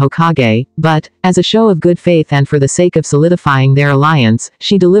requested from the Hokage, but, as a show of good faith and for the sake of solidifying their alliance,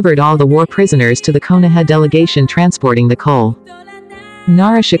 she delivered all the war prisoners to the Konoha delegation transporting the coal.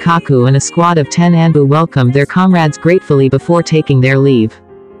 Nara Shikaku and a squad of 10 Anbu welcomed their comrades gratefully before taking their leave.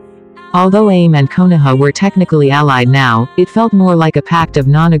 Although AIM and Konoha were technically allied now, it felt more like a pact of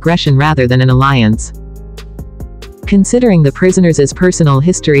non-aggression rather than an alliance. Considering the prisoners' personal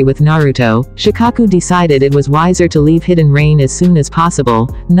history with Naruto, Shikaku decided it was wiser to leave Hidden Rain as soon as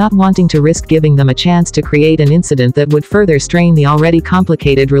possible, not wanting to risk giving them a chance to create an incident that would further strain the already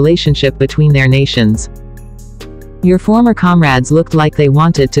complicated relationship between their nations. Your former comrades looked like they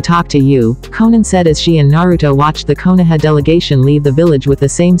wanted to talk to you, Konan said as she and Naruto watched the Konoha delegation leave the village with the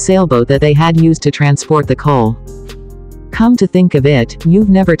same sailboat that they had used to transport the coal. Come to think of it, you've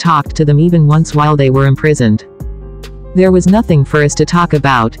never talked to them even once while they were imprisoned. There was nothing for us to talk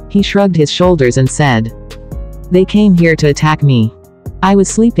about, he shrugged his shoulders and said. They came here to attack me. I was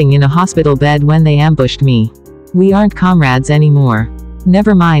sleeping in a hospital bed when they ambushed me. We aren't comrades anymore.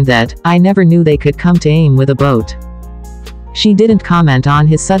 Never mind that, I never knew they could come to AIM with a boat. She didn't comment on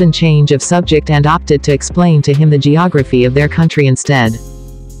his sudden change of subject and opted to explain to him the geography of their country instead.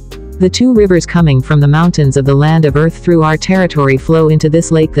 The two rivers coming from the mountains of the land of Earth through our territory flow into this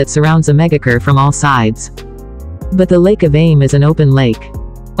lake that surrounds Amegakure from all sides. But the Lake of AIM is an open lake.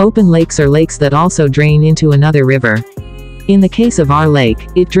 Open lakes are lakes that also drain into another river. In the case of our lake,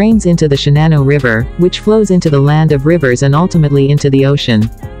 it drains into the Shinano River, which flows into the land of rivers and ultimately into the ocean.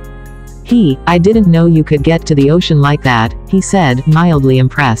 I didn't know you could get to the ocean like that, he said, mildly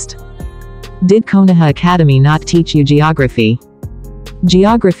impressed. Did Konoha Academy not teach you geography?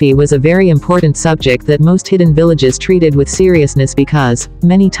 Geography was a very important subject that most hidden villages treated with seriousness because,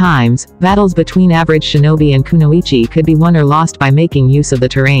 many times, battles between average shinobi and kunoichi could be won or lost by making use of the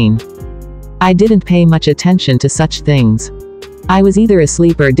terrain. I didn't pay much attention to such things. I was either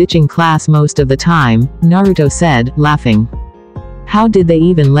asleep or ditching class most of the time, Naruto said, laughing. How did they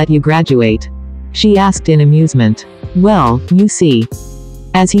even let you graduate? She asked in amusement. Well, you see.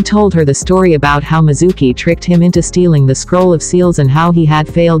 As he told her the story about how Mizuki tricked him into stealing the scroll of seals and how he had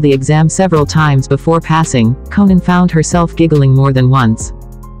failed the exam several times before passing, Konan found herself giggling more than once.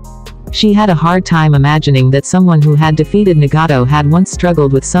 She had a hard time imagining that someone who had defeated Nagato had once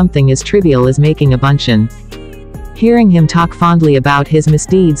struggled with something as trivial as making a bunshin. Hearing him talk fondly about his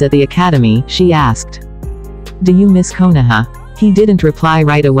misdeeds at the academy, she asked. Do you miss Konoha? He didn't reply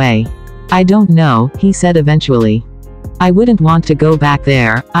right away. I don't know, he said eventually. I wouldn't want to go back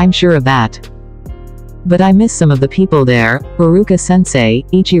there, I'm sure of that. But I miss some of the people there, Uruka-sensei,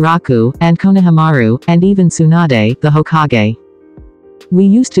 Ichiraku, and Konohamaru, and even Tsunade, the Hokage. We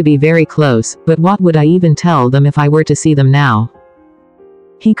used to be very close, but what would I even tell them if I were to see them now?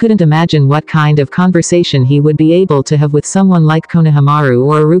 He couldn't imagine what kind of conversation he would be able to have with someone like Konohamaru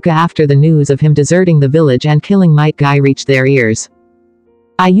or Uruka after the news of him deserting the village and killing Might Guy reached their ears.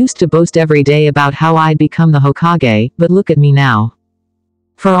 I used to boast every day about how I'd become the Hokage, but look at me now.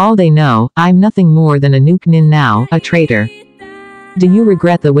 For all they know, I'm nothing more than a nuke nin now, a traitor. Do you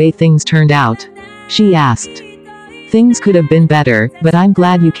regret the way things turned out? She asked. Things could have been better, but I'm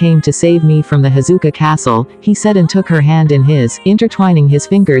glad you came to save me from the Hazuka castle, he said and took her hand in his, intertwining his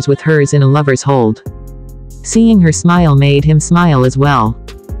fingers with hers in a lover's hold. Seeing her smile made him smile as well.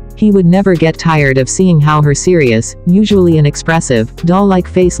 He would never get tired of seeing how her serious, usually inexpressive, doll-like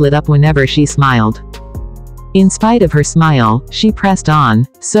face lit up whenever she smiled. In spite of her smile, she pressed on,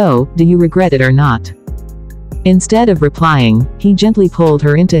 so, do you regret it or not? Instead of replying, he gently pulled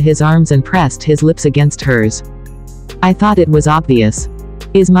her into his arms and pressed his lips against hers. I thought it was obvious.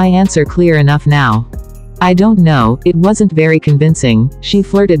 Is my answer clear enough now? I don't know, it wasn't very convincing, she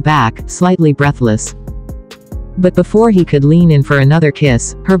flirted back, slightly breathless. But before he could lean in for another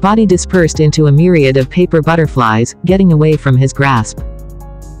kiss, her body dispersed into a myriad of paper butterflies, getting away from his grasp.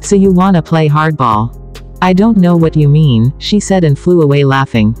 So you wanna play hardball? I don't know what you mean, she said and flew away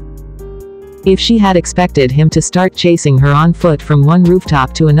laughing. If she had expected him to start chasing her on foot from one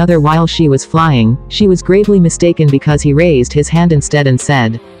rooftop to another while she was flying, she was gravely mistaken because he raised his hand instead and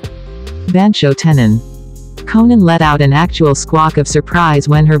said, Bansho Tenon. Konan let out an actual squawk of surprise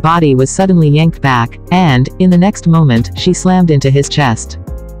when her body was suddenly yanked back, and, in the next moment, she slammed into his chest.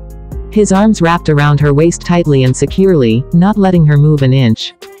 His arms wrapped around her waist tightly and securely, not letting her move an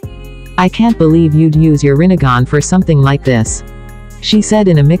inch. I can't believe you'd use your Rinnegan for something like this. She said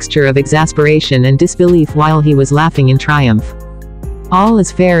in a mixture of exasperation and disbelief while he was laughing in triumph. All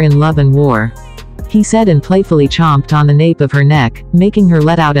is fair in love and war. He said and playfully chomped on the nape of her neck, making her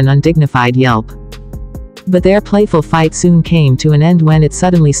let out an undignified yelp. But their playful fight soon came to an end when it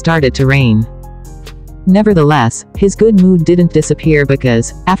suddenly started to rain. Nevertheless, his good mood didn't disappear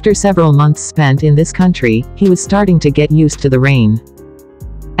because, after several months spent in this country, he was starting to get used to the rain.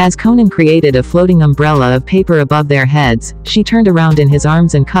 As Konan created a floating umbrella of paper above their heads, she turned around in his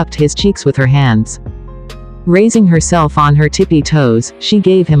arms and cupped his cheeks with her hands. Raising herself on her tippy toes, she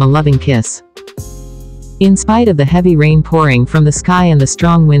gave him a loving kiss. In spite of the heavy rain pouring from the sky and the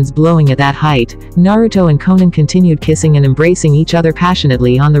strong winds blowing at that height, Naruto and Konan continued kissing and embracing each other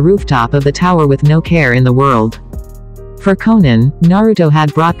passionately on the rooftop of the tower with no care in the world. For Konan, Naruto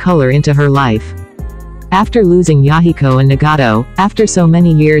had brought color into her life. After losing Yahiko and Nagato, after so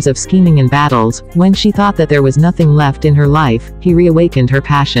many years of scheming and battles, when she thought that there was nothing left in her life, he reawakened her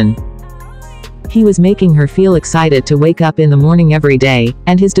passion. He was making her feel excited to wake up in the morning every day,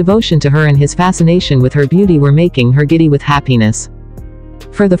 and his devotion to her and his fascination with her beauty were making her giddy with happiness.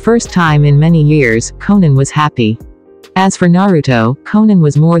 For the first time in many years, Konan was happy. As for Naruto, Konan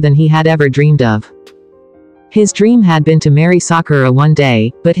was more than he had ever dreamed of. His dream had been to marry Sakura one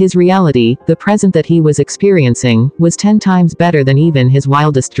day, but his reality, the present that he was experiencing, was 10 times better than even his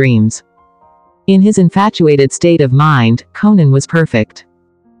wildest dreams. In his infatuated state of mind, Konan was perfect.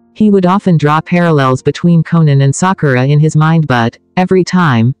 He would often draw parallels between Konan and Sakura in his mind, but, every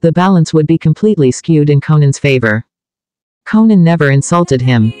time, the balance would be completely skewed in Konan's favor. Konan never insulted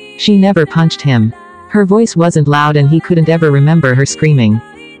him. She never punched him. Her voice wasn't loud and he couldn't ever remember her screaming.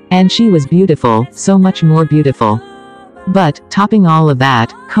 And she was beautiful, so much more beautiful. But, topping all of that,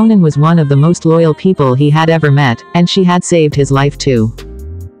 Konan was one of the most loyal people he had ever met, and she had saved his life too.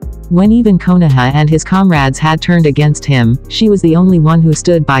 When even Konoha and his comrades had turned against him, she was the only one who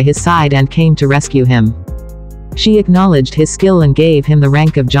stood by his side and came to rescue him. She acknowledged his skill and gave him the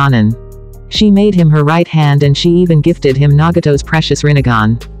rank of Jonin. She made him her right hand and she even gifted him Nagato's precious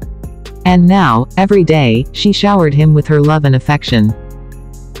Rinnegan. And now, every day, she showered him with her love and affection.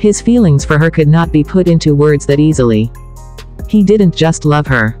 His feelings for her could not be put into words that easily. He didn't just love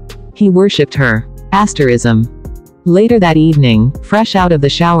her. He worshipped her. Asterism. Later that evening, fresh out of the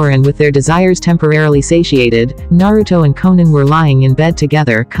shower and with their desires temporarily satiated, Naruto and Konan were lying in bed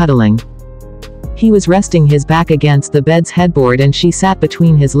together, cuddling. He was resting his back against the bed's headboard and she sat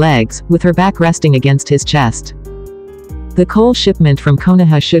between his legs, with her back resting against his chest. The coal shipment from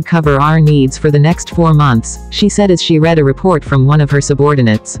Konoha should cover our needs for the next 4 months, she said as she read a report from one of her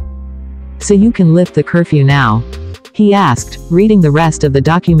subordinates. So you can lift the curfew now? He asked, reading the rest of the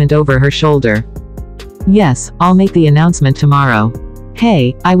document over her shoulder. Yes, I'll make the announcement tomorrow.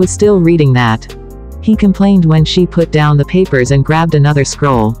 Hey, I was still reading that. He complained when she put down the papers and grabbed another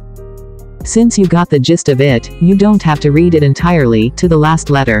scroll. Since you got the gist of it, you don't have to read it entirely, to the last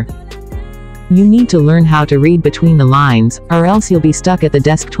letter. You need to learn how to read between the lines, or else you'll be stuck at the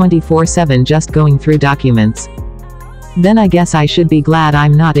desk 24/7 just going through documents. Then I guess I should be glad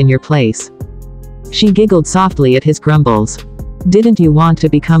I'm not in your place. She giggled softly at his grumbles. Didn't you want to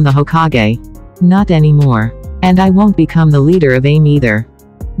become the Hokage? Not anymore. And I won't become the leader of AIM either.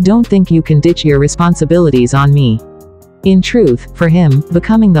 Don't think you can ditch your responsibilities on me. In truth, for him,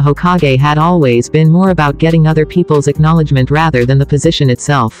 becoming the Hokage had always been more about getting other people's acknowledgement rather than the position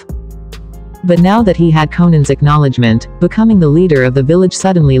itself. But now that he had Konan's acknowledgement, becoming the leader of the village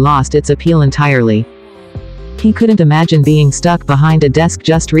suddenly lost its appeal entirely. He couldn't imagine being stuck behind a desk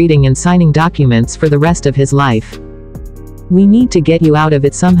just reading and signing documents for the rest of his life. We need to get you out of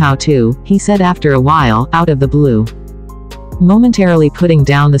it somehow too, he said after a while, out of the blue. Momentarily putting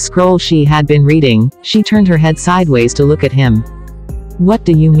down the scroll she had been reading, she turned her head sideways to look at him. What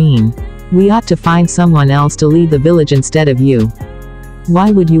do you mean? We ought to find someone else to lead the village instead of you.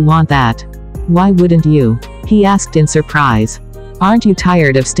 Why would you want that? Why wouldn't you? He asked in surprise. Aren't you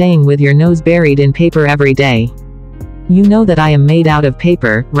tired of staying with your nose buried in paper every day? You know that I am made out of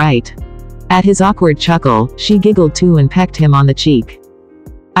paper, right? At his awkward chuckle, she giggled too and pecked him on the cheek.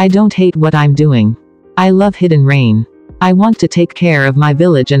 I don't hate what I'm doing. I love Hidden Rain. I want to take care of my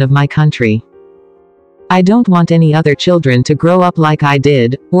village and of my country. I don't want any other children to grow up like I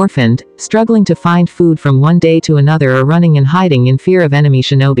did, orphaned, struggling to find food from one day to another or running and hiding in fear of enemy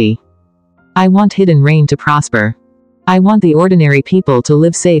shinobi. I want Hidden Rain to prosper. I want the ordinary people to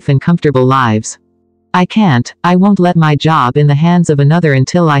live safe and comfortable lives. I won't let my job in the hands of another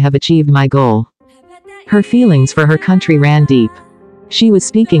until I have achieved my goal. Her feelings for her country ran deep. She was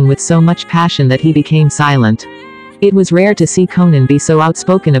speaking with so much passion that he became silent. It was rare to see Konan be so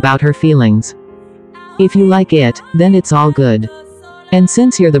outspoken about her feelings. If you like it, then it's all good. And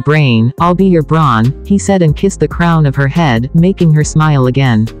since you're the brain, I'll be your brawn, he said and kissed the crown of her head, making her smile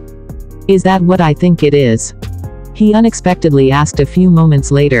again. Is that what I think it is? He unexpectedly asked a few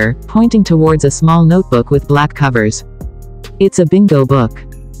moments later, pointing towards a small notebook with black covers. It's a bingo book.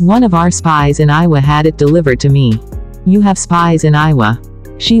 One of our spies in Iowa had it delivered to me. You have spies in Iowa?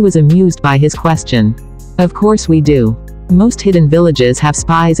 She was amused by his question. Of course we do. Most hidden villages have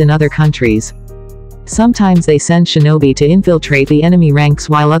spies in other countries. Sometimes they send shinobi to infiltrate the enemy ranks,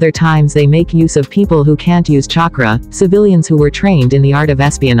 while other times they make use of people who can't use chakra, civilians who were trained in the art of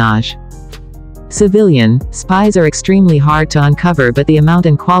espionage. Civilian spies are extremely hard to uncover, but the amount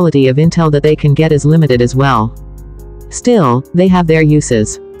and quality of intel that they can get is limited as well. Still, they have their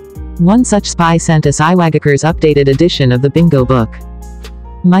uses. One such spy sent us Iwagakur's updated edition of the bingo book.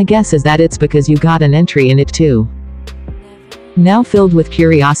 My guess is that it's because you got an entry in it too. Now filled with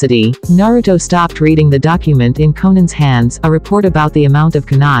curiosity, Naruto stopped reading the document in Konan's hands, a report about the amount of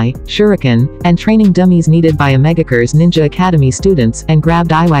kunai, shuriken, and training dummies needed by Iwagakur's Ninja Academy students, and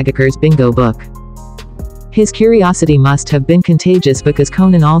grabbed Iwagakur's bingo book. His curiosity must have been contagious, because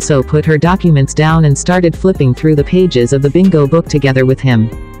Konan also put her documents down and started flipping through the pages of the bingo book together with him.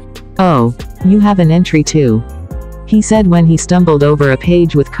 "Oh, you have an entry too," he said when he stumbled over a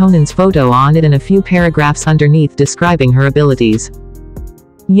page with Konan's photo on it and a few paragraphs underneath describing her abilities.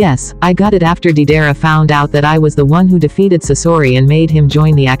 "Yes, I got it after Deidara found out that I was the one who defeated Sasori and made him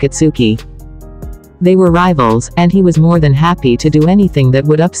join the Akatsuki. They were rivals, and he was more than happy to do anything that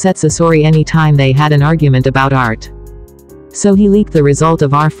would upset Sasori any time they had an argument about art. So he leaked the result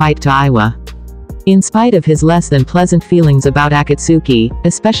of our fight to Iwa. In spite of his less than pleasant feelings about Akatsuki,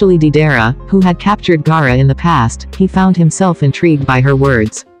 especially Deidara, who had captured Gaara in the past, he found himself intrigued by her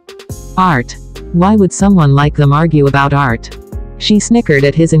words. Art. Why would someone like them argue about art? She snickered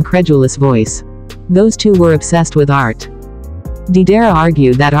at his incredulous voice. Those two were obsessed with art. Deidara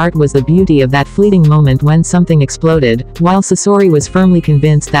argued that art was the beauty of that fleeting moment when something exploded, while Sasori was firmly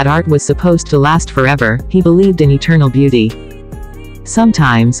convinced that art was supposed to last forever. He believed in eternal beauty.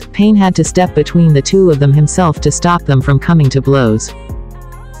 Sometimes, pain had to step between the two of them himself to stop them from coming to blows.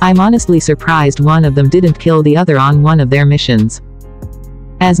 I'm honestly surprised one of them didn't kill the other on one of their missions.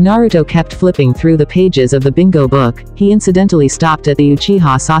 As Naruto kept flipping through the pages of the bingo book, he incidentally stopped at the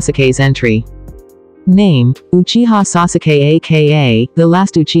Uchiha Sasuke's entry. Name, Uchiha Sasuke aka, the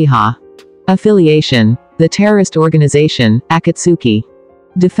last Uchiha. Affiliation, the terrorist organization, Akatsuki.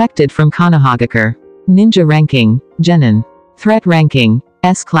 Defected from Konohagakure. Ninja ranking, Genin. Threat ranking,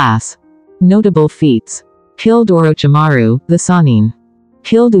 S-class. Notable feats. Killed Orochimaru, the Sannin.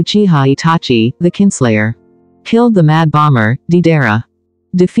 Killed Uchiha Itachi, the Kinslayer. Killed the Mad Bomber, Deidara.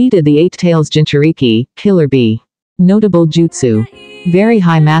 Defeated the Eight Tails Jinchuriki, Killer Bee. Notable jutsu. Very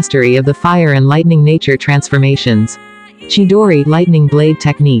high mastery of the fire and lightning nature transformations. Chidori lightning blade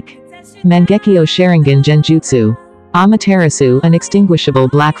technique. Mangekyo Sharingan Genjutsu. Amaterasu unextinguishable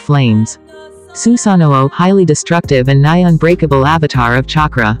black flames. Susanoo highly destructive and nigh unbreakable avatar of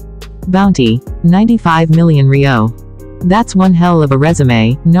chakra. Bounty, 95 million ryo. That's one hell of a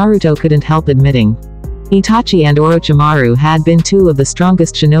resume, Naruto couldn't help admitting. Itachi and Orochimaru had been two of the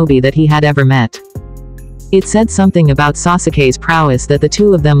strongest shinobi that he had ever met. It said something about Sasuke's prowess that the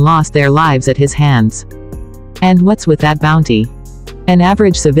two of them lost their lives at his hands. And what's with that bounty? An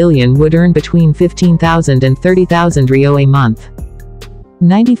average civilian would earn between 15,000 and 30,000 ryo a month.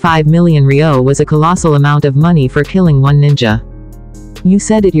 95 million ryo was a colossal amount of money for killing one ninja. You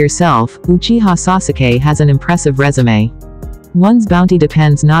said it yourself, Uchiha Sasuke has an impressive resume. One's bounty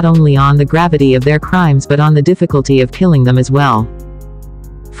depends not only on the gravity of their crimes but on the difficulty of killing them as well.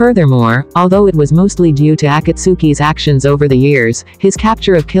 Furthermore, although it was mostly due to Akatsuki's actions over the years, his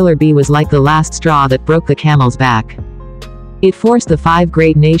capture of Killer Bee was like the last straw that broke the camel's back. It forced the 5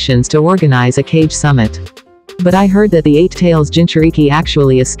 great nations to organize a cage summit. But I heard that the Eight Tails Jinchuriki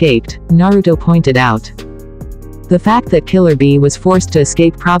actually escaped, Naruto pointed out. The fact that Killer Bee was forced to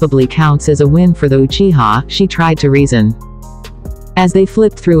escape probably counts as a win for the Uchiha, she tried to reason. As they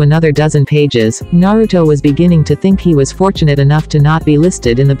flipped through another dozen pages, Naruto was beginning to think he was fortunate enough to not be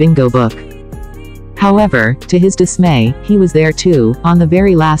listed in the bingo book. However, to his dismay, he was there too, on the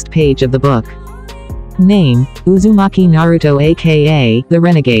very last page of the book. Name, Uzumaki Naruto aka, the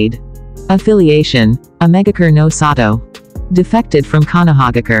Renegade. Affiliation, Omegakure no Sato. Defected from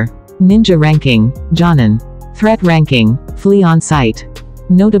Konohagakure. Ninja ranking, Jonin. Threat ranking, flee on sight.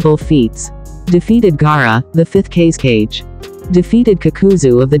 Notable feats. Defeated Gaara, the 5th Kazekage. Defeated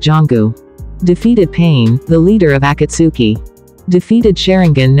Kakuzu of the Jongu. Defeated Pain, the leader of Akatsuki. Defeated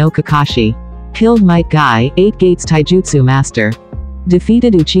Sharingan no Kakashi. Killed Might Guy, 8 Gates Taijutsu Master.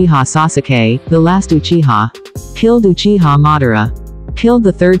 Defeated Uchiha Sasuke, the last Uchiha. Killed Uchiha Madara. Killed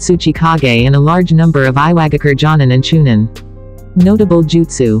the 3rd Tsuchikage and a large number of Iwagakure Jonin and Chunin. Notable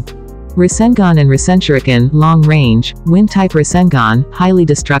jutsu. Rasengan and Rasenshuriken, long range, wind-type Rasengan, highly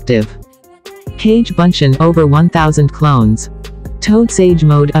destructive. Kage Bunshin, over 1,000 clones. Toad Sage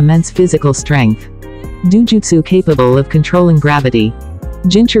Mode, immense physical strength. Dujutsu capable of controlling gravity.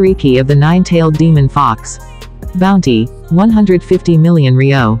 Jinchuriki of the nine-tailed demon fox. Bounty, 150 million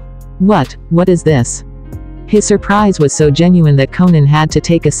ryo. What is this? His surprise was so genuine that Konan had to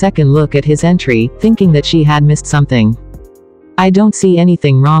take a second look at his entry, thinking that she had missed something. I don't see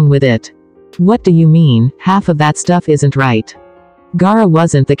anything wrong with it. What do you mean? Half of that stuff isn't right. Gaara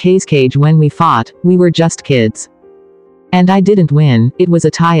wasn't the cage when we fought, we were just kids. And I didn't win, it was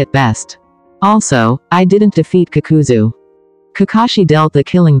a tie at best. Also, I didn't defeat Kakuzu. Kakashi dealt the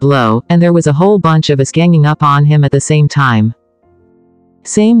killing blow, and there was a whole bunch of us ganging up on him at the same time.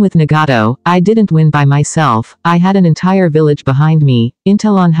 Same with Nagato, I didn't win by myself, I had an entire village behind me,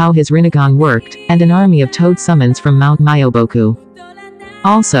 intel on how his Rinnegan worked, and an army of toad summons from Mount Myoboku.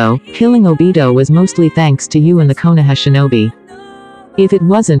 Also, killing Obito was mostly thanks to you and the Konoha shinobi. If it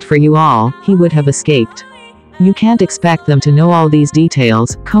wasn't for you all, he would have escaped. You can't expect them to know all these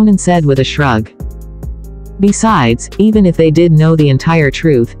details, Konan said with a shrug. Besides, even if they did know the entire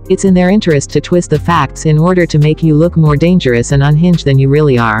truth, it's in their interest to twist the facts in order to make you look more dangerous and unhinged than you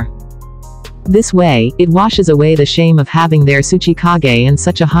really are. This way, it washes away the shame of having their Tsuchikage and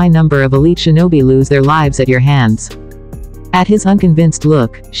such a high number of elite shinobi lose their lives at your hands. At his unconvinced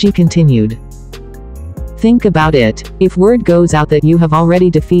look, she continued. Think about it, if word goes out that you have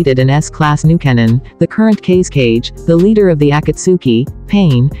already defeated an S-class Nukenin, the current Kage, the leader of the Akatsuki,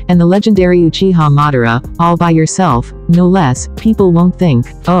 Pain, and the legendary Uchiha Madara, all by yourself, no less, people won't think,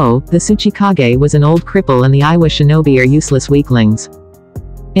 oh, the Tsuchikage was an old cripple and the Iwa shinobi are useless weaklings.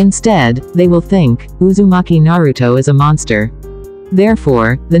 Instead, they will think, Uzumaki Naruto is a monster.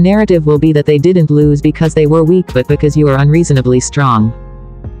 Therefore, the narrative will be that they didn't lose because they were weak but because you are unreasonably strong.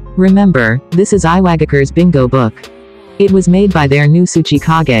 Remember, this is Iwagakure's bingo book. It was made by their new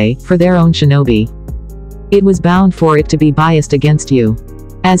Tsuchikage, for their own shinobi. It was bound for it to be biased against you.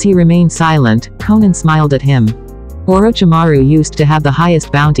 As he remained silent, Konan smiled at him. Orochimaru used to have the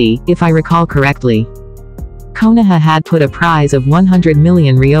highest bounty, if I recall correctly. Konoha had put a prize of 100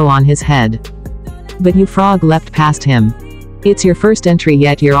 million ryo on his head. But you frog leapt past him. It's your first entry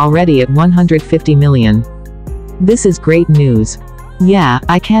yet you're already at 150 million. This is great news. Yeah,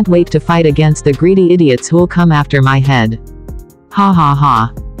 I can't wait to fight against the greedy idiots who'll come after my head. Ha ha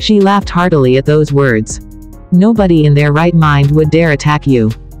ha. She laughed heartily at those words. Nobody in their right mind would dare attack you.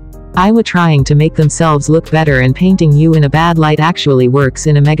 Iwa trying to make themselves look better and painting you in a bad light actually works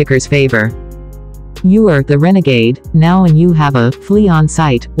in a Megakure's favor. You are the renegade, now and you have a flee on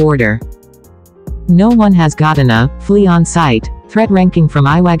sight order. No one has gotten a flee on sight threat ranking from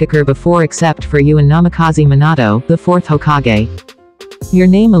Iwagakure before except for you and Namikaze Minato, the fourth Hokage. Your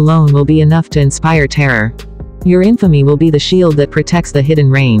name alone will be enough to inspire terror. Your infamy will be the shield that protects the hidden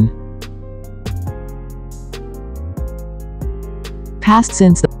rain. Passed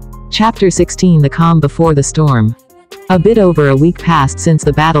since Chapter 16 The Calm Before the Storm. A bit over a week passed since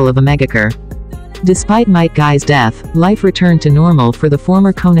the Battle of Omegakure. Despite Might Guy's death, life returned to normal for the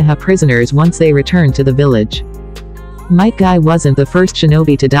former Konoha prisoners once they returned to the village. Might Guy wasn't the first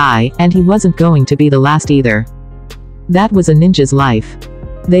shinobi to die, and he wasn't going to be the last either. That was a ninja's life.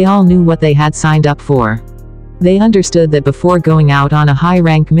 They all knew what they had signed up for. They understood that before going out on a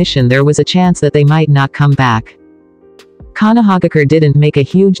high-rank mission there was a chance that they might not come back. Konohagakure didn't make a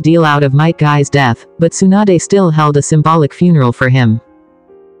huge deal out of Might Guy's death, but Tsunade still held a symbolic funeral for him.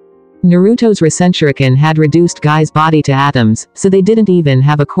 Naruto's Rasenshuriken had reduced Guy's body to atoms, so they didn't even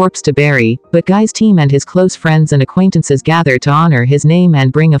have a corpse to bury, but Guy's team and his close friends and acquaintances gathered to honor his name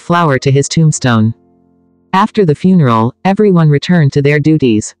and bring a flower to his tombstone. After the funeral, everyone returned to their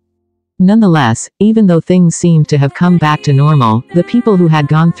duties. Nonetheless, even though things seemed to have come back to normal, the people who had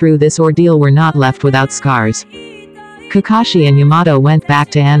gone through this ordeal were not left without scars. Kakashi and Yamato went back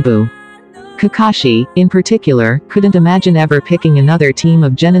to Anbu. Kakashi, in particular, couldn't imagine ever picking another team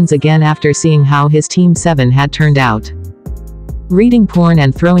of genins again after seeing how his Team 7 had turned out. Reading porn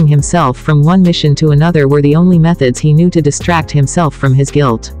and throwing himself from one mission to another were the only methods he knew to distract himself from his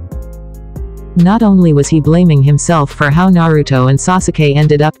guilt. Not only was he blaming himself for how Naruto and Sasuke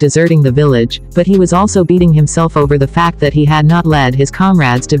ended up deserting the village, but he was also beating himself over the fact that he had not led his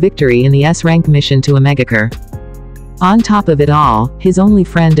comrades to victory in the S-rank mission to Omegakure. On top of it all, his only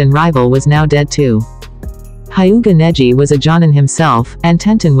friend and rival was now dead too. Hyuga Neji was a Jonin himself, and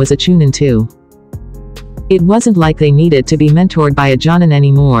Tenten was a Chunin too. It wasn't like they needed to be mentored by a Jonin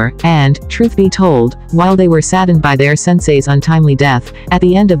anymore, and, truth be told, while they were saddened by their sensei's untimely death, at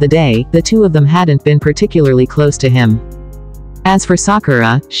the end of the day, the two of them hadn't been particularly close to him. As for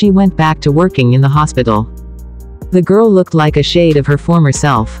Sakura, she went back to working in the hospital. The girl looked like a shade of her former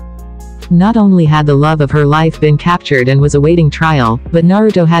self. Not only had the love of her life been captured and was awaiting trial, but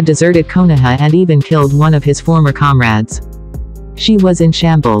Naruto had deserted Konoha and even killed one of his former comrades. She was in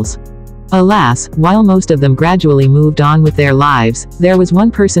shambles. Alas, while most of them gradually moved on with their lives, there was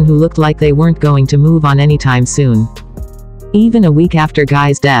one person who looked like they weren't going to move on anytime soon. Even a week after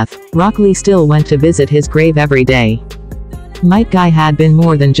Guy's death, Rock Lee still went to visit his grave every day. Might Guy had been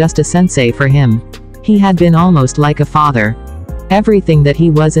more than just a sensei for him. He had been almost like a father. Everything that he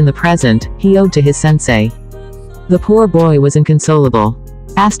was in the present, he owed to his sensei. The poor boy was inconsolable.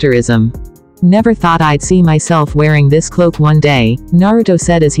 Asterism. Never thought I'd see myself wearing this cloak one day, Naruto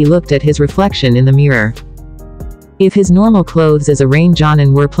said as he looked at his reflection in the mirror. If his normal clothes as a rain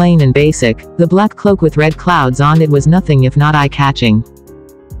jonin were plain and basic, the black cloak with red clouds on it was nothing if not eye-catching.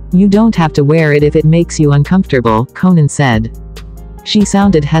 You don't have to wear it if it makes you uncomfortable, Konan said. She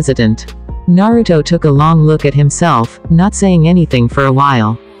sounded hesitant. Naruto took a long look at himself, not saying anything for a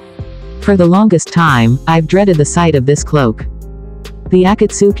while. For the longest time, I've dreaded the sight of this cloak. The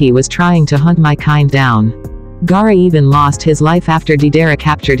Akatsuki was trying to hunt my kind down. Gaara even lost his life after Deidara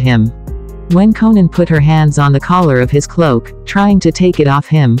captured him. When Konan put her hands on the collar of his cloak, trying to take it off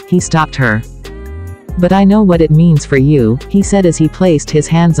him, he stopped her. But I know what it means for you, he said as he placed his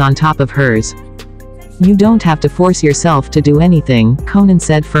hands on top of hers. You don't have to force yourself to do anything, Konan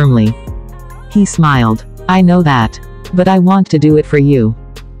said firmly. He smiled. I know that. But I want to do it for you.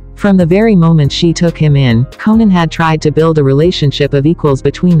 From the very moment she took him in, Konan had tried to build a relationship of equals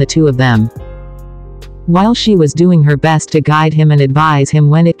between the two of them. While she was doing her best to guide him and advise him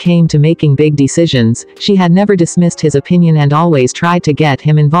when it came to making big decisions, she had never dismissed his opinion and always tried to get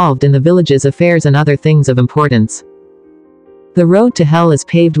him involved in the village's affairs and other things of importance. The road to hell is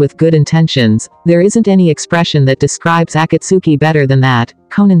paved with good intentions. There isn't any expression that describes Akatsuki better than that,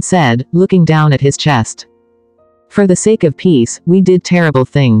 Konan said, looking down at his chest. For the sake of peace, we did terrible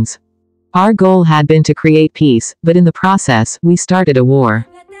things. Our goal had been to create peace, but in the process, we started a war.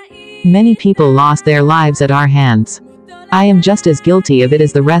 Many people lost their lives at our hands. I am just as guilty of it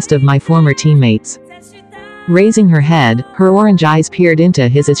as the rest of my former teammates. Raising her head, her orange eyes peered into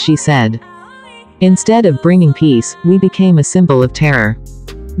his as she said. Instead of bringing peace, we became a symbol of terror.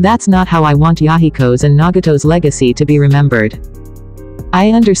 That's not how I want Yahiko's and Nagato's legacy to be remembered.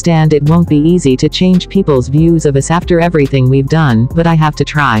 I understand it won't be easy to change people's views of us after everything we've done, but I have to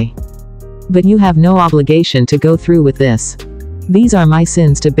try. But you have no obligation to go through with this. These are my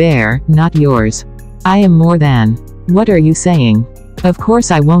sins to bear, not yours. I am more than. What are you saying? Of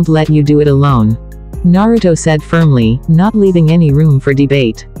course I won't let you do it alone. Naruto said firmly, not leaving any room for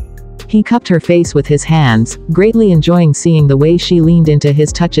debate. He cupped her face with his hands, greatly enjoying seeing the way she leaned into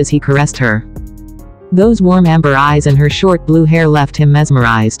his touch as he caressed her. Those warm amber eyes and her short blue hair left him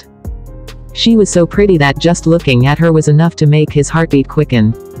mesmerized. She was so pretty that just looking at her was enough to make his heartbeat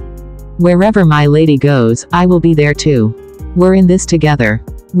quicken. Wherever my lady goes, I will be there too. We're in this together.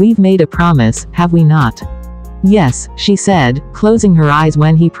 We've made a promise, have we not? Yes, she said, closing her eyes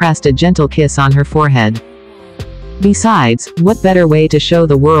when he pressed a gentle kiss on her forehead. Besides, what better way to show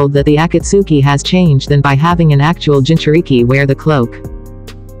the world that the Akatsuki has changed than by having an actual Jinchuriki wear the cloak?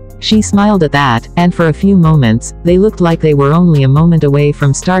 She smiled at that, and for a few moments, they looked like they were only a moment away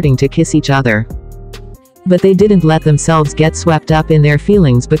from starting to kiss each other. But they didn't let themselves get swept up in their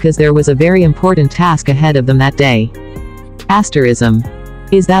feelings because there was a very important task ahead of them that day. Asterism.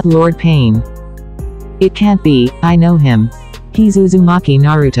 Is that Lord Pain? It can't be, I know him. He's Uzumaki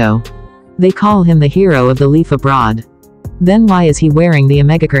Naruto. They call him the hero of the leaf abroad. Then why is he wearing the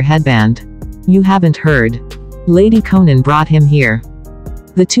Omegakure headband? You haven't heard. Lady Konan brought him here.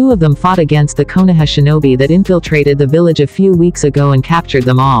 The two of them fought against the Konoha shinobi that infiltrated the village a few weeks ago and captured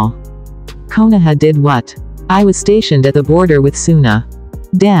them all. Konoha did what? I was stationed at the border with Suna.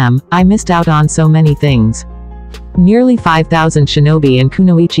 Damn, I missed out on so many things. Nearly 5,000 shinobi and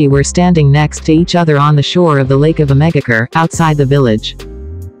kunoichi were standing next to each other on the shore of the Lake of Omegakure, outside the village.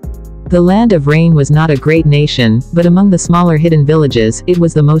 The Land of Rain was not a great nation, but among the smaller hidden villages, it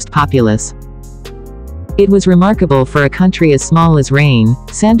was the most populous. It was remarkable for a country as small as Rain,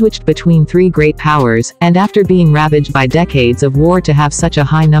 sandwiched between three great powers, and after being ravaged by decades of war to have such a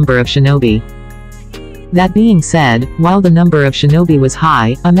high number of shinobi. That being said, while the number of shinobi was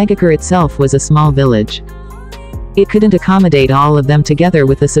high, Omegakure itself was a small village. It couldn't accommodate all of them together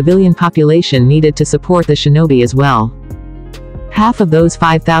with the civilian population needed to support the shinobi as well. Half of those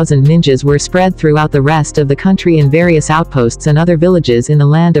 5,000 ninjas were spread throughout the rest of the country in various outposts and other villages in the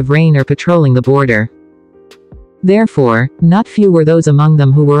Land of Rain or patrolling the border. Therefore, not few were those among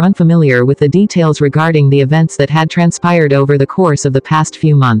them who were unfamiliar with the details regarding the events that had transpired over the course of the past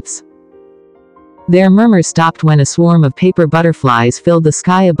few months. Their murmurs stopped when a swarm of paper butterflies filled the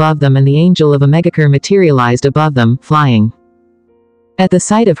sky above them and the angel of a Megakure materialized above them, flying. At the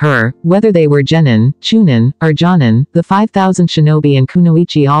sight of her, whether they were Genin, Chunin, or Jonin, the 5,000 shinobi and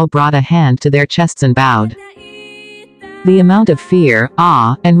kunoichi all brought a hand to their chests and bowed. The amount of fear,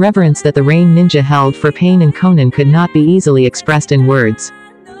 awe, and reverence that the Rain Ninja held for Pain and Konan could not be easily expressed in words.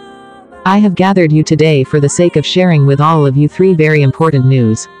 I have gathered you today for the sake of sharing with all of you 3 very important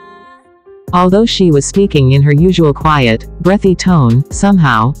news. Although she was speaking in her usual quiet, breathy tone,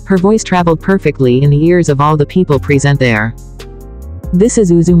 somehow, her voice traveled perfectly in the ears of all the people present there. This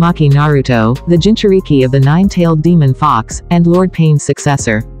is Uzumaki Naruto, the Jinchuriki of the 9-tailed demon fox, and Lord Pain's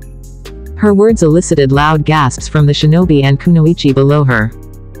successor. Her words elicited loud gasps from the shinobi and kunoichi below her.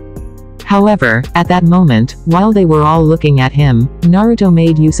 However, at that moment, while they were all looking at him, Naruto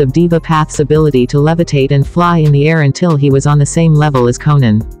made use of Diva Path's ability to levitate and fly in the air until he was on the same level as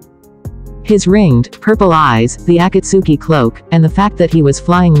Konan. His ringed, purple eyes, the Akatsuki cloak, and the fact that he was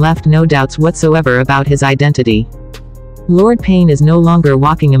flying left no doubts whatsoever about his identity. Lord Pain is no longer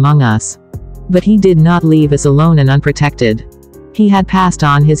walking among us. But he did not leave us alone and unprotected. He had passed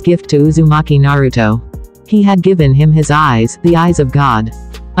on his gift to Uzumaki Naruto. He had given him his eyes, the eyes of God.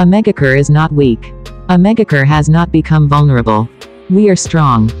 A Megakure is not weak. A Megakure has not become vulnerable. We are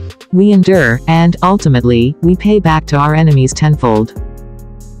strong. We endure, and, ultimately, we pay back to our enemies tenfold.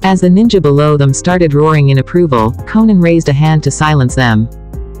 As the ninja below them started roaring in approval, Konan raised a hand to silence them.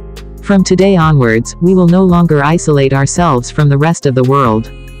 From today onwards, we will no longer isolate ourselves from the rest of the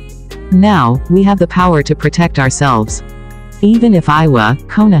world. Now, we have the power to protect ourselves. Even if Iwa,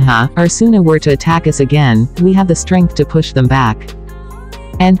 Konoha, or Suna were to attack us again, we have the strength to push them back.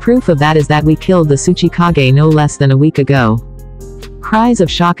 And proof of that is that we killed the Tsuchikage no less than a week ago. Cries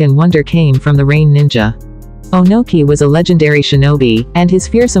of shock and wonder came from the Rain Ninja. Onoki was a legendary shinobi, and his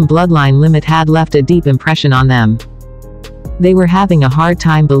fearsome bloodline limit had left a deep impression on them. They were having a hard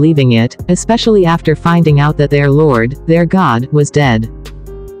time believing it, especially after finding out that their lord, their god, was dead.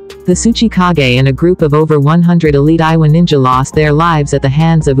 The Tsuchikage and a group of over 100 elite Iwa ninja lost their lives at the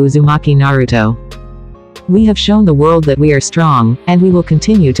hands of Uzumaki Naruto. We have shown the world that we are strong, and we will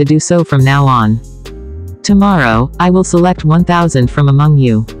continue to do so from now on. Tomorrow, I will select 1,000 from among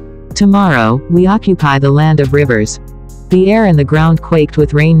you. Tomorrow, we occupy the land of rivers. The air and the ground quaked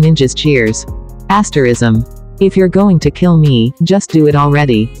with Rain Ninja's cheers. Asterism. If you're going to kill me, just do it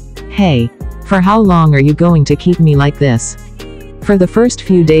already. Hey. For how long are you going to keep me like this? For the first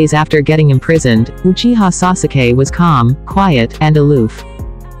few days after getting imprisoned, Uchiha Sasuke was calm, quiet, and aloof.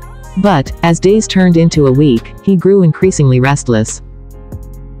 But, as days turned into a week, he grew increasingly restless.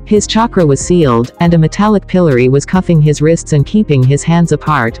 His chakra was sealed, and a metallic pillory was cuffing his wrists and keeping his hands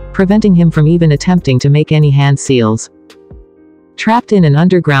apart, preventing him from even attempting to make any hand seals. Trapped in an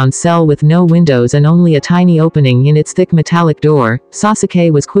underground cell with no windows and only a tiny opening in its thick metallic door, Sasuke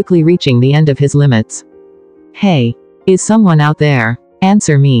was quickly reaching the end of his limits. Hey. Is someone out there?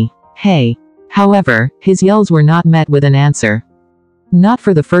 Answer me. Hey. However, his yells were not met with an answer. Not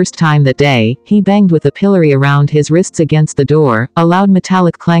for the first time that day, he banged with the pillory around his wrists against the door, a loud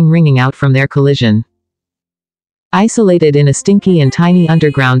metallic clang ringing out from their collision. Isolated in a stinky and tiny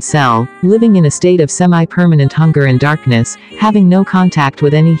underground cell, living in a state of semi-permanent hunger and darkness, having no contact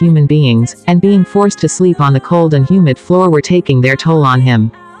with any human beings, and being forced to sleep on the cold and humid floor were taking their toll on him.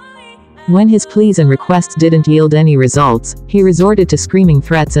 When his pleas and requests didn't yield any results, he resorted to screaming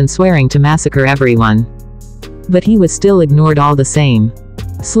threats and swearing to massacre everyone. But he was still ignored all the same.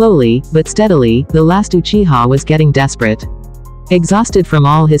 Slowly, but steadily, the last Uchiha was getting desperate. Exhausted from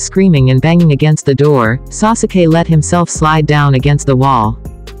all his screaming and banging against the door, Sasuke let himself slide down against the wall.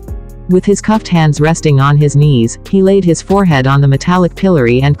 With his cuffed hands resting on his knees, he laid his forehead on the metallic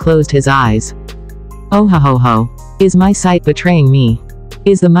pillory and closed his eyes. Oh ho ho ho. Is my sight betraying me?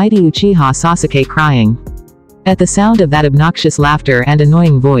 Is the mighty Uchiha Sasuke crying? At the sound of that obnoxious laughter and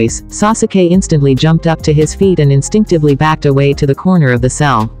annoying voice, Sasuke instantly jumped up to his feet and instinctively backed away to the corner of the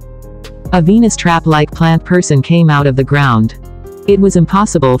cell. A Venus trap-like plant person came out of the ground. It was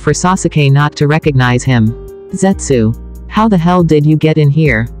impossible for Sasuke not to recognize him. Zetsu. How the hell did you get in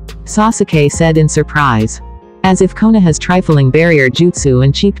here? Sasuke said in surprise. As if Konoha's trifling barrier jutsu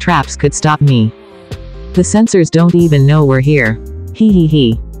and cheap traps could stop me. The censors don't even know we're here.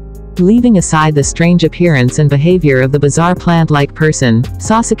 He. Leaving aside the strange appearance and behavior of the bizarre plant-like person,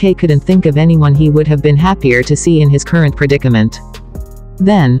 Sasuke couldn't think of anyone he would have been happier to see in his current predicament.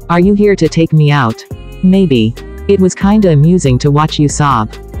 Then, are you here to take me out? Maybe. It was kinda amusing to watch you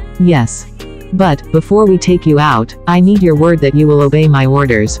sob. Yes. But, before we take you out, I need your word that you will obey my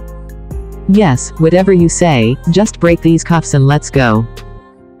orders. Yes, whatever you say, just break these cuffs and let's go.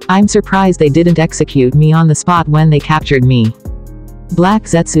 I'm surprised they didn't execute me on the spot when they captured me. Black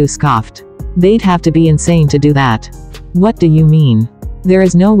Zetsu scoffed. They'd have to be insane to do that. What do you mean? There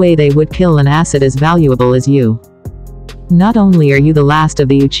is no way they would kill an asset as valuable as you. Not only are you the last of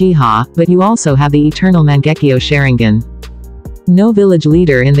the Uchiha, but you also have the eternal Mangekyo Sharingan. No village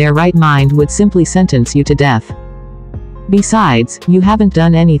leader in their right mind would simply sentence you to death. Besides, you haven't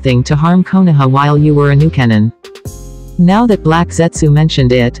done anything to harm Konoha while you were a Nukenin. Now that Black Zetsu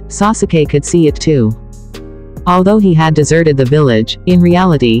mentioned it, Sasuke could see it too. Although he had deserted the village, in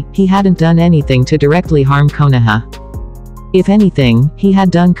reality, he hadn't done anything to directly harm Konoha. If anything, he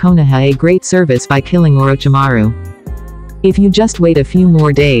had done Konoha a great service by killing Orochimaru. If you just wait a few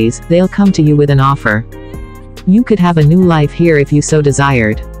more days, they'll come to you with an offer. You could have a new life here if you so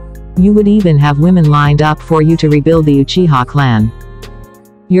desired. You would even have women lined up for you to rebuild the Uchiha clan.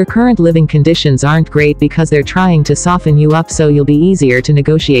 Your current living conditions aren't great because they're trying to soften you up so you'll be easier to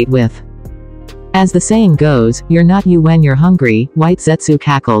negotiate with. As the saying goes, you're not you when you're hungry, White Zetsu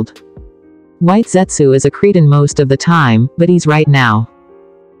cackled. White Zetsu is a cretin most of the time, but he's right now.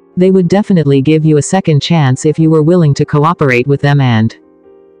 They would definitely give you a second chance if you were willing to cooperate with them and...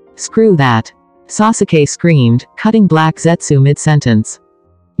 Screw that. Sasuke screamed, cutting Black Zetsu mid-sentence.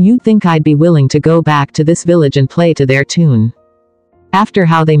 You'd think I'd be willing to go back to this village and play to their tune. After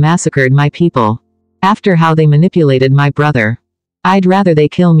how they massacred my people. After how they manipulated my brother. I'd rather they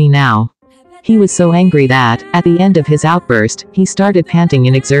kill me now. He was so angry that, at the end of his outburst, he started panting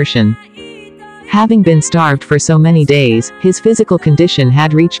in exertion. Having been starved for so many days, his physical condition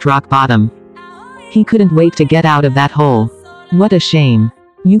had reached rock bottom. He couldn't wait to get out of that hole. What a shame.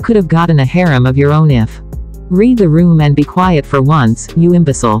 You could have gotten a harem of your own if. Read the room and be quiet for once, you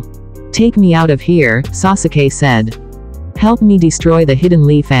imbecile. Take me out of here, Sasuke said. Help me destroy the hidden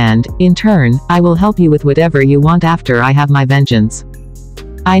leaf and, in turn, I will help you with whatever you want after I have my vengeance.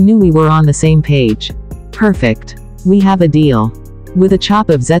 I knew we were on the same page. Perfect. We have a deal. With a chop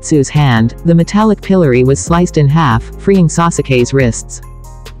of Zetsu's hand, the metallic pillory was sliced in half, freeing Sasuke's wrists.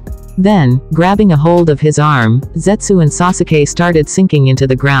 Then, grabbing a hold of his arm, Zetsu and Sasuke started sinking into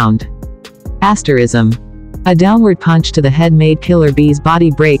the ground. Asterism. A downward punch to the head made Killer Bee's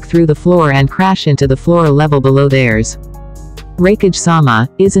body break through the floor and crash into the floor a level below theirs. Raikage-sama,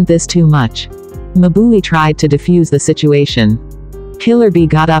 isn't this too much? Mabui tried to defuse the situation. Killer Bee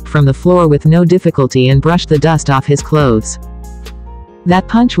got up from the floor with no difficulty and brushed the dust off his clothes. That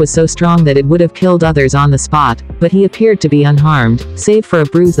punch was so strong that it would have killed others on the spot, but he appeared to be unharmed, save for a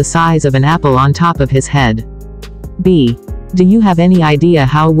bruise the size of an apple on top of his head. B. Do you have any idea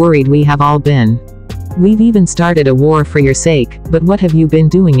how worried we have all been? We've even started a war for your sake, but what have you been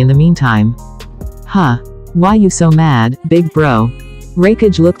doing in the meantime? Huh. Why you so mad, big bro?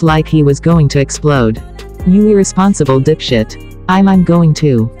 Raikage looked like he was going to explode. You irresponsible dipshit. I'm going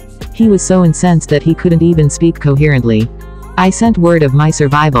to. He was so incensed that he couldn't even speak coherently. I sent word of my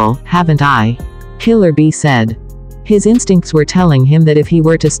survival, haven't I? Killer Bee said. His instincts were telling him that if he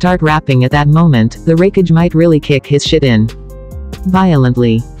were to start rapping at that moment, the Raikage might really kick his shit in.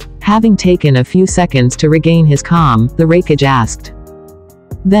 Violently. Having taken a few seconds to regain his calm, the Raikage asked.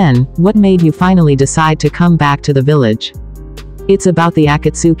 Then, what made you finally decide to come back to the village? It's about the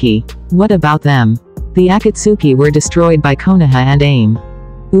Akatsuki. What about them? The Akatsuki were destroyed by Konoha and AIM.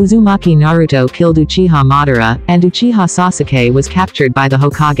 Uzumaki Naruto killed Uchiha Madara, and Uchiha Sasuke was captured by the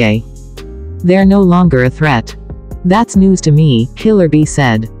Hokage. They're no longer a threat. That's news to me, Killer Bee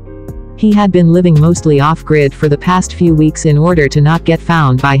said. He had been living mostly off-grid for the past few weeks in order to not get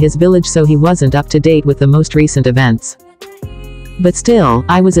found by his village, so he wasn't up to date with the most recent events. But still,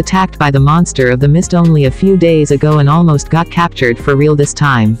 I was attacked by the monster of the mist only a few days ago and almost got captured for real this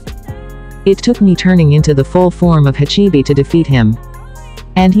time. It took me turning into the full form of Hachibi to defeat him.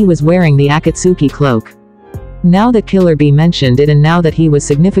 And he was wearing the Akatsuki cloak. Now that Killer Bee mentioned it and now that he was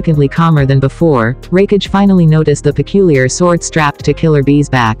significantly calmer than before, Raikage finally noticed the peculiar sword strapped to Killer Bee's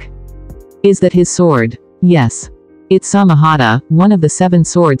back. Is that his sword? Yes. It's Samahata, one of the 7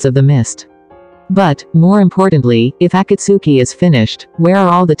 swords of the mist. But, more importantly, if Akatsuki is finished, where are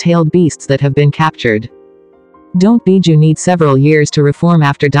all the tailed beasts that have been captured? Don't Biju need several years to reform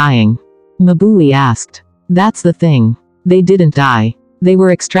after dying? Mabui asked. That's the thing. They didn't die. They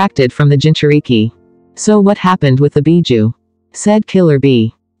were extracted from the Jinchuriki. So what happened with the Biju? Said Killer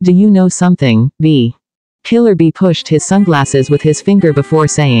Bee. Do you know something, Bee? Killer Bee pushed his sunglasses with his finger before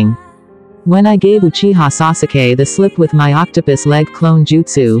saying. When I gave Uchiha Sasuke the slip with my octopus leg clone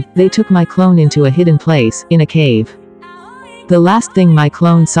jutsu, they took my clone into a hidden place, in a cave. The last thing my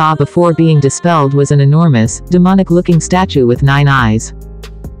clone saw before being dispelled was an enormous, demonic-looking statue with 9 eyes.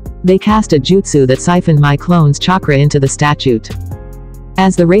 They cast a jutsu that siphoned my clone's chakra into the statue.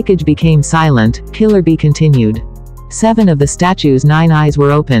 As the raikage became silent, Killer Bee continued. 7 of the statue's 9 eyes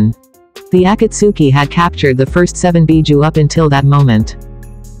were open. The Akatsuki had captured the first 7 Biju up until that moment.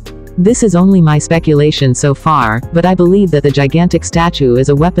 This is only my speculation so far, but I believe that the gigantic statue is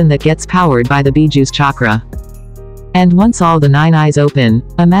a weapon that gets powered by the Biju's chakra. And once all the 9 eyes open,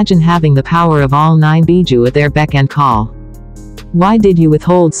 imagine having the power of all 9 Biju at their beck and call. Why did you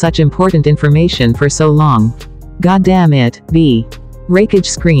withhold such important information for so long? God damn it, B. Raikage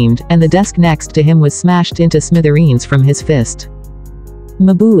screamed, and the desk next to him was smashed into smithereens from his fist.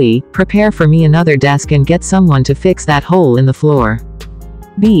 Mabui, prepare for me another desk and get someone to fix that hole in the floor.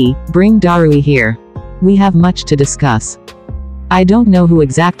 B. Bring Darui here. We have much to discuss. I don't know who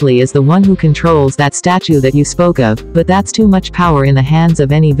exactly is the one who controls that statue that you spoke of, but that's too much power in the hands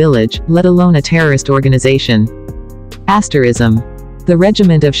of any village, let alone a terrorist organization. Asterism. The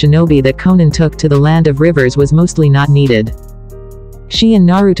regiment of shinobi that Konan took to the Land of Rivers was mostly not needed. She and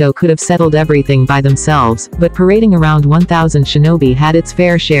Naruto could have settled everything by themselves, but parading around 1,000 shinobi had its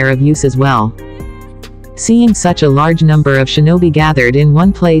fair share of use as well. Seeing such a large number of shinobi gathered in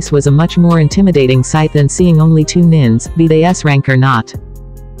one place was a much more intimidating sight than seeing only 2 nins, be they S rank or not.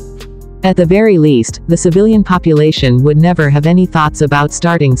 At the very least, the civilian population would never have any thoughts about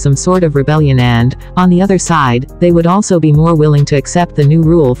starting some sort of rebellion and, on the other side, they would also be more willing to accept the new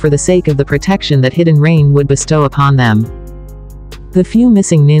rule for the sake of the protection that Hidden Rain would bestow upon them. The few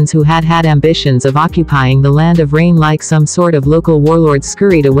missing nins who had had ambitions of occupying the Land of Rain like some sort of local warlords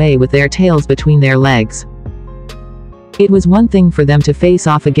scurried away with their tails between their legs. It was one thing for them to face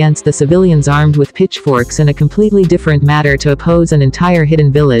off against the civilians armed with pitchforks and a completely different matter to oppose an entire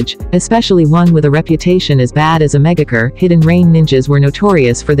hidden village, especially one with a reputation as bad as a megakure. Hidden Rain ninjas were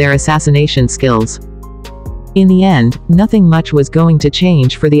notorious for their assassination skills. In the end, nothing much was going to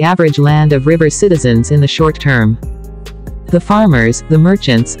change for the average Land of Rivers citizens in the short term. The farmers, the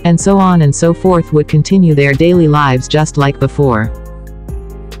merchants, and so on and so forth would continue their daily lives just like before.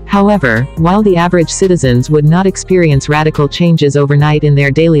 However, while the average citizens would not experience radical changes overnight in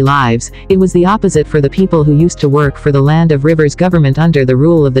their daily lives, it was the opposite for the people who used to work for the Land of Rivers government under the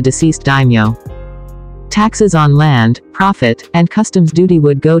rule of the deceased daimyo. Taxes on land, profit, and customs duty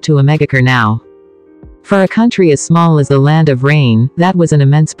would go to a megakure now. For a country as small as the Land of Rain, that was an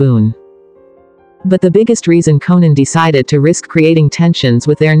immense boon. But the biggest reason Konan decided to risk creating tensions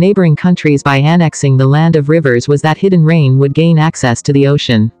with their neighboring countries by annexing the Land of Rivers was that Hidden Rain would gain access to the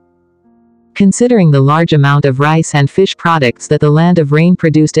ocean. Considering the large amount of rice and fish products that the Land of Rain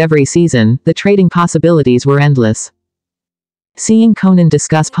produced every season, the trading possibilities were endless. Seeing Konan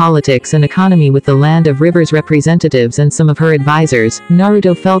discuss politics and economy with the Land of Rivers representatives and some of her advisors,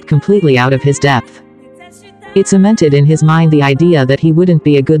 Naruto felt completely out of his depth. It cemented in his mind the idea that he wouldn't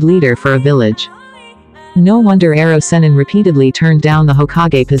be a good leader for a village. No wonder Ero Sennin repeatedly turned down the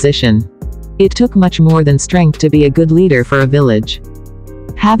Hokage position. It took much more than strength to be a good leader for a village.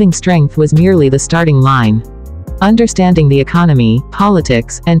 Having strength was merely the starting line. Understanding the economy,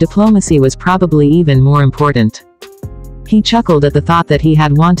 politics, and diplomacy was probably even more important. He chuckled at the thought that he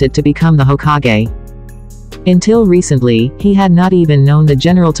had wanted to become the Hokage. Until recently, he had not even known the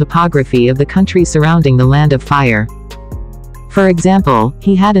general topography of the country surrounding the Land of Fire. For example,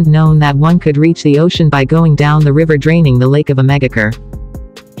 he hadn't known that one could reach the ocean by going down the river draining the lake of a megakure.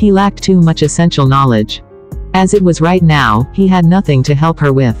 He lacked too much essential knowledge. As it was right now, he had nothing to help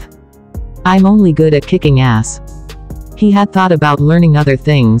her with. I'm only good at kicking ass. He had thought about learning other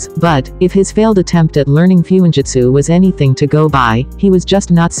things, but, if his failed attempt at learning Fuinjutsu was anything to go by, he was just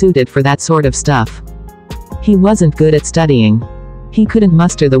not suited for that sort of stuff. He wasn't good at studying. He couldn't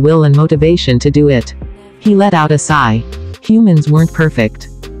muster the will and motivation to do it. He let out a sigh. Humans weren't perfect.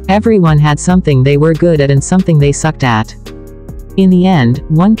 Everyone had something they were good at and something they sucked at. In the end,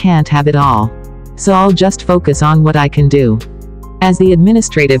 one can't have it all. So I'll just focus on what I can do. As the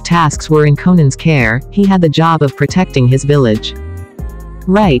administrative tasks were in Konan's care, he had the job of protecting his village.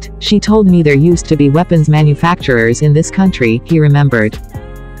 Right, she told me there used to be weapons manufacturers in this country, he remembered.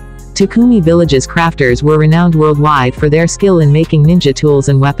 Takumi Village's crafters were renowned worldwide for their skill in making ninja tools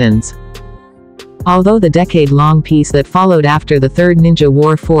and weapons. Although the decade-long peace that followed after the Third Ninja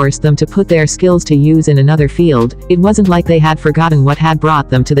War forced them to put their skills to use in another field, it wasn't like they had forgotten what had brought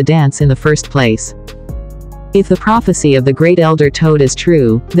them to the dance in the first place. If the prophecy of the Great Elder Toad is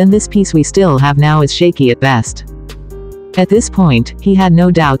true, then this peace we still have now is shaky at best. At this point, he had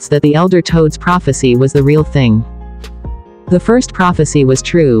no doubts that the Elder Toad's prophecy was the real thing. The first prophecy was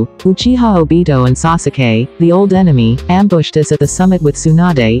true. Uchiha Obito and Sasuke, the old enemy, ambushed us at the summit with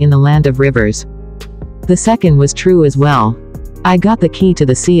Tsunade in the Land of Rivers. The second was true as well. I got the key to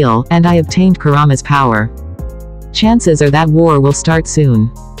the seal, and I obtained Kurama's power. Chances are that war will start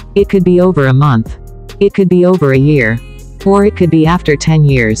soon. It could be over a month. It could be over a year. Or it could be after 10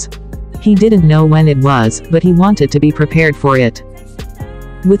 years. He didn't know when it was, but he wanted to be prepared for it.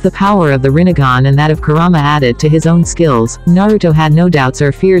 With the power of the Rinnegan and that of Kurama added to his own skills, Naruto had no doubts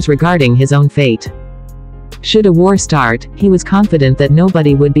or fears regarding his own fate. Should a war start, he was confident that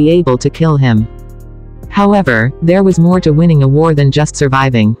nobody would be able to kill him. However, there was more to winning a war than just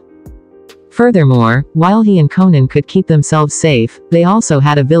surviving. Furthermore, while he and Konan could keep themselves safe, they also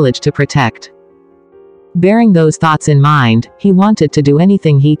had a village to protect. Bearing those thoughts in mind, he wanted to do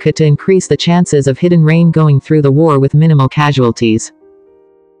anything he could to increase the chances of Hidden Rain going through the war with minimal casualties.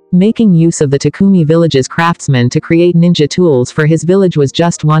 Making use of the Takumi village's craftsmen to create ninja tools for his village was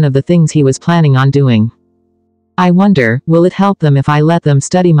just one of the things he was planning on doing. I wonder, will it help them if I let them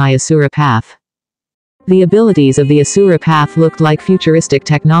study my Asura path? The abilities of the Asura path looked like futuristic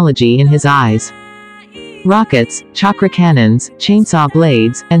technology in his eyes. Rockets, chakra cannons, chainsaw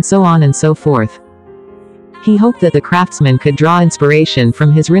blades, and so on and so forth. He hoped that the craftsman could draw inspiration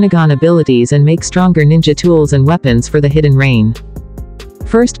from his Rinnegan abilities and make stronger ninja tools and weapons for the Hidden Rain.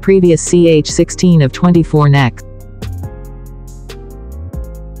 First previous ch 16 of 24 next.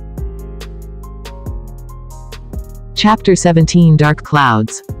 Chapter 17 Dark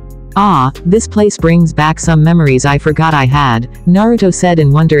Clouds. Ah, this place brings back some memories I forgot I had, Naruto said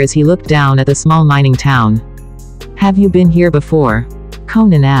in wonder as he looked down at the small mining town. Have you been here before?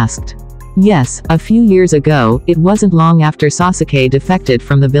 Konan asked. Yes, a few years ago. It wasn't long after Sasuke defected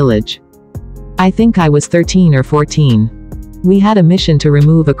from the village. I think I was 13 or 14. We had a mission to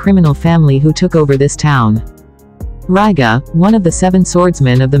remove a criminal family who took over this town. Raiga, one of the 7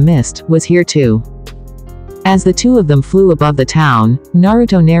 swordsmen of the mist, was here too. As the two of them flew above the town,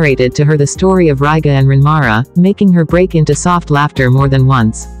 Naruto narrated to her the story of Raiga and Rinmara, making her break into soft laughter more than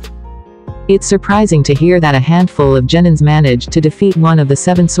once. It's surprising to hear that a handful of genins managed to defeat one of the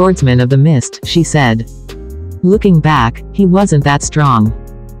 7 swordsmen of the mist, she said. Looking back, he wasn't that strong.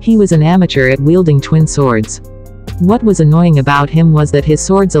 He was an amateur at wielding twin swords. What was annoying about him was that his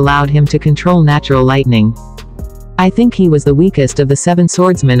swords allowed him to control natural lightning. I think he was the weakest of the 7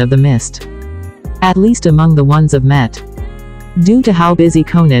 swordsmen of the mist. At least among the ones I've met. Due to how busy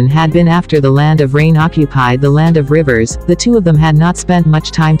Konan had been after the Land of Rain occupied the Land of Rivers, the two of them had not spent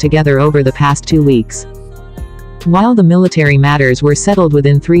much time together over the past 2 weeks. While the military matters were settled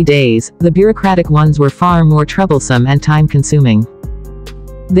within 3 days, the bureaucratic ones were far more troublesome and time-consuming.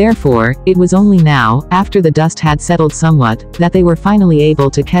 Therefore, it was only now, after the dust had settled somewhat, that they were finally able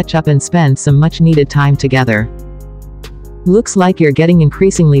to catch up and spend some much-needed time together. Looks like you're getting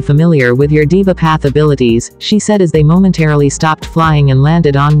increasingly familiar with your Diva Path abilities, she said as they momentarily stopped flying and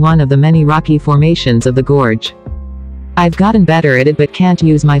landed on one of the many rocky formations of the gorge. I've gotten better at it but can't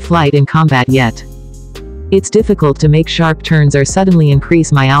use my flight in combat yet. It's difficult to make sharp turns or suddenly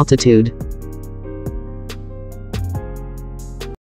increase my altitude.